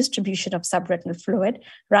indicate redistribution of subretinal fluid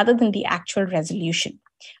rather than the actual resolution.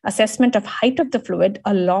 Assessment of height of the fluid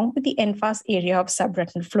along with the NFAS area of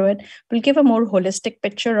subretinal fluid will give a more holistic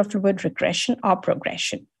picture of fluid regression or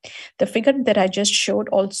progression. The figure that I just showed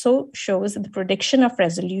also shows that the prediction of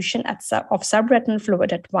resolution of subretinal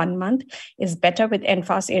fluid at 1 month is better with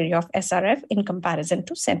NFAS area of SRF in comparison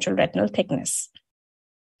to central retinal thickness.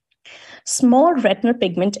 Small retinal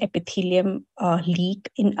pigment epithelium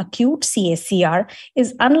leak in acute CSCR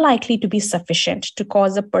is unlikely to be sufficient to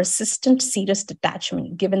cause a persistent serous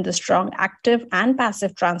detachment given the strong active and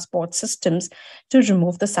passive transport systems to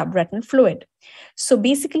remove the subretinal fluid. So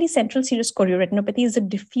basically, central serous chorioretinopathy is a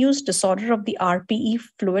diffuse disorder of the RPE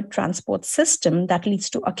fluid transport system that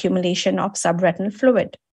leads to accumulation of subretinal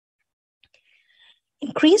fluid.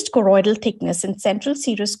 Increased choroidal thickness in central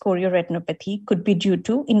serous chorioretinopathy could be due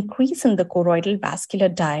to increase in the choroidal vascular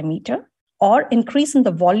diameter or increase in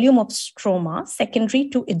the volume of stroma secondary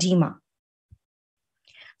to edema.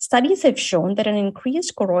 Studies have shown that an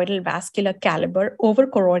increased choroidal vascular caliber over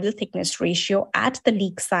choroidal thickness ratio at the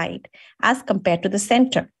leak site as compared to the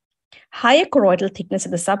center. Higher choroidal thickness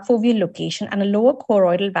at the subfoveal location and a lower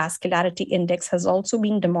choroidal vascularity index has also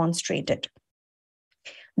been demonstrated.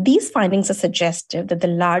 These findings are suggestive that the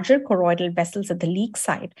larger choroidal vessels at the leak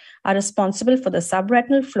site are responsible for the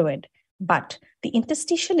subretinal fluid, But the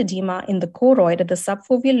interstitial edema in the choroid at the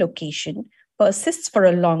subfoveal location persists for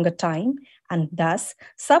a longer time, and thus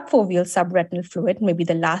subfoveal subretinal fluid may be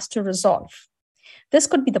the last to resolve. This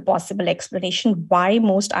could be the possible explanation why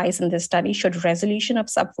most eyes in this study showed resolution of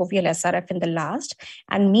subfoveal SRF in the last,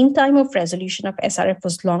 and mean time of resolution of SRF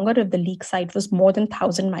was longer if the leak site was more than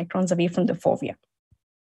 1,000 microns away from the fovea.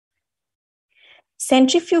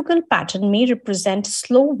 Centrifugal pattern may represent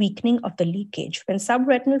slow weakening of the leakage when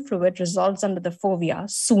subretinal fluid resolves under the fovea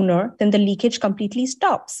sooner than the leakage completely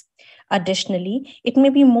stops. Additionally, it may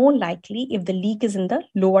be more likely if the leak is in the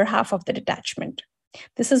lower half of the detachment.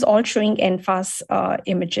 This is all showing ENFAS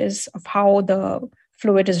images of how the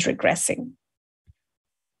fluid is regressing.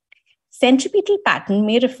 Centripetal pattern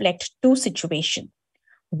may reflect two situations.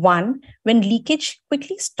 One, when leakage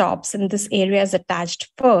quickly stops and this area is attached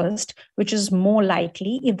first, which is more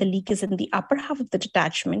likely if the leak is in the upper half of the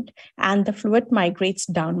detachment and the fluid migrates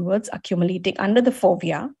downwards, accumulating under the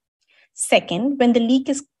fovea. Second, when the leak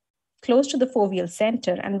is close to the foveal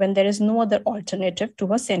center and when there is no other alternative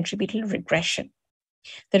to a centripetal regression.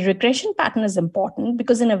 The regression pattern is important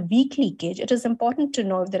because in a weak leakage, it is important to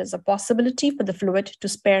know if there is a possibility for the fluid to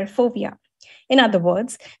spare fovea. In other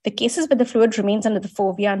words, the cases where the fluid remains under the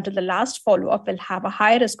fovea until the last follow-up will have a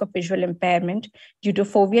higher risk of visual impairment due to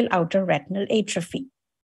foveal outer retinal atrophy.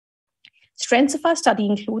 Strengths of our study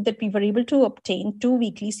include that we were able to obtain 2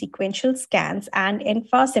 weekly sequential scans and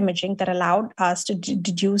ENFAS imaging that allowed us to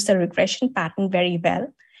deduce the regression pattern very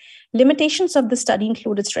well. Limitations of the study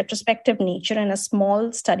include its retrospective nature and a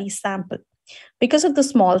small study sample. Because of the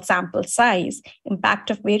small sample size, impact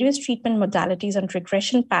of various treatment modalities on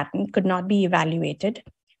regression pattern could not be evaluated.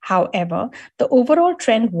 However, the overall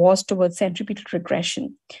trend was towards centripetal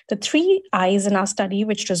regression. The 3 eyes in our study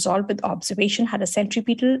which resolved with observation had a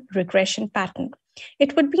centripetal regression pattern.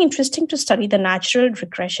 It would be interesting to study the natural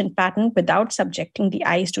regression pattern without subjecting the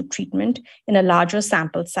eyes to treatment in a larger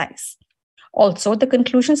sample size. Also, the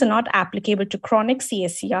conclusions are not applicable to chronic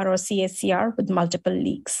CSCR or CSCR with multiple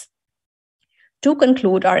leaks. To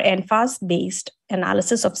conclude, our ENFAS-based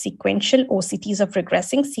analysis of sequential OCTs of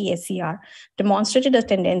regressing CSCR demonstrated a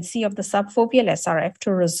tendency of the subfoveal SRF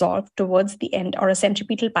to resolve towards the end or a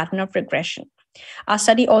centripetal pattern of regression. Our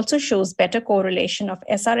study also shows better correlation of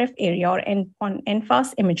SRF area or on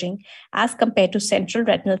ENFAS imaging as compared to central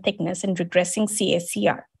retinal thickness in regressing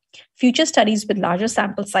CSCR. Future studies with larger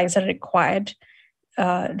sample size are required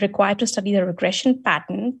to study the regression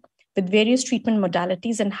pattern with various treatment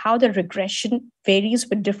modalities and how the regression varies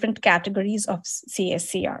with different categories of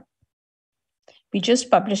CSCR. We just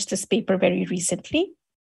published this paper very recently.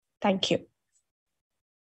 Thank you.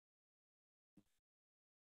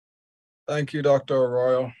 Thank you, Dr.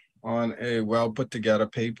 Arroyo, on a well put together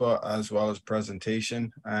paper as well as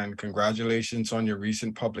presentation, and congratulations on your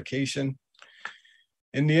recent publication.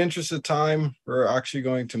 In the interest of time, we're actually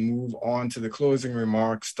going to move on to the closing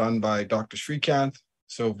remarks done by Dr. Srikanth.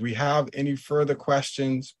 So if we have any further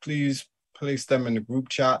questions, please place them in the group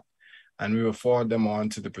chat and we will forward them on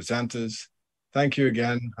to the presenters. Thank you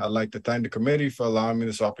again. I'd like to thank the committee for allowing me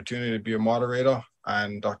this opportunity to be a moderator.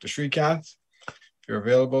 And Dr. Srikanth, if you're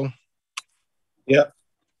available. Yeah.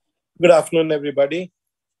 Good afternoon, everybody.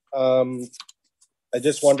 I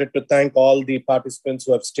just wanted to thank all the participants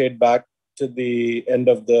who have stayed back to the end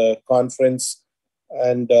of the conference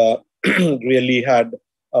and really had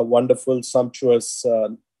a wonderful, sumptuous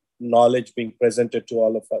knowledge being presented to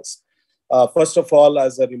all of us. First of all,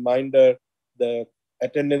 as a reminder, the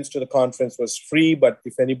attendance to the conference was free, but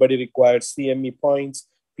if anybody requires CME points,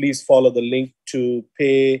 please follow the link to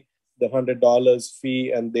pay the $100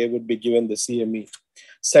 fee and they would be given the CME.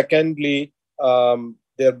 Secondly,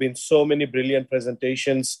 there have been so many brilliant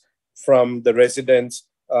presentations from the residents,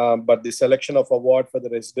 but the selection of award for the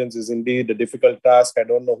residents is indeed a difficult task. I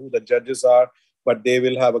don't know who the judges are, but they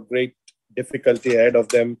will have a great difficulty ahead of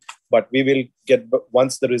them. But we will get,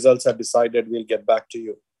 once the results are decided, we'll get back to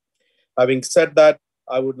you. Having said that,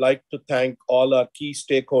 I would like to thank all our key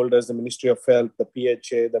stakeholders, the Ministry of Health, the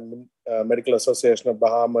PHA, the Medical Association of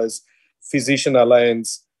Bahamas, Physician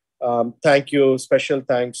Alliance. Thank you, special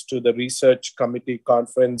thanks to the Research Committee,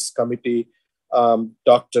 Conference Committee,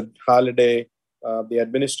 Dr. Halliday, the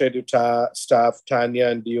administrative staff, Tanya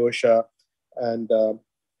and Diosha. And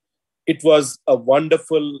it was a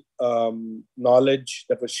wonderful knowledge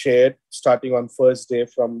that was shared starting on first day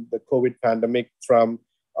from the COVID pandemic from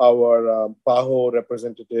our PAHO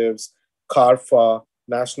representatives, CARFA,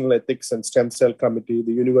 National Ethics and Stem Cell Committee,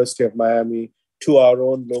 the University of Miami, to our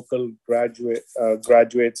own local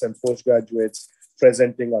graduates and postgraduates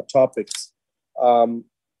presenting our topics.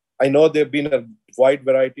 I know there have been a wide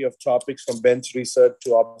variety of topics from bench research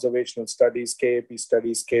to observational studies, KAP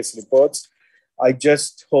studies, case reports. I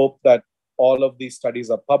just hope that all of these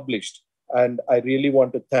studies are published. And I really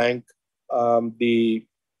want to thank the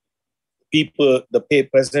people, the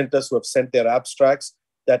presenters who have sent their abstracts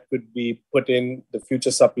that could be put in the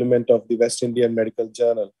future supplement of the West Indian Medical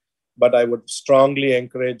Journal. But I would strongly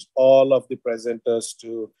encourage all of the presenters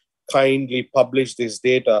to kindly publish this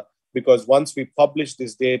data, because once we publish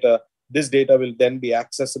this data will then be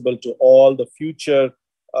accessible to all the future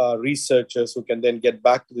researchers who can then get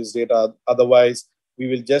back to this data. Otherwise, we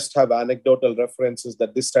will just have anecdotal references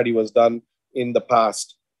that this study was done in the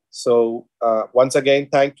past. So once again,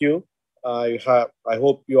 thank you. I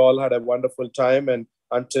hope you all had a wonderful time, and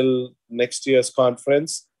until next year's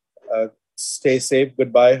conference, stay safe.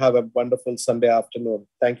 Goodbye. Have a wonderful Sunday afternoon.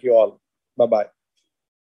 Thank you all. Bye-bye.